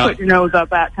put your nose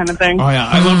up at kind of thing. Oh, yeah.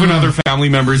 I love when other family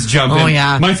members jump in. Oh,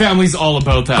 yeah. My family's all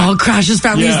about that. Oh, Crash's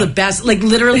family is the best. Like,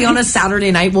 literally on a Saturday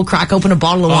night, we'll crack open a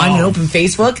bottle of wine and open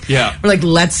Facebook. Yeah. We're like,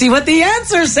 let's see what the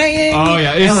answer's saying. Oh,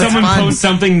 yeah. If someone posts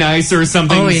something nice or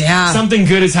something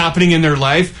good is happening in their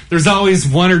life, there's always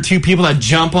one or two people that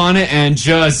jump on it and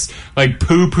just,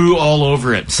 poo-poo all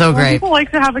over it. So great. People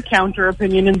like to have a counter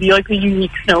opinion and be like a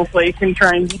unique snowflake and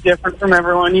try and be different from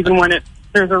everyone, even when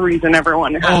there's a reason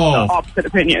everyone has the opposite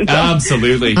opinion. So.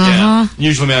 Absolutely, yeah.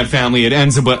 Usually my family, it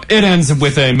ends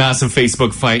with a massive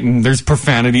Facebook fight, and there's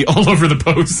profanity all over the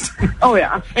post. Oh,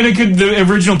 yeah. And the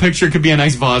original picture could be a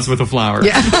nice vase with a flower.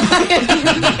 Yeah.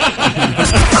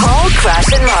 Call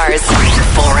Crash and Mars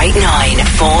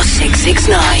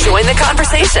 489-4669. Join the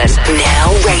conversation.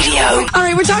 Now radio. All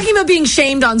right, we're talking about being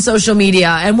shamed on social media,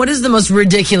 and what is the most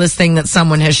ridiculous thing that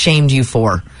someone has shamed you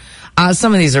for?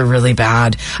 Some of these are really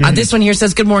bad. This one here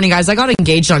says, good morning, guys. I got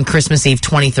engaged on Christmas Eve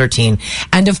 2013.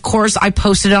 And of course, I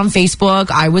posted it on Facebook.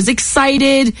 I was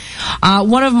excited.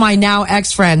 One of my now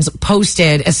ex-friends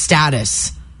posted a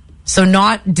status. So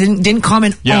didn't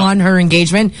comment on her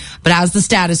engagement, but as the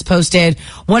status posted,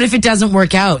 what if it doesn't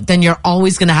work out? Then you're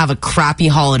always going to have a crappy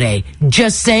holiday.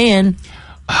 Just saying.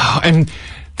 Oh, and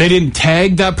they didn't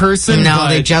tag that person? No,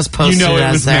 they just posted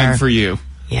it was meant for you.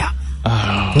 Yeah.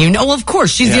 Oh. Of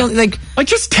course, she's the only,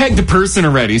 just tag the person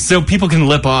already so people can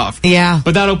lip off. Yeah.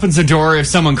 But that opens the door. If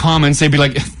someone comments, they'd be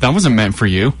like, that wasn't meant for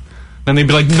you. Then they'd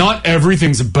be like, not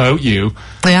everything's about you.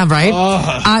 Yeah,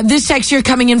 right? This text here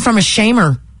coming in from a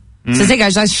shamer. Says, hey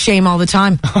guys, I shame all the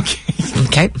time.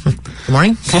 Okay. Good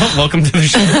morning. Well, welcome to the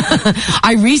show.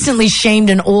 I recently shamed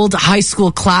an old high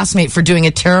school classmate for doing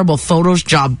a terrible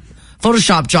Photoshop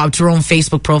job to her own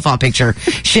Facebook profile picture.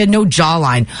 She had no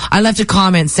jawline. I left a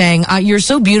comment saying, you're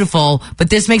so beautiful, but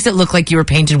this makes it look like you were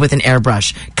painted with an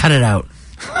airbrush. Cut it out.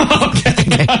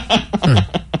 Okay.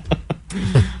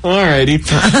 All right. variety.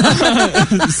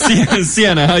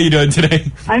 Sienna, how you doing today?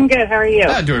 I'm good. How are you?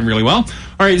 Doing really well.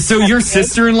 All right, so your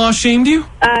sister-in-law shamed you?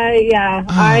 Yeah.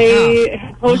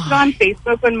 I posted on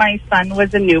Facebook when my son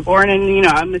was a newborn, and,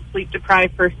 I'm a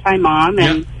sleep-deprived first-time mom,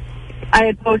 and I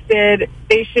had posted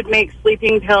they should make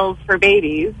sleeping pills for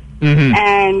babies. Mm-hmm.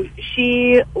 And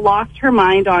she lost her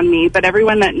mind on me, but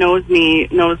everyone that knows me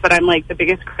knows that I'm like the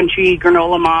biggest crunchy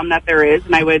granola mom that there is,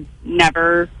 and I would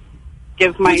never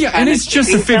give my son and it's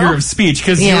just a figure of speech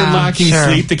because you're lacking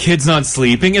sleep, the kid's not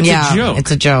sleeping. It's a joke. It's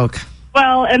a joke.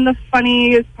 Well, and the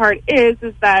funniest part is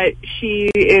that she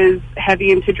is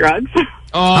heavy into drugs.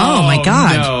 Oh my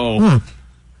God. No.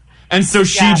 And so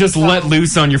she just let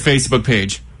loose on your Facebook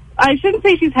page. I shouldn't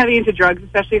say she's heavy into drugs,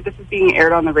 especially if this is being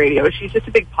aired on the radio. She's just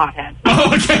a big pothead.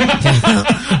 Oh, okay.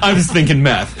 I was thinking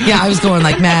meth. Yeah, I was going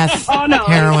like meth,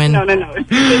 heroin. No.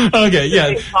 Okay,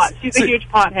 yeah. She's a huge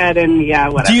pothead, and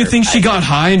whatever. Do you think she got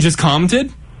high and just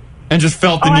commented? And just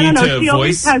felt the need to She voice?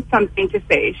 always has something to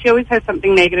say. She always has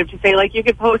something negative to say. Like, you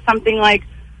could post something like,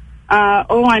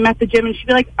 I'm at the gym, and she'd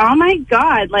be like, oh my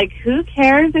God, like, who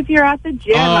cares if you're at the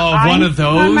gym? Oh, one of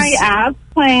those? I'm on my ass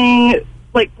playing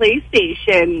like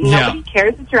PlayStation. Nobody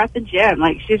cares if you're at the gym.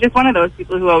 Like, she's just one of those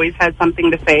people who always has something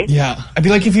to say. Yeah. I'd be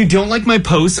like, if you don't like my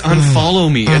posts,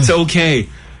 unfollow me. It's okay.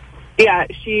 Yeah,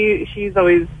 she's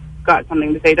always got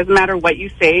something to say. Doesn't matter what you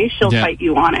say, she'll fight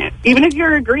you on it. Even if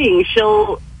you're agreeing,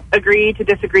 she'll agree to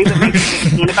disagree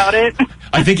with me about it.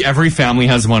 I think every family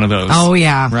has one of those. Oh,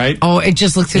 yeah. Right? Oh, it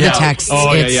just looked through the text.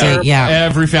 Oh, yeah.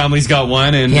 Every family's got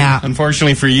one, and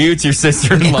unfortunately for you, it's your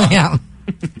sister-in-law. Yeah.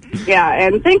 Yeah,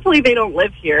 and thankfully they don't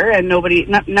live here, and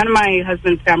none of my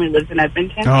husband's family lives in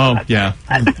Edmonton. Oh, yeah.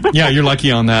 Yeah, you're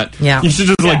lucky on that. Yeah. You should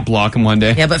just, block them one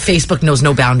day. Yeah, but Facebook knows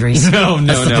no boundaries. No.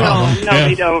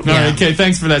 They don't. All right, okay,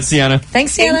 thanks for that, Sienna.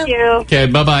 Thanks, Sienna. Thank you. Okay,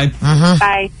 bye-bye.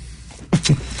 Bye.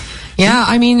 Yeah,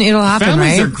 I mean, it'll happen,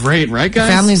 families right? Families are great, right, guys?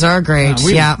 Families are great,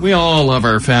 we all love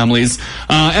our families.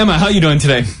 Emma, how you doing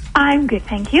today? I'm good,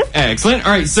 thank you. Excellent.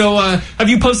 All right, so have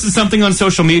you posted something on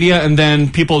social media and then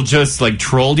people just,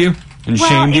 trolled you and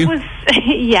shamed you?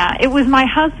 It was my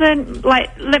husband.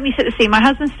 Let me set the scene. My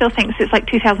husband still thinks it's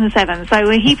 2007. So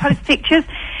when he posts pictures,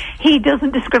 he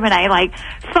doesn't discriminate. Like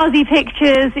fuzzy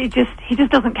pictures, he just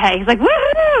doesn't care. He's like,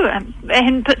 woohoo!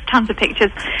 And puts tons of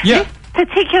pictures. Yeah. This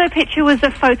particular picture was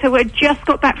a photo where I just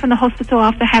got back from the hospital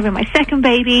after having my second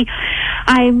baby.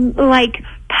 I'm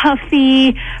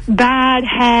puffy, bad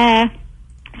hair.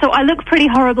 So I look pretty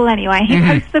horrible anyway. He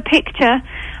posts the picture.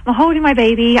 I'm holding my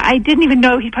baby. I didn't even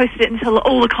know he posted it until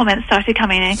all the comments started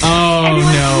coming in. Oh,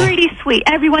 Everyone's really sweet.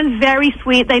 Everyone's very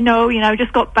sweet. They know,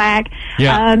 just got back.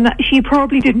 Yeah. She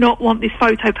probably did not want this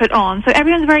photo put on. So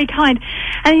everyone's very kind.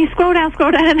 And you scroll down,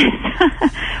 and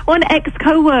there's one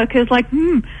ex-co-worker's like,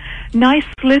 nice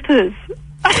slippers.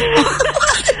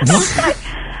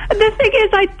 The thing is,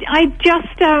 I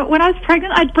just, when I was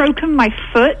pregnant, I'd broken my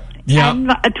foot. Yeah.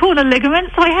 And I torn a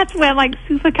ligament, so I had to wear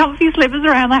super comfy slippers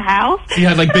around the house. So you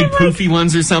had big poofy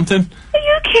ones or something? Are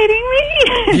you kidding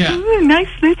me? Yeah. Nice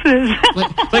slippers.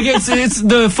 It's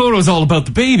the photo's all about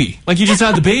the baby. You just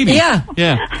had the baby. Yeah.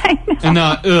 Yeah. I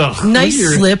know. And nice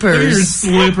slippers. Look at your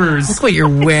slippers. That's what you're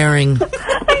wearing.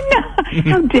 I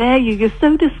know. How dare you? You're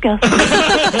so disgusting.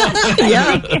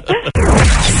 Yeah.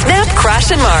 Snap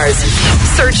Crash and Mars.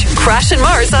 Search Crash and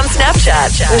Mars on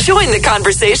Snapchat. Join the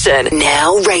conversation.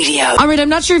 Now radio. All right, I'm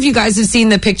not sure if you guys have seen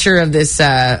the picture of this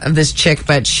chick,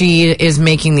 but she is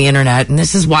making the internet, and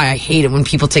this is why I hate it when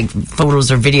people take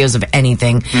photos or videos of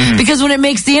anything. Because when it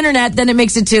makes the internet, then it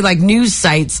makes it to news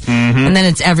sites, and then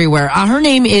it's everywhere. Her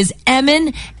name is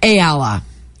Emin Ayala,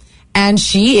 and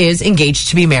she is engaged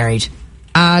to be married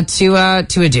to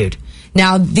a dude.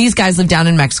 Now, these guys live down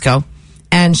in Mexico.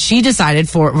 And she decided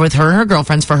with her and her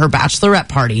girlfriends for her bachelorette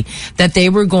party that they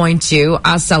were going to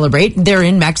celebrate. They're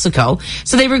in Mexico.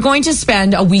 So they were going to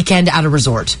spend a weekend at a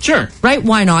resort. Sure. Right?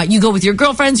 Why not? You go with your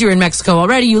girlfriends. You're in Mexico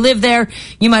already. You live there.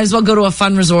 You might as well go to a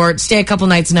fun resort, stay a couple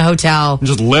nights in a hotel.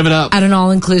 Just live it up. At an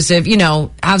all-inclusive,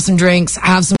 have some drinks,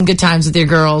 have some good times with your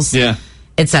girls. Yeah.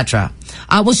 Etc.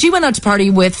 Well, she went out to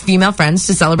party with female friends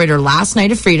to celebrate her last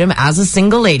night of freedom as a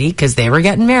single lady because they were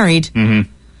getting married.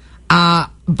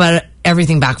 But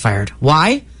everything backfired.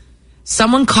 Why?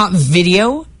 Someone caught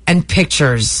video and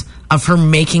pictures of her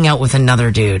making out with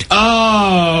another dude.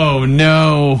 Oh,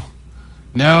 no.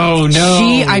 No.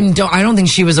 I don't think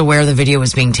she was aware the video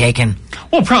was being taken.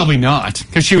 Well, probably not,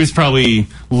 because she was probably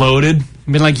loaded.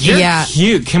 Been like, you're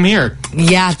cute, come here.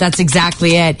 Yeah, that's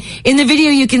exactly it. In the video,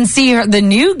 you can see the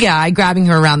new guy grabbing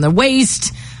her around the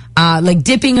waist, like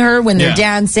dipping her when they're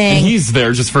dancing. And he's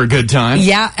there just for a good time.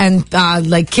 Yeah, and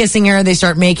like kissing her. They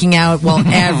start making out while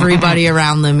everybody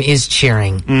around them is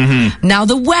cheering. Now,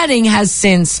 the wedding has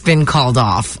since been called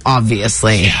off,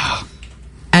 obviously. Yeah.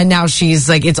 And now she's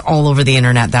like, it's all over the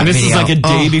internet, that and this video. is like a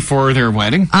day before their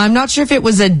wedding? I'm not sure if it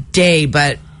was a day,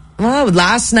 but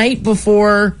last night of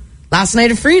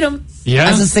freedom. Yeah.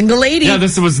 As a single lady. Yeah,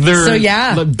 this was their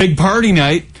big party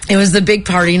night. It was the big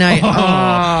party night.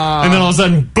 And then all of a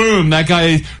sudden, boom,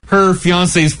 her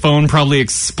fiance's phone probably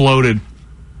exploded.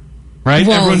 Right?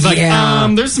 Well, everyone's like,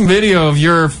 there's some video of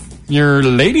your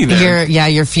lady there.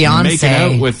 Your fiance. Making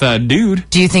out with a dude.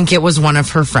 Do you think it was one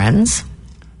of her friends?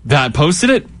 That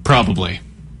posted it? Probably.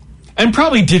 And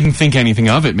probably didn't think anything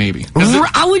of it, maybe.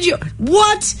 How would you?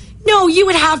 What? No, you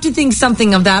would have to think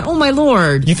something of that. Oh, my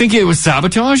Lord. You think it was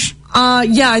sabotage?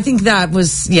 Yeah, I think that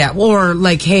was, Or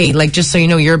like, hey, like, just so you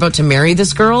know, you're about to marry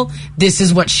this girl. This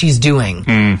is what she's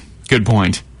doing. Good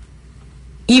point.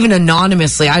 Even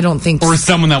anonymously, I don't think. Or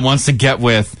someone that wants to get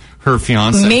with her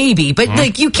fiance. Maybe, but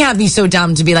like, you can't be so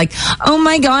dumb to be like, oh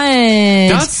my God.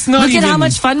 Look at how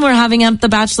much fun we're having at the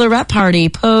bachelorette party.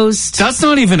 Post. That's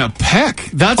not even a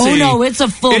peck. No, it's a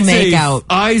full makeout.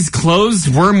 Eyes closed,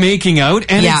 we're making out,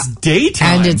 and it's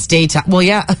daytime. And it's daytime. Well,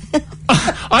 yeah.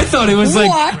 I thought it was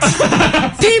like... What?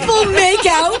 People make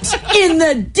out in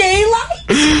the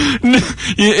daylight?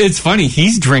 It's funny.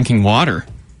 He's drinking water.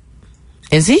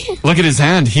 Is he? Look at his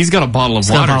hand. He's got a bottle of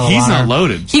water. He's not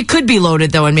loaded. He could be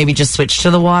loaded, though, and maybe just switch to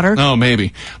the water. Oh,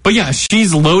 maybe. But yeah,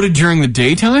 she's loaded during the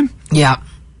daytime? Yeah.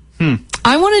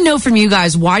 I want to know from you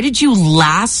guys, why did you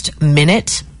last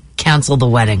minute cancel the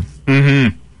wedding?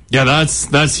 Yeah,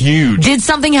 that's huge. Did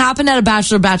something happen at a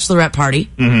bachelorette party?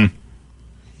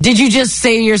 Did you just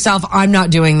say to yourself, I'm not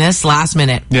doing this last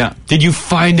minute? Yeah. Did you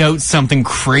find out something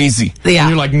crazy? Yeah. And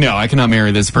you're like, no, I cannot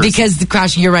marry this person. Because,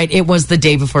 Crash, you're right. It was the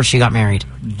day before she got married.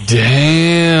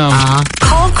 Damn.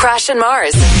 Call Crash and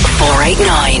Mars.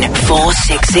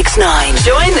 489-4669.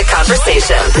 Join the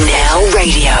conversation. Now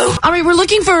radio. All right, we're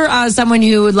looking for someone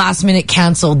who last minute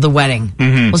canceled the wedding.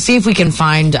 We'll see if we can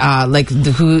find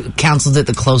who canceled it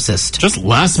the closest. Just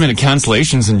last minute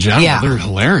cancellations in general. Yeah. They're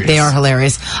hilarious. They are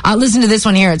hilarious. Listen to this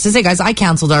one here. It says, hey guys, I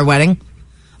canceled our wedding.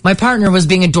 My partner was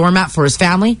being a doormat for his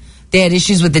family. They had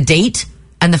issues with the date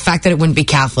and the fact that it wouldn't be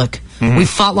Catholic. We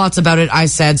fought lots about it. I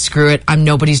said, screw it. I'm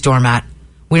nobody's doormat.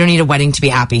 We don't need a wedding to be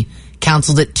happy.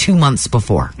 Canceled it 2 months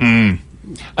before. I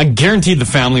guaranteed the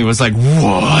family was like,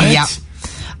 what? Yeah.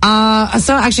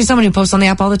 So actually someone who posts on the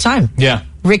app all the time. Yeah.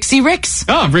 Rixie Rix.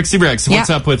 Oh, Rixie Rix. What's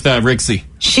up with Rixie?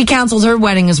 She canceled her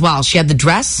wedding as well. She had the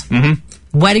dress.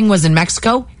 Wedding was in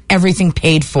Mexico. Everything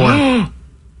paid for.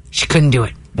 She couldn't do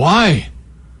it. Why?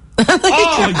 You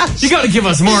got to give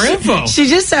us more info. She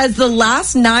just says the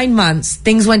last 9 months,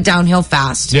 things went downhill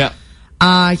fast. Yeah.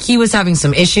 He was having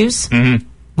some issues.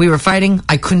 We were fighting.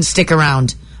 I couldn't stick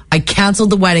around. I canceled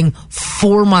the wedding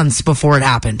 4 months before it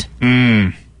happened.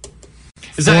 4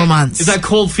 months. Is that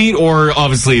cold feet, or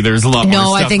obviously there's a lot more stuff going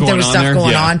on? No, I think there was stuff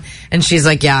going on. And she's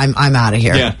like, yeah, I'm out of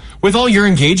here. Yeah. With all your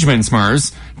engagements,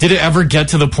 Mars, did it ever get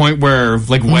to the point where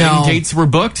like wedding dates were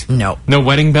booked? No. No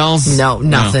wedding bells? No,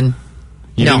 nothing.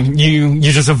 You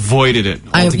just avoided it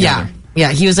altogether.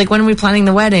 Yeah, he was like, when are we planning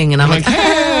the wedding? And I'm like,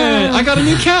 hey, I got a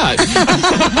new cat.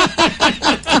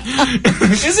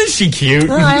 Isn't she cute?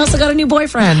 Oh, I also got a new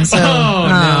boyfriend. So. No.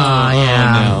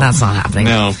 That's not happening.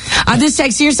 No. This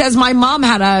text here says, my mom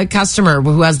had a customer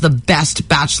who has the best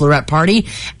bachelorette party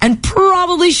and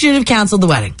probably should have canceled the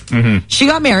wedding. She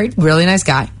got married, really nice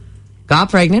guy. Got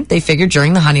pregnant, they figured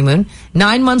during the honeymoon.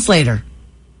 9 months later,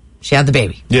 she had the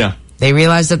baby. Yeah. They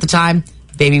realized at the time,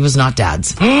 baby was not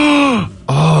dad's.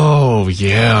 Oh,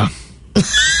 yeah.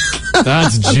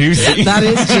 That's juicy. That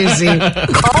is juicy.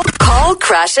 Call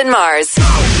Crash and Mars.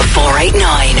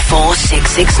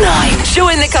 489-4669.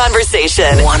 Join the conversation.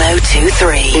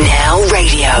 102.3 Now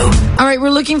Radio. All right, we're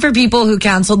looking for people who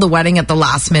canceled the wedding at the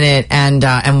last minute and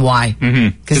why.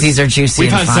 Because these are juicy.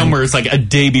 We've and had fun. some where it's like a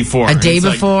day before. A day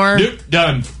before. Like, nope,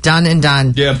 done. Done and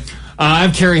done. Yeah. I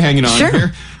have Carrie hanging on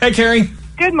here. Hey, Carrie.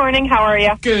 Good morning. How are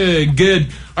you? Good.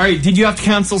 All right. Did you have to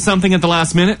cancel something at the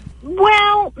last minute?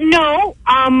 Well, no.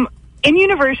 In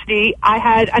university, I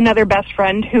had another best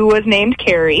friend who was named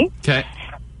Carrie. Okay.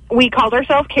 We called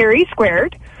ourselves Carrie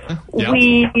Squared. Yeah.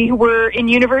 We were in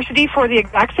university for the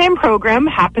exact same program,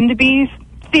 happened to be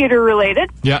theater related.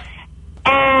 Yeah.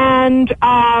 And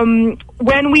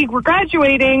when we were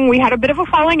graduating, we had a bit of a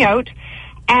falling out.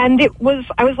 And I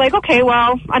was like, okay,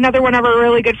 well, another one of our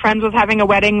really good friends was having a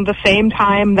wedding the same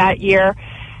time that year.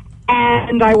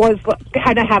 And I was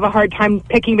kind of have a hard time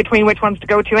picking between which ones to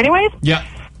go to anyways. Yeah.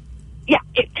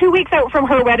 2 weeks out from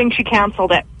her wedding, she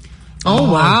canceled it.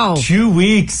 Oh, wow. 2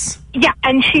 weeks. Yeah,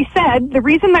 and she said the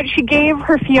reason that she gave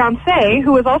her fiancé,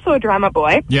 who was also a drama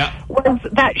boy, was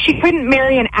that she couldn't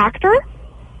marry an actor.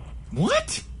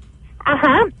 What?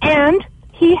 And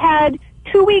he had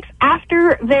 2 weeks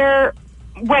after their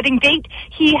wedding date,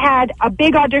 he had a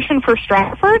big audition for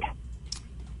Stratford.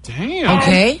 Damn.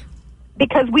 Okay.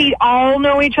 Because we all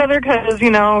know each other because,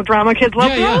 drama kids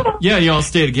love drama. Yeah, you all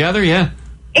stay together, yeah.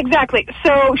 Exactly.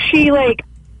 So she,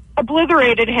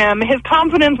 obliterated him. His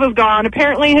confidence was gone.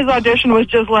 Apparently his audition was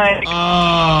just like...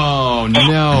 Oh,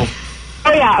 no.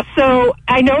 Oh, yeah. So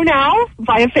I know now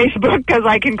via Facebook, because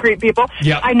I can creep people.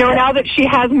 Yep. I know now that she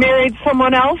has married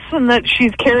someone else and that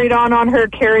she's carried on her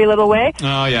Carrie little way.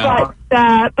 Oh, yeah.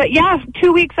 But yeah,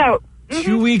 2 weeks out.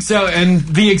 2 weeks out, and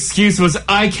the excuse was,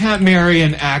 I can't marry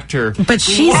an actor. But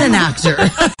she's an actor.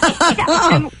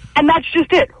 And that's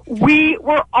just it. We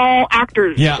were all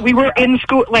actors. Yeah. We were in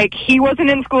school. He wasn't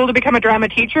in school to become a drama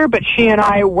teacher, but she and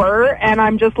I were. And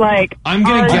I'm just like... I'm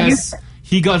going to guess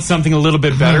he got something a little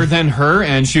bit better than her,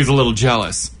 and she was a little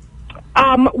jealous.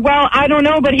 Well, I don't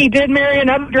know, but he did marry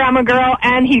another drama girl,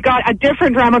 and he got a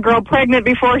different drama girl pregnant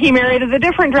before he married the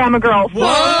different drama girl.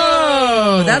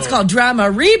 Whoa! That's called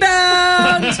drama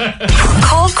rebound.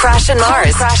 Call Crash and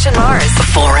Mars.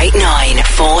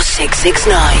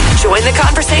 489-4669. Join the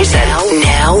conversation.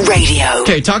 Now radio.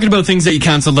 Okay, talking about things that you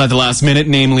canceled at the last minute,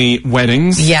 namely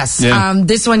weddings. Yes. Yeah.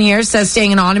 This one here says,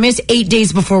 staying anonymous, 8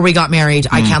 days before we got married,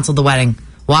 I canceled the wedding.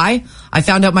 Why? I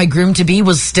found out my groom-to-be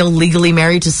was still legally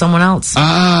married to someone else.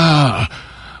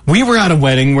 We were at a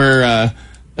wedding where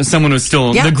someone was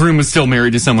still, the groom was still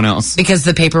married to someone else. Because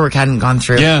the paperwork hadn't gone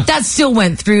through. Yeah. That still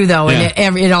went through, though,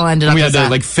 and it all ended up we as had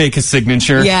to, fake a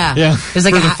signature. Yeah. Yeah. It was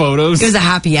like for the photos. It was a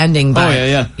happy ending, but... Oh,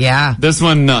 yeah. Yeah. This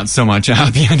one, not so much a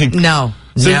happy ending. No.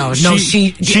 So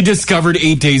she discovered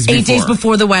 8 days before. 8 days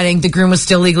before the wedding, the groom was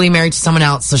still legally married to someone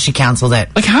else, so she canceled it.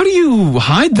 How do you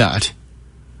hide that?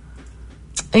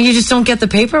 And you just don't get the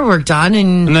paperwork done.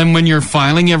 And then when you're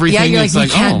filing everything, you're it's you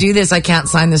can't do this. I can't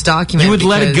sign this document. You would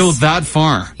let it go that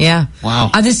far. Yeah.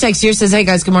 Wow. This text here says, hey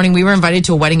guys, good morning. We were invited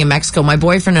to a wedding in Mexico. My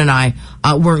boyfriend and I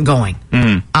weren't going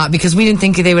because we didn't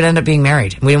think they would end up being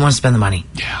married. We didn't want to spend the money.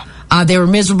 Yeah. They were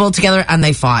miserable together and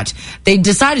they fought. They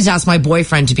decided to ask my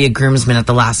boyfriend to be a groomsman at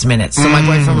the last minute. So my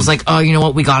boyfriend was like, oh, you know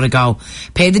what? We got to go.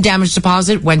 Paid the damage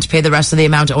deposit, went to pay the rest of the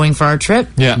amount owing for our trip.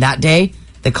 Yeah. That day,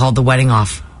 they called the wedding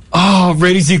off. Oh,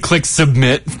 right as you click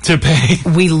submit to pay.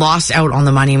 We lost out on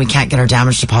the money and we can't get our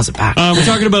damage deposit back. We're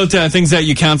talking about things that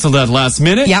you canceled at last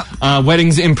minute. Yep.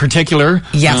 Weddings in particular.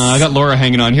 Yes. I got Laura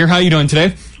hanging on here. How are you doing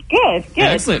today? Good.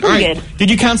 Excellent. Pretty All right. good.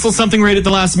 Did you cancel something right at the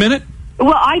last minute?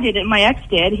 Well, I didn't. My ex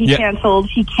did. He canceled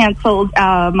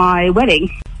my wedding.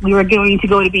 We were going to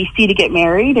go to BC to get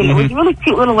married, and it was a really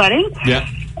cute little wedding. Yeah.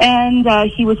 And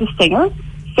he was a singer,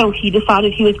 so he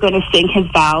decided he was going to sing his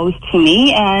vows to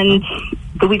me. And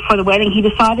the week before the wedding, he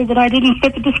decided that I didn't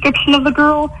fit the description of the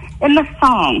girl in the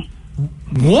song.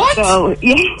 What? So,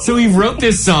 yeah. So he wrote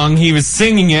this song, he was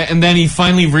singing it, and then he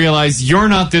finally realized, you're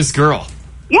not this girl.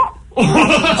 Yeah.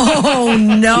 Oh,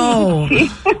 no.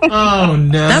 Oh,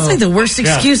 no. That's like the worst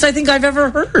excuse I think I've ever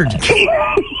heard.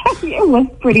 It was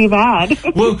pretty bad.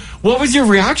 Well, what was your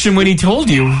reaction when he told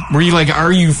you? Were you like,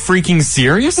 are you freaking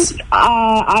serious?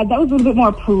 That was a little bit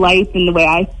more polite than the way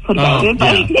I put about it.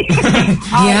 But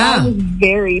I was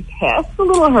very pissed, a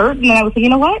little hurt, and then I was like, you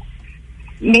know what?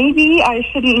 Maybe I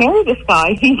shouldn't marry this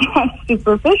guy. He's not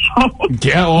superficial.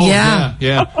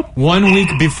 Yeah. 1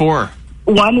 week before.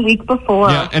 1 week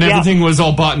before. Yeah, and everything was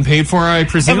all bought and paid for, I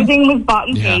presume? Everything was bought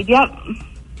and paid, yep.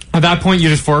 At that point, you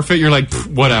just forfeit? You're like,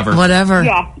 whatever. Whatever.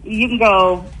 Yeah, you can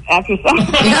go after yourself.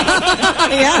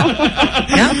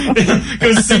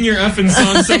 Go sing your effing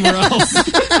song somewhere else.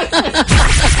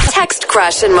 Text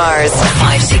Crash and Mars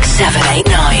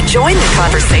 56789. Join the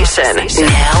conversation.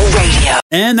 Now radio.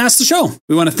 And that's the show.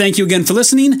 We want to thank you again for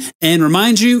listening and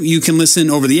remind you can listen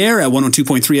over the air at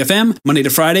 102.3 FM, Monday to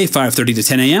Friday, 5:30 to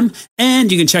 10 a.m.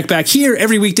 And you can check back here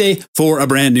every weekday for a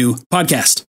brand new podcast.